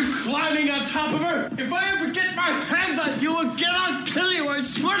like? You climbing on top of her? If I ever get my hands on you again, I'll kill you. I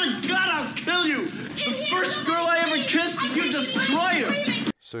swear to God, I'll kill you. The first girl I ever kissed, you destroy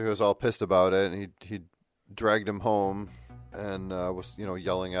her. so he was all pissed about it, and he dragged him home, and was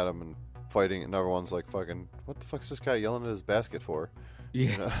yelling at him and fighting, and everyone's like, "Fucking, what the fuck is this guy yelling at his basket for?"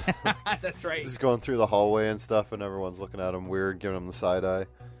 Yeah, that's right. He's going through the hallway and stuff, and everyone's looking at him weird, giving him the side eye.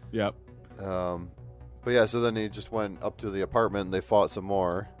 Yep. But yeah, so then he just went up to the apartment, and they fought some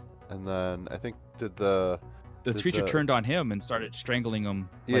more, and then I think the creature turned on him and started strangling him.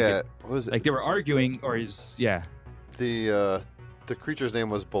 Yeah, what was it? Like they were arguing, or The creature's name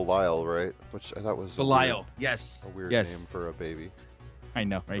was Belial, right? Which I thought was Belial. Yes. A weird Yes. name for a baby. I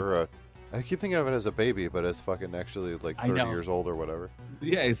know, right? Or I keep thinking of it as a baby, but it's fucking actually like 30 years old or whatever.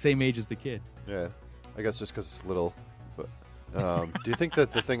 Yeah, same age as the kid. Yeah, I guess just because it's little. But do you think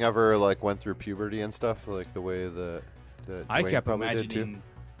that the thing ever like went through puberty and stuff, like the way that I Dwayne kept probably did imagining. too?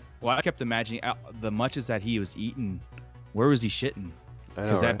 Well, I kept imagining the muches that he was eating. Where was he shitting? I know,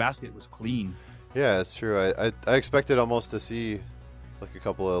 Because that right? basket was clean. Yeah, it's true. I expected almost to see like a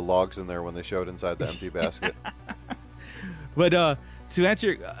couple of logs in there when they showed inside the empty basket. But to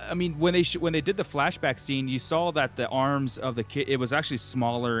answer, I mean, when they did the flashback scene, you saw that the arms of the kid, it was actually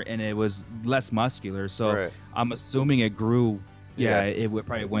smaller and it was less muscular. So Right. I'm assuming it grew Yeah, it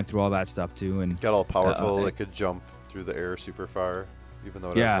probably went through all that stuff too, and got all powerful. It could jump through the air super far, even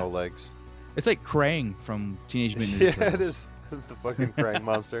though it has no legs. It's like Krang from Teenage Mutant Ninja Turtles. Yeah, it is the fucking Krang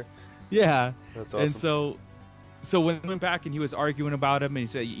monster. Yeah, that's awesome. And so when he went back and he was arguing about him, and he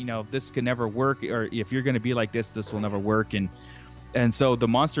said, this can never work, or if you're going to be like this will never work, and so the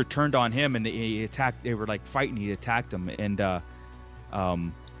monster turned on him and he attacked. They were like fighting. He attacked him, and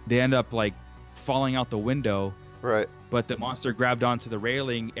they end up like falling out the window. Right. But the monster grabbed onto the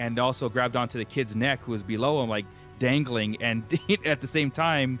railing and also grabbed onto the kid's neck, who was below him, like dangling, and at the same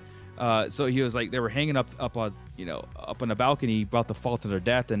time, so he was like, they were hanging up on a balcony, about to fall to their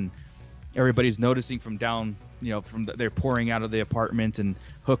death, and everybody's noticing from down, they're pouring out of the apartment, and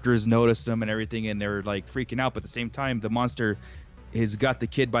hookers noticed them and everything, and they're like freaking out. But at the same time, the monster has got the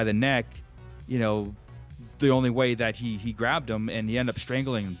kid by the neck, the only way that he grabbed him, and he ended up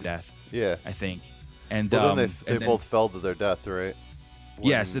strangling him to death. Yeah, I think. And then they both fell to their death, right?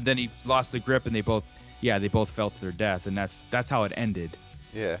 Yes, and then he lost the grip, and they both fell to their death, and that's how it ended.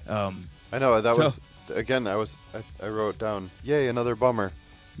 Yeah. I know that was again. I wrote down, yay, another bummer,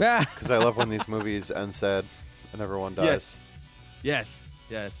 because I love when these movies end sad and everyone dies. Yes.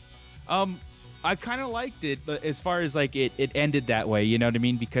 I kind of liked it, but as far as like it ended that way, you know what I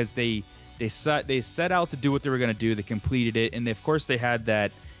mean? Because they set out to do what they were going to do. They completed it, and of course they had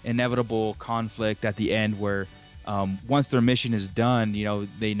that inevitable conflict at the end where once their mission is done,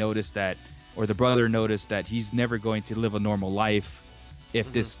 they notice that, or the brother noticed that he's never going to live a normal life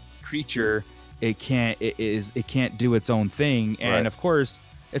if this creature it can't do its own thing. And of course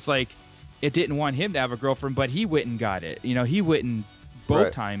it's like it didn't want him to have a girlfriend, but he went and got it. He went and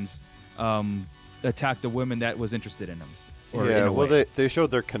both times attacked the woman that was interested in him. Well, they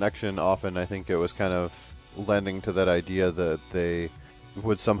showed their connection often. I think it was kind of lending to that idea that they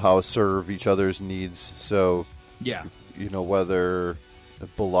would somehow serve each other's needs. So, whether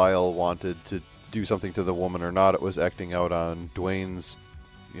Belial wanted to do something to the woman or not, it was acting out on Dwayne's,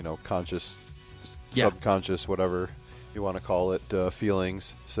 conscious, subconscious, whatever you want to call it,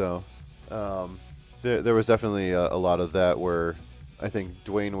 feelings. So, there was definitely a lot of that where I think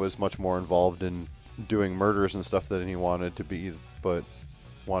Dwayne was much more involved in doing murders and stuff than he wanted to be, but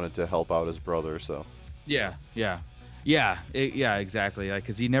wanted to help out his brother. So, Yeah, exactly.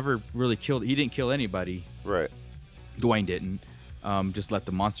 Because he never really he didn't kill anybody. Right. Dwayne didn't. Just let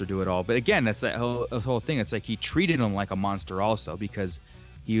the monster do it all. But again, that's that whole thing. It's like he treated him like a monster also, because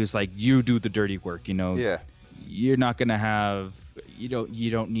he was like, you do the dirty work, Yeah. You're not going to have, you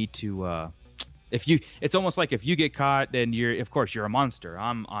don't need to, it's almost like if you get caught, then of course you're a monster.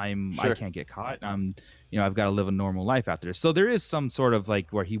 Sure. I can't get caught. I've got to live a normal life after this. So there is some sort of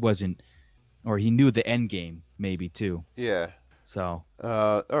like where he wasn't, or he knew the end game maybe too. Yeah. So.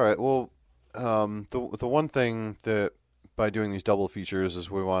 All right. Well, the one thing that by doing these double features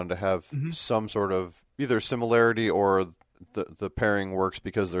is we wanted to have some sort of either similarity or the pairing works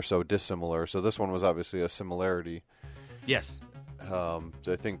because they're so dissimilar. So this one was obviously a similarity. Yes. I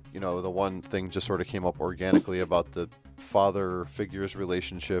think, the one thing just sort of came up organically about the father figures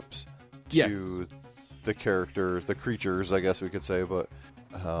relationships to the characters, the creatures, I guess we could say, but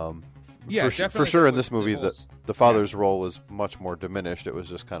for sure in this movie the father's role was much more diminished. It was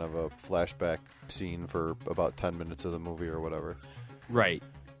just kind of a flashback scene for about 10 minutes of the movie or whatever. Right.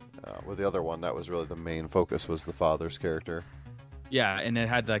 With the other one, that was really the main focus, was the father's character. Yeah, and it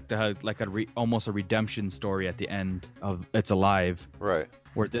had almost a redemption story at the end of It's Alive. Right.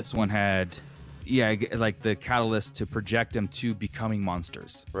 Where this one had, like the catalyst to project them to becoming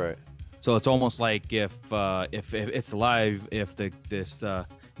monsters. Right. So it's almost like if It's Alive, if this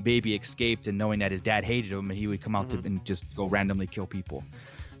baby escaped and knowing that his dad hated him, and he would come out and just go randomly kill people.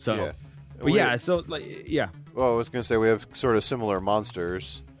 So, Well, I was gonna say we have sort of similar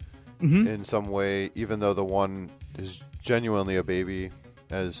monsters in some way, even though the one is genuinely a baby,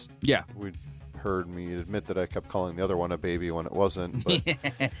 as we heard me admit that I kept calling the other one a baby when it wasn't. But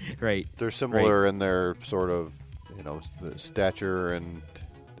right. They're similar in their sort of the stature and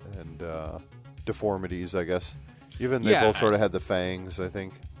deformities, I guess. Even they both sort of had the fangs, I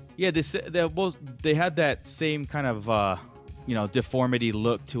think. Yeah, they had that same kind of deformity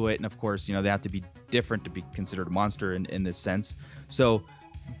look to it, and of course, they have to be different to be considered a monster in this sense. So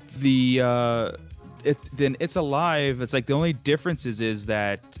It's Alive. It's like the only difference is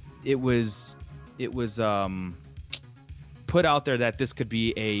that it was put out there that this could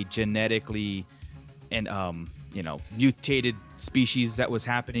be a genetically and mutated species that was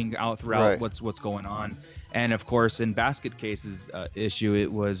happening out throughout what's going on. And of course, in Basket Case's issue,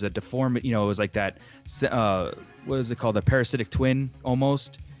 it was a deformity. It was like that. What is it called? A parasitic twin,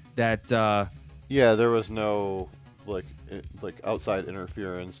 almost. That. There was no like outside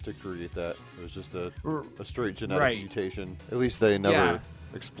interference to create that. It was just a straight genetic Right. mutation. At least they never Yeah.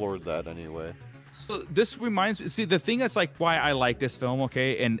 explored that anyway. So this reminds me. See, the thing that's like why I like this film,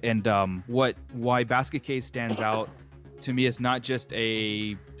 okay, and why Basket Case stands out to me is not just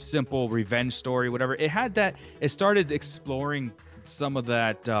a simple revenge story, whatever. It had that. It started exploring some of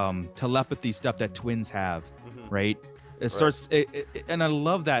that telepathy stuff that twins have, right? It starts, and I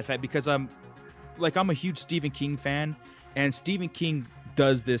love that fact because I'm a huge Stephen King fan, and Stephen King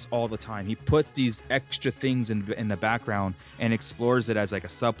does this all the time. He puts these extra things in the background and explores it as like a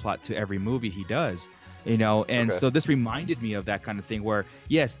subplot to every movie he does, you know. And so this reminded me of that kind of thing where,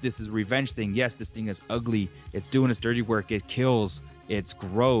 yes, this is a revenge thing. Yes, this thing is ugly. It's doing its dirty work. It kills. It's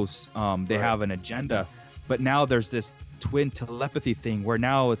gross. They have an agenda, but now there's this twin telepathy thing where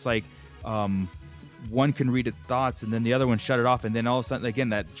now it's like, one can read its thoughts and then the other one shut it off, and then all of a sudden again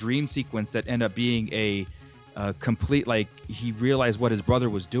that dream sequence that ended up being a complete, like, he realized what his brother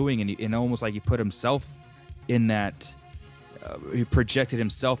was doing, and almost like he put himself in that, he projected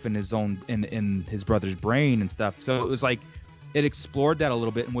himself in his own in his brother's brain and stuff. So it was like it explored that a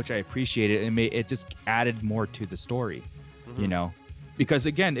little bit, in which I appreciated. It just added more to the story, you know, because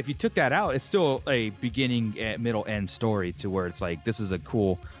again, if you took that out, it's still a beginning, middle, end story to where it's like this is a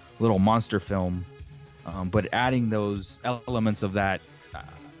cool little monster film. But adding those elements of that,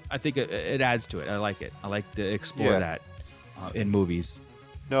 I think it adds to it. I like it. I like to explore that in movies.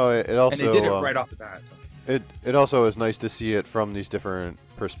 No, it also... And they did it right off the bat. So. It also is nice to see it from these different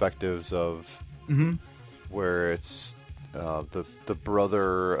perspectives of where it's the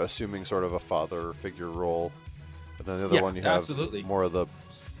brother assuming sort of a father figure role, and then the other one you have more of the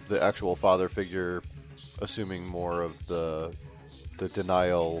actual father figure assuming more of the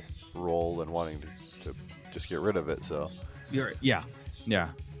denial role and wanting to just get rid of it. So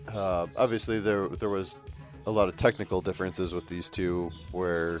obviously there was a lot of technical differences with these two,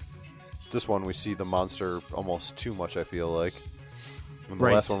 where this one we see the monster almost too much, I feel like, and the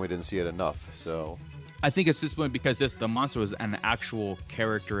last one we didn't see it enough. So I think it's this one because the monster was an actual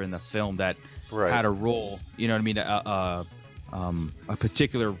character in the film that had a role, you know what I mean, a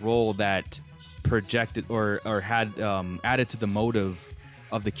particular role that projected or had added to the motive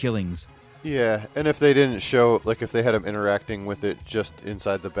of the killings. Yeah, and if they didn't show, like if they had him interacting with it just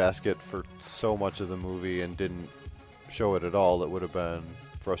inside the basket for so much of the movie and didn't show it at all, it would have been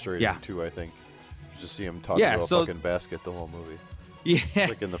frustrating too, I think. Just see him talking to a fucking basket the whole movie. Yeah.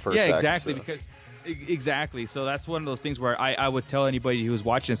 Like in the first act. Exactly, because exactly. So that's one of those things where I would tell anybody who's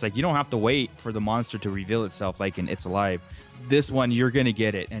watching, it's like, you don't have to wait for the monster to reveal itself like in It's Alive. This one, you're going to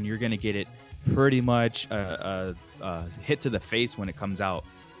get it, and you're going to get it pretty much hit to the face when it comes out.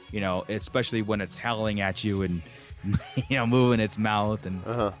 You know, especially when it's howling at you and, you know, moving its mouth and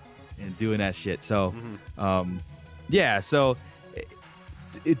doing that shit. So, so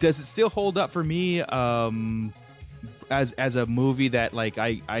does it still hold up for me as a movie that, like,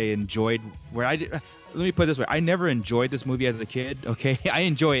 I enjoyed? Let me put it this way. I never enjoyed this movie as a kid, okay? I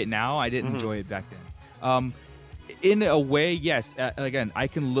enjoy it now. I didn't enjoy it back then. In a way, yes. Again, I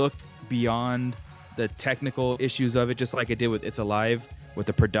can look beyond the technical issues of it, just like I did with It's Alive. With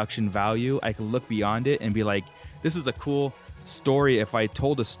the production value, I can look beyond it and be like, this is a cool story. If I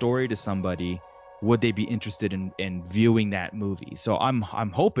told a story to somebody, would they be interested in viewing that movie? So I'm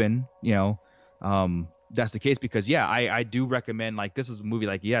hoping, you know, that's the case, because I do recommend, like, this is a movie,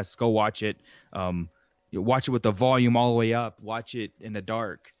 like, yes, go watch it. You watch it with the volume all the way up, watch it in the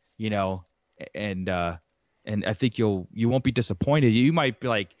dark, you know, and I think you won't be disappointed. You might be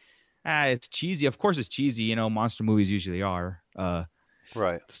like, it's cheesy. Of course it's cheesy, you know, monster movies usually are.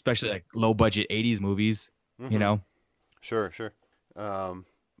 Right. Especially like low budget 80s movies, you know? Sure.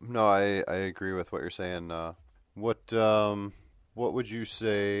 No, I agree with what you're saying. What would you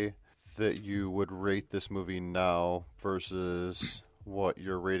say that you would rate this movie now versus what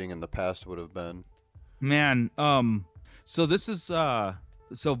your rating in the past would have been? Man, so this is so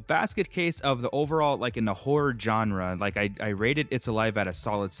Basket Case of the overall, like, in the horror genre, like I rated It's Alive at a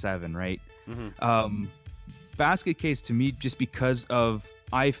solid 7, right? Basket Case to me, just because of,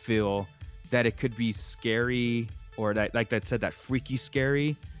 I feel that it could be scary, or that, like that said, that freaky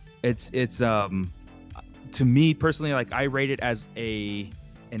scary. It's to me personally, like, I rate it as an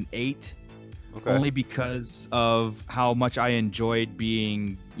 8, only because of how much I enjoyed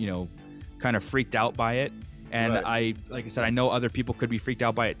being, you know, kind of freaked out by it. And like I said, I know other people could be freaked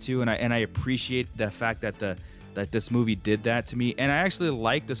out by it too, and I appreciate the fact that that this movie did that to me. And I actually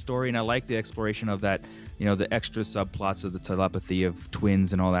like the story, and I like the exploration of that, you know, the extra subplots of the telepathy of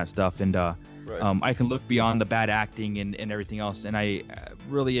twins and all that stuff. And I can look beyond the bad acting and everything else. And I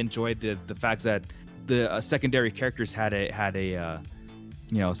really enjoyed the fact that the secondary characters had a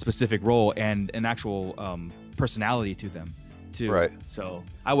specific role and an actual personality to them too. Right. So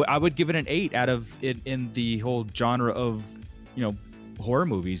I would give it an 8 out of it in the whole genre of horror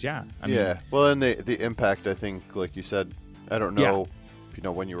movies. Yeah. I mean, well, and the impact, I think, like you said, I don't know.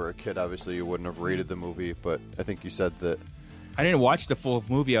 When you were a kid, obviously you wouldn't have rated the movie, but I think you said that I didn't watch the full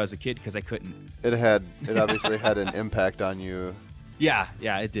movie. I was a kid because I couldn't. It obviously had an impact on you. Yeah,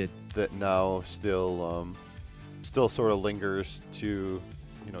 it did. That now still sort of lingers to,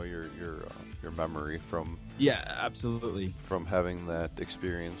 your memory from. Yeah, absolutely. From having that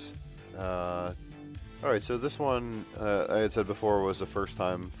experience. All right, so this one I had said before was the first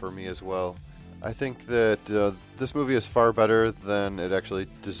time for me as well. I think that this movie is far better than it actually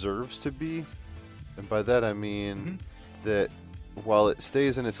deserves to be, and by that I mean that while it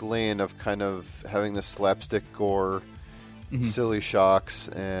stays in its lane of kind of having this slapstick gore, silly shocks,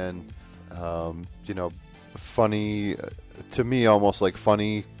 and funny, to me almost like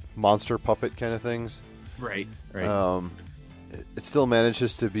funny monster puppet kind of things. Right. It still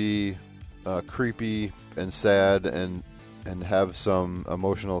manages to be creepy and sad and have some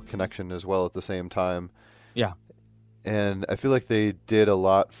emotional connection as well at the same time. Yeah. And I feel like they did a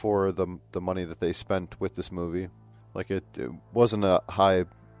lot for the money that they spent with this movie. Like it wasn't a high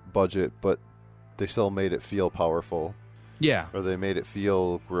budget, but they still made it feel powerful. Yeah. Or they made it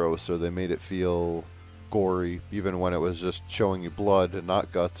feel gross, or they made it feel gory, even when it was just showing you blood and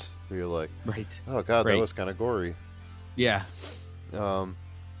not guts. You're like, right. Oh god, that was kind of gory. Yeah.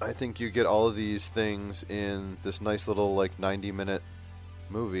 I think you get all of these things in this nice little 90-minute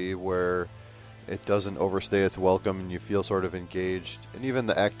movie where it doesn't overstay its welcome and you feel sort of engaged. And even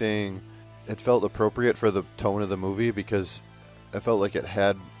the acting, it felt appropriate for the tone of the movie because I felt like it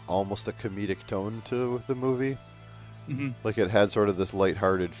had almost a comedic tone to the movie. Like it had sort of this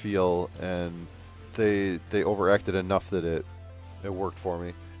lighthearted feel, and they overacted enough that it worked for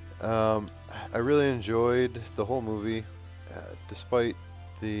me. I really enjoyed the whole movie, despite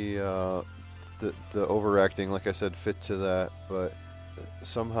the overacting, like I said, fit to that, but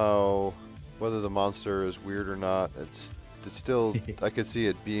somehow, whether the monster is weird or not, it's still I could see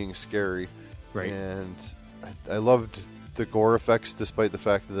it being scary. Right. And I loved the gore effects, despite the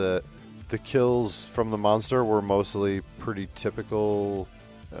fact that the kills from the monster were mostly pretty typical,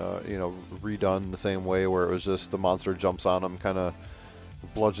 redone the same way, where it was just the monster jumps on them, kind of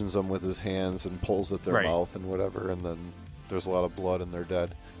bludgeons them with his hands and pulls at their mouth and whatever, and then there's a lot of blood and they're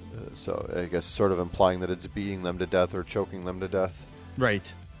dead. So I guess sort of implying that it's beating them to death or choking them to death.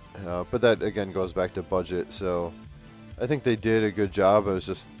 Right. But that, again, goes back to budget. So I think they did a good job. It was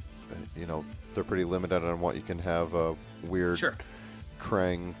just, they're pretty limited on what you can have a weird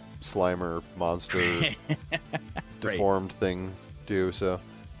Krang Slimer monster deformed thing do. So,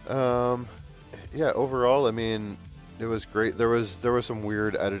 overall, I mean, it was great. There was some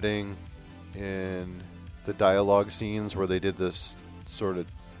weird editing in the dialogue scenes where they did this sort of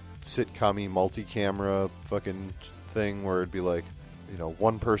sitcom-y multi-camera fucking thing where it'd be like,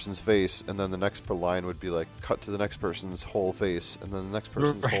 one person's face, and then the next line would be like, cut to the next person's whole face, and then the next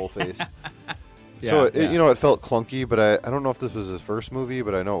person's whole face. It felt clunky, but I don't know if this was his first movie,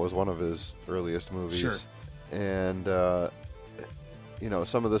 but I know it was one of his earliest movies. Sure. And,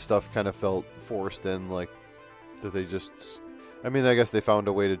 some of the stuff kind of felt forced in, like, that they just... I mean, I guess they found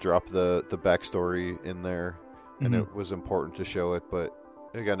a way to drop the backstory in there, and it was important to show it, but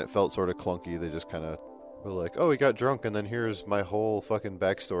again, it felt sort of clunky. They just kind of were like, oh, we got drunk, and then here's my whole fucking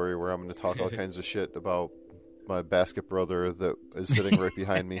backstory where I'm going to talk all kinds of shit about my basket brother that is sitting right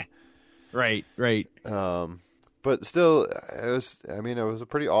behind me. Right. But still, it was a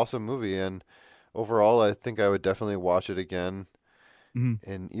pretty awesome movie, and overall, I think I would definitely watch it again.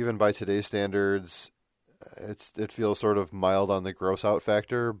 And even by today's standards, it feels sort of mild on the gross out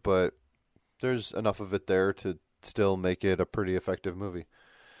factor, but there's enough of it there to still make it a pretty effective movie.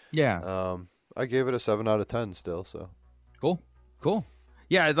 Yeah. I gave it a 7 out of 10 still, so. Cool.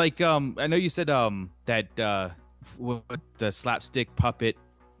 Yeah, like I know you said that with the slapstick puppet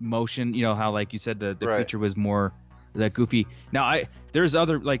motion, how like you said the creature was more that goofy. Now there's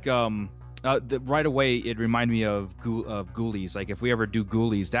other like right away it reminded me of Ghoulies. Like if we ever do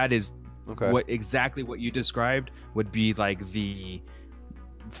Ghoulies, that is exactly what you described would be like the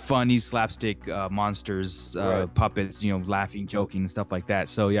funny slapstick monsters, puppets, laughing, joking, stuff like that.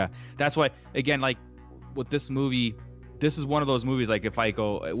 So yeah, that's why, again, like with this movie, this is one of those movies, like if I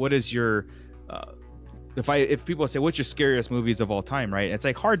go, what is your if people say what's your scariest movies of all time, right? It's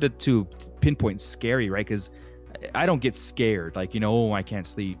like hard to pinpoint scary, right? Because I don't get scared, like I can't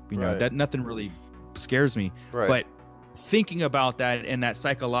sleep, that nothing really scares me. Right. But thinking about that and that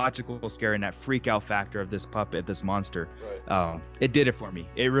psychological scare and that freak out factor of this puppet, this monster, it did it for me.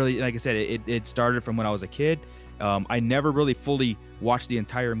 It really, like I said, it started from when I was a kid. I never really fully watched the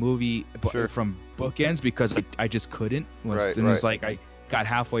entire movie from bookends because I just couldn't. It was like I got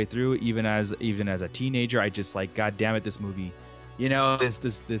halfway through, even as a teenager, I just like, God damn it, this movie, you know, this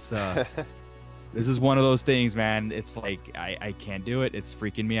this is one of those things, man. It's like I can't do it. It's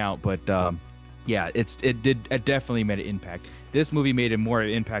freaking me out. But yeah, it definitely made an impact. This movie made a more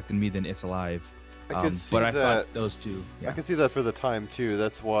impact than me than It's Alive. I could see but I that. thought those two. Yeah. I can see that for the time too.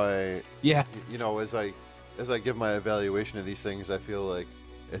 That's why. Yeah. You know, as I give my evaluation of these things, I feel like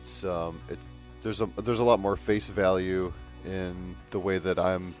it's there's a lot more face value in the way that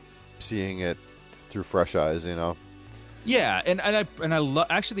I'm seeing it through fresh eyes. You know. Yeah, and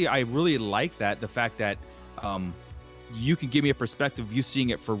actually I really like that, the fact that you can give me a perspective, you seeing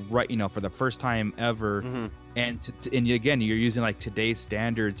it for the first time ever, and again you're using like today's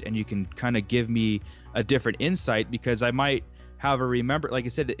standards, and you can kind of give me a different insight, because I might have like I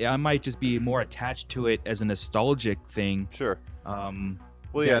said, I might just be more attached to it as a nostalgic thing. Sure. Well,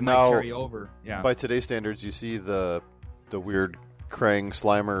 that yeah. might Now, carry over. Yeah. By today's standards, you see the weird Krang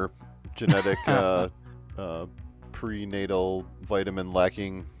Slimer genetic prenatal vitamin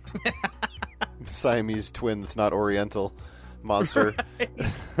lacking Siamese twin that's not Oriental monster.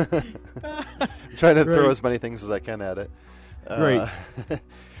 Trying to throw as many things as I can at it. Right.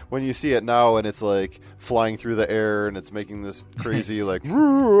 When you see it now and it's like flying through the air and it's making this crazy like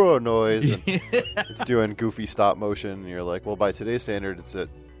noise and it's doing goofy stop motion, and you're like, well, by today's standard, it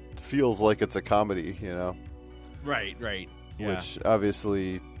feels like it's a comedy, you know? Right. Yeah. Which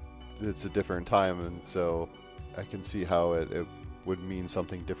obviously it's a different time, and so I can see how it would mean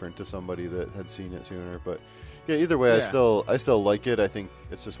something different to somebody that had seen it sooner. But yeah, either way, Yeah. I still like it. I think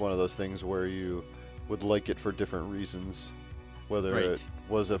it's just one of those things where you would like it for different reasons, whether it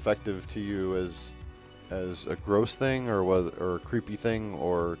was effective to you as a gross thing or a creepy thing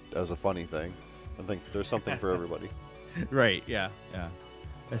or as a funny thing. I think there's something for everybody. Right. Yeah.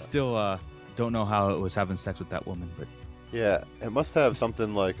 I still don't know how it was having sex with that woman, but yeah, it must have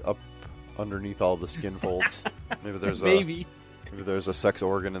something like up underneath all the skin folds. Maybe there's maybe there's a sex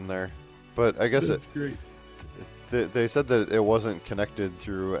organ in there. But I guess that's great. They said that it wasn't connected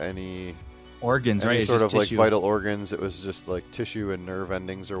through any organs, right? It's Sort just of like tissue. vital organs. It was just like tissue and nerve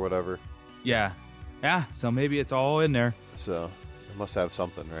endings or whatever. Yeah. So maybe it's all in there. So it must have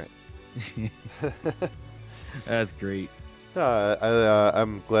something, right? That's great.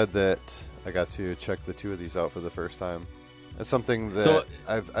 I'm glad that I got to check the two of these out for the first time. It's something that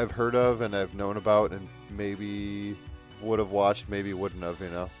I've heard of and I've known about and maybe would have watched, maybe wouldn't have, you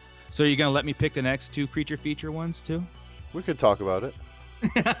know. So you're gonna let me pick the next two creature feature ones too? We could talk about it.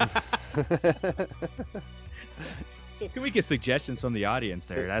 So can we get suggestions from the audience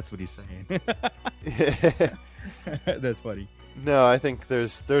there? That's what he's saying. That's funny. No, I think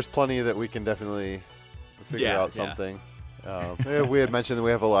there's plenty that we can definitely figure out something. Yeah, we had mentioned that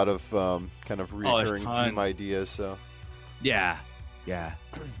we have a lot of kind of recurring theme ideas, so yeah.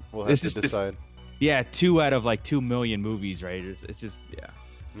 We'll have to decide. 2 out of like 2 million movies, right? It's just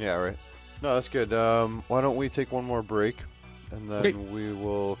Yeah, right. No, that's good. Why don't we take one more break, and then we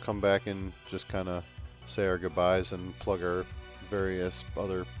will come back and just kind of say our goodbyes and plug our various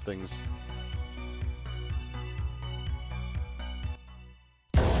other things.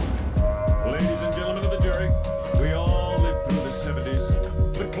 Ladies and gentlemen of the jury, we all lived through the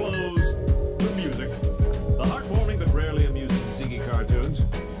 70s. The clothes, the music, the heartwarming but rarely amusing Ziggy cartoons.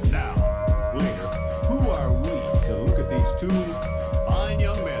 Now, later, who are we to look at these two fine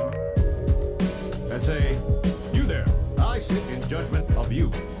young men and say, you there, I sit in judgment of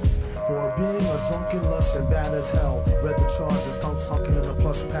you. For being a drunken lush and bad as hell. Read the charge and thunk sunken in a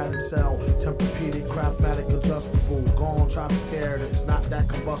plush padded cell. Tempur-Pedic, Craftmatic, adjustable. Gone, try to scare it, it's not that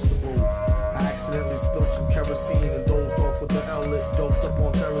combustible. I accidentally spilled some kerosene and dozed off with the L-lit, doped up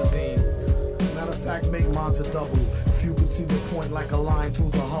on Therazine. Matter of fact, make mines a double. If you could see the point like a line through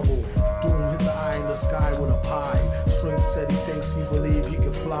the Hubble. Doom hit the eye in the sky with a pie. Shrink said he thinks he believe he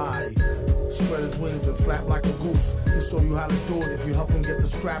can fly. Spread his wings and flap like a goose. He'll show you how to do it if you help him get the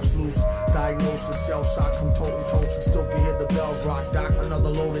straps loose. Diagnosis, shell shock from totem toast. He still can hear the bells rock. Doc, another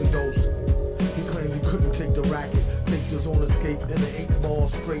loading dose. He claimed he couldn't take the racket. Faked his own escape in an 8-ball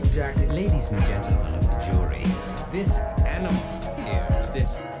straight jacket. Ladies and gentlemen of the jury, this animal here,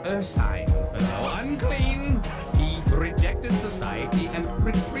 this ursine, unclean, he rejected society, and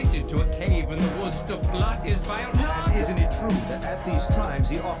retreated to a cave in the woods to blot his vile blood. And isn't it true that at these times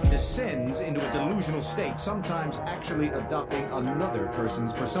he often descends into a delusional state, sometimes actually adopting another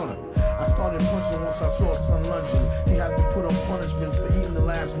person's persona? I started punching once I saw son lunging. He had me put on punishment for eating the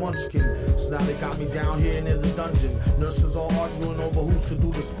last munchkin. So now they got me down here near the dungeon. Nurses all arguing over who's to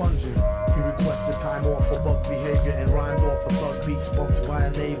do the sponging. He requested time off for bug behavior and rhymed off a thug beats bumped by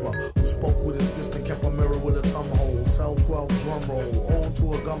a neighbor who spoke with his fist and kept a mirror with a thumb hole. Cell 12 drum roll, ode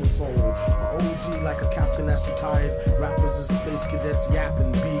to a gum soul. A OG like a captain that's retired. Rappers and space cadets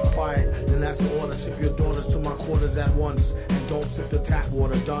yapping, be quiet. Then that's the order, ship your daughters to my quarters at once. And don't sip the tap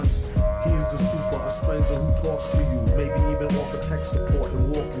water, dunce. He's the super, a stranger who talks to you. Maybe even offer tech support and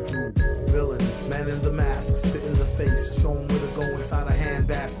walk you through. Villain, man in the mask, spit in the face. Show him where to go inside a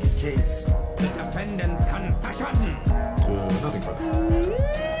handbasket case. The defendant's confession. Nothing further.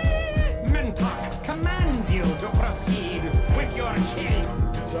 Mentok commands you to proceed with your case.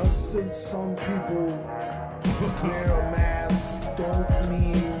 Just since some people wear a mask don't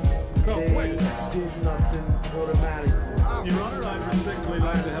mean they did nothing automatically. Your Honor, I'd respectfully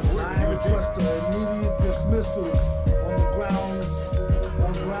like to have a word with I you, request an immediate dismissal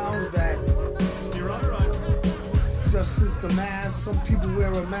on grounds that Your Honor, just since the mask, some people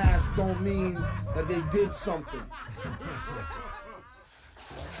wear a mask don't mean that they did something.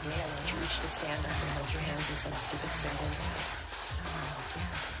 Today I want you each to stand up and hold your hands in some stupid symbol.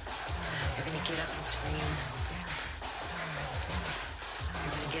 You're gonna get up and scream.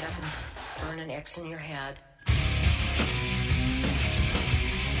 You're gonna get up and burn an X in your head.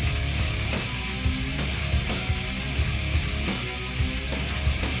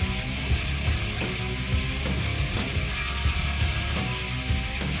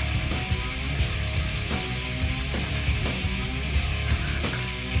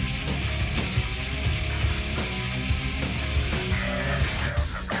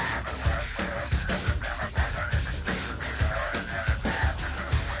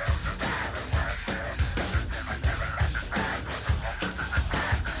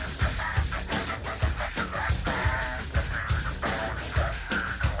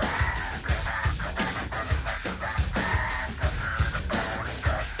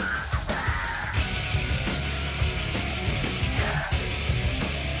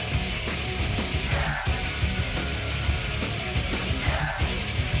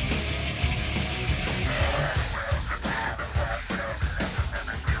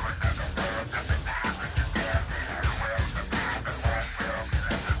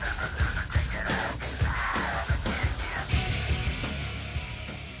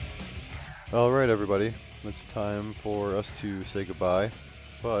 Alright, everybody. It's time for us to say goodbye.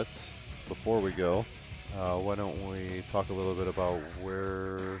 But before we go, why don't we talk a little bit about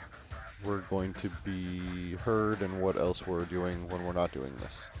where we're going to be heard and what else we're doing when we're not doing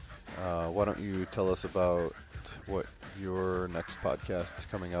this. Why don't you tell us about what your next podcast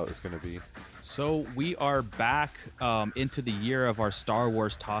coming out is going to be? So we are back into the year of our Star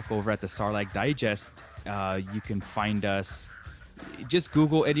Wars talk over at the Sarlacc Digest. You can find us. Just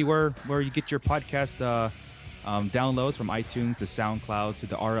Google anywhere where you get your podcast downloads, from iTunes to SoundCloud to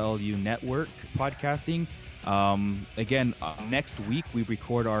the RLU Network podcasting. Again, next week we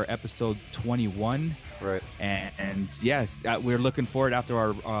record our episode 21. Right. And yes, we're looking forward after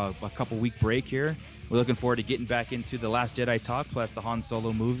our a couple week break here. We're looking forward to getting back into the Last Jedi talk plus the Han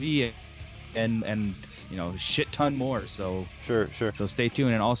Solo movie and you know, shit ton more. So sure. So stay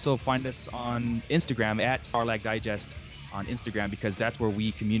tuned, and also find us on Instagram at Sarlacc Digest on Instagram, because that's where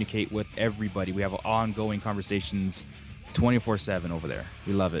we communicate with everybody. We have ongoing conversations 24/7 over there.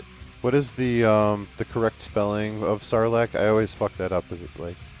 We love it. What is the correct spelling of Sarlacc? I always fuck that up. Is it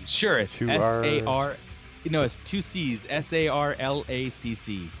like Sure, it's two S-A-R. No, it's two C's.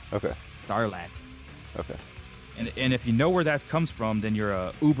 S-A-R-L-A-C-C. Okay. Sarlacc. Okay. And if you know where that comes from, then you're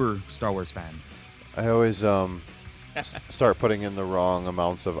a uber Star Wars fan. I always start putting in the wrong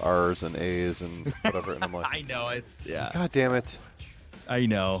amounts of R's and A's and whatever, and I'm like, I know, it's God damn it! I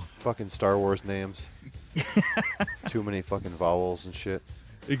know. Fucking Star Wars names. Too many fucking vowels and shit.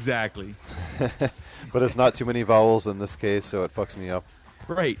 Exactly. But it's not too many vowels in this case, so it fucks me up.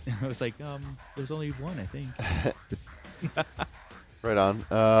 Right. I was like, there's only one, I think. Right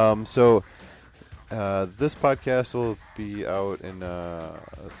on. So this podcast will be out in a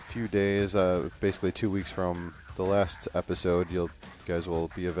few days, basically 2 weeks from the last episode. You guys will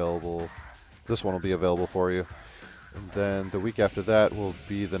be available. This one will be available for you. And then the week after that will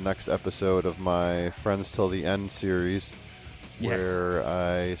be the next episode of my Friends Till the End series, where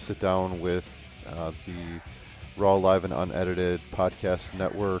I sit down with the Raw Live and Unedited podcast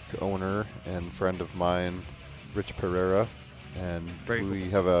network owner and friend of mine, Rich Pereira, and we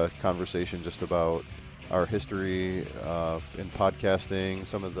have a conversation just about our history in podcasting,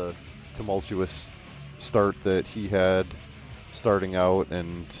 some of the tumultuous start that he had starting out,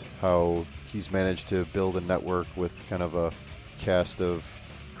 and how he's managed to build a network with kind of a cast of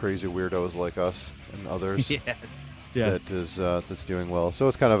crazy weirdos like us and others. Yes. That's doing well. So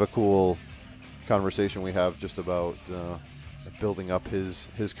it's kind of a cool conversation we have just about building up his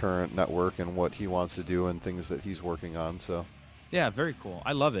current network and what he wants to do and things that he's working on. So yeah, very cool.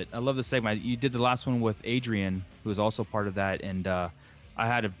 I love it. I love the segment. You did the last one with Adrian, who was also part of that, and I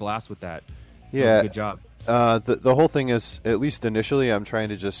had a blast with that. Yeah, good job. The whole thing is, at least initially, I'm trying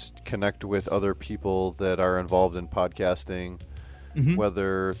to just connect with other people that are involved in podcasting,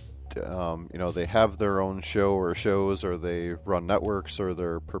 whether they have their own show or shows, or they run networks, or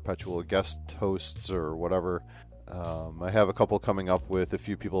they're perpetual guest hosts, or whatever. I have a couple coming up with a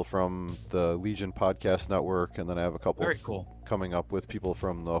few people from the Legion Podcast Network, and then I have a couple coming up with people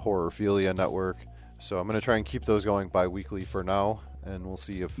from the Horrorphilia Network. So I'm going to try and keep those going bi-weekly for now, and we'll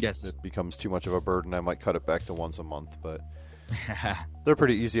see if it becomes too much of a burden. I might cut it back to once a month, but they're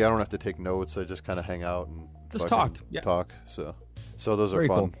pretty easy. I don't have to take notes. I just kind of hang out and just talk. So those are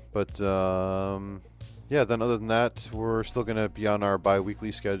fun. Cool. But then other than that, we're still going to be on our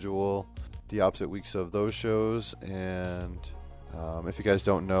bi-weekly schedule, the opposite weeks of those shows. And if you guys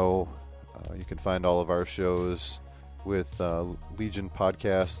don't know, you can find all of our shows with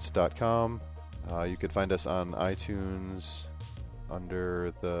legionpodcasts.com. You can find us on iTunes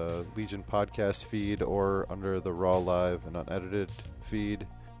under the Legion Podcast feed, or under the Raw Live and Unedited feed.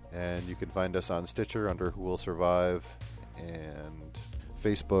 And you can find us on Stitcher under Who Will Survive, and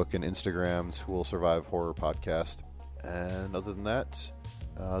Facebook and Instagram's Who Will Survive Horror Podcast. And other than that,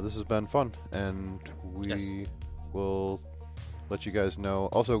 this has been fun, and we will let you guys know.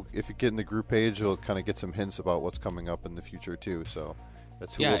 Also, if you get in the group page, you'll kind of get some hints about what's coming up in the future too. So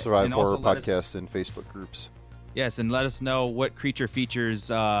that's Who Will Survive Horror Podcast in Facebook groups. Yes, and let us know what creature features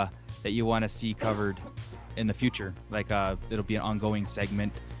that you want to see covered in the future. Like it'll be an ongoing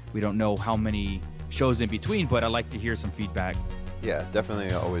segment. We don't know how many shows in between, but I'd like to hear some feedback. Yeah,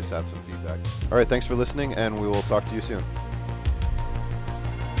 definitely always have some feedback. All right, thanks for listening, and we will talk to you soon.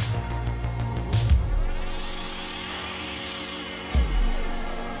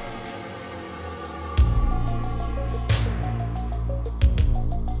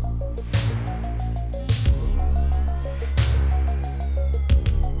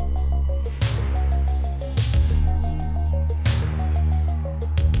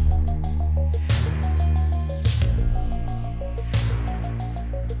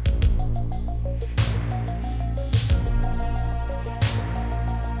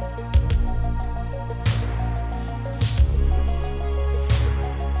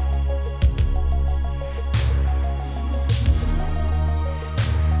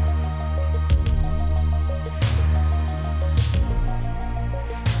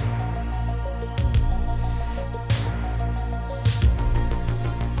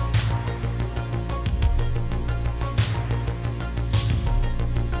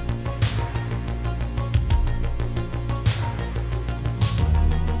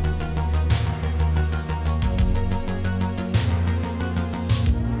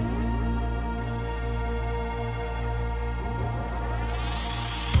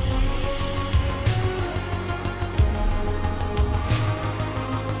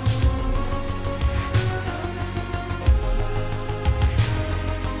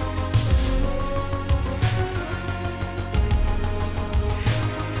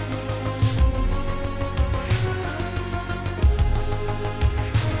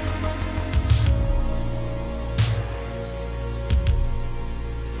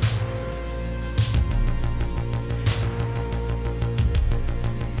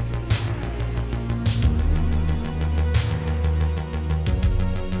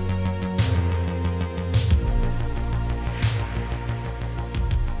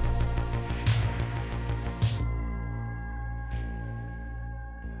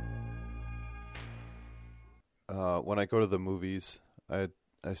 When I go to the movies, I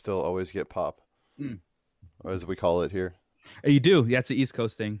still always get pop, as we call it here. You do? Yeah, it's an East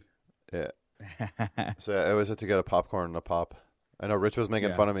Coast thing. Yeah. So I always have to get a popcorn and a pop. I know Rich was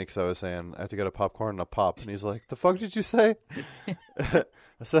making fun of me because I was saying I have to get a popcorn and a pop, and he's like, "The fuck did you say?" I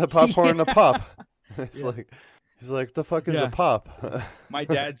said popcorn and a pop. He's like, "The fuck is a pop?" My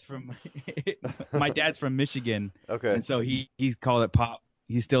dad's from Michigan. Okay. And so he called it pop.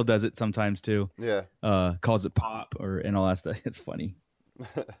 He still does it sometimes too. Yeah. Calls it pop and all that stuff. It's funny.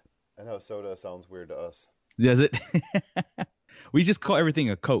 I know soda sounds weird to us. Does it? We just call everything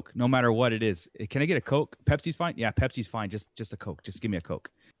a Coke, no matter what it is. Can I get a Coke? Pepsi's fine. Yeah, Pepsi's fine. Just a Coke. Just give me a Coke.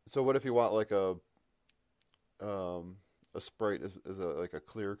 So what if you want like a Sprite is like a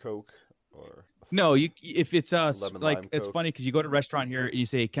clear Coke or? No, if it's Lemon like lime it's Coke? funny because you go to a restaurant here and you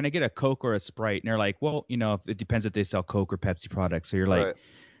say, "Can I get a Coke or a Sprite?" And they're like, "Well, it depends if they sell Coke or Pepsi products." So you're like, Right.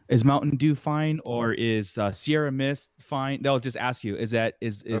 "Is Mountain Dew fine or is Sierra Mist fine?" They'll just ask you, "Is Okay.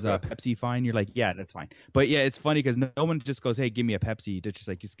 Pepsi fine?" You're like, "Yeah, that's fine." But yeah, it's funny because no one just goes, "Hey, give me a Pepsi." They're just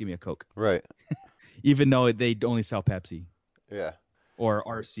like, "Just give me a Coke," Right. even though they only sell Pepsi Yeah. or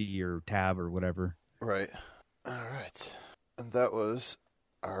RC or Tab or whatever. Right. All right. And that was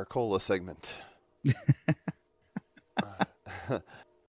our cola segment.